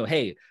 let us know,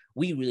 hey,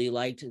 we really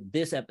liked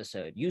this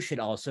episode. You should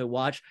also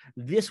watch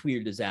this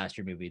weird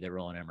disaster movie that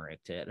Roland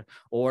Emmerich did.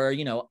 Or,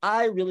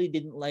 I really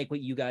didn't like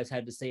what you guys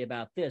had to say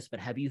about this,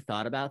 but have you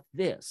thought about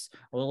this?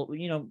 Well,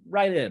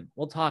 write in.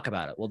 We'll talk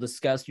about it. We'll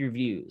discuss your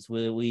views.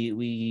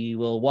 We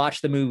will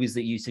watch the movies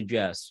that you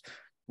suggest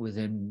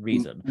within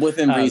reason.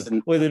 Within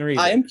reason.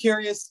 I am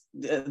curious,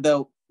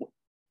 though.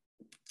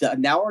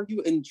 Now, are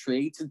you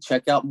intrigued to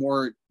check out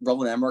more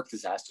Roland Emmerich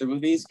disaster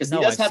movies? Because he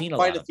does have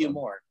quite a few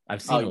more.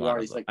 I've seen a lot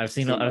of them. I've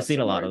seen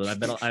a lot of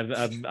them.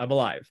 I'm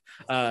alive.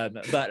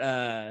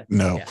 But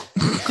no. Yeah.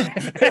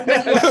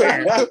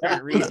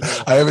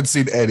 I haven't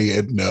seen any,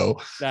 and no.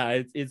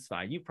 No, it's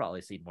fine. You've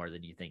probably seen more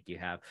than you think you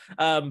have.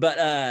 So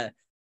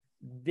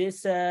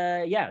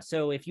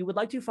if you would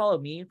like to follow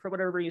me for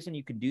whatever reason,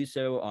 you can do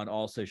so on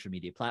all social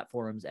media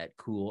platforms at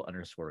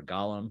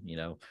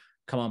cool_Gollum.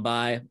 Come on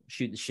by,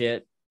 shoot the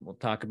shit. We'll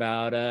talk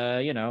about,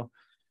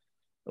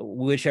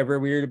 whichever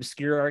weird,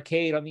 obscure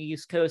arcade on the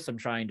East Coast I'm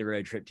trying to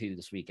road trip to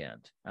this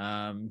weekend.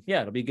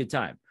 It'll be a good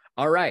time.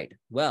 All right.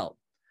 Well,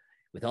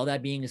 with all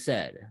that being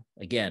said,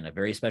 again, a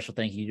very special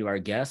thank you to our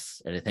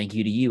guests and a thank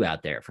you to you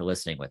out there for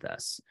listening with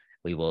us.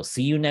 We will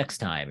see you next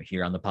time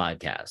here on the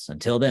podcast.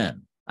 Until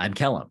then, I'm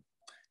Kellum.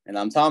 And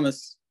I'm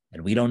Thomas.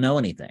 And we don't know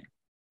anything.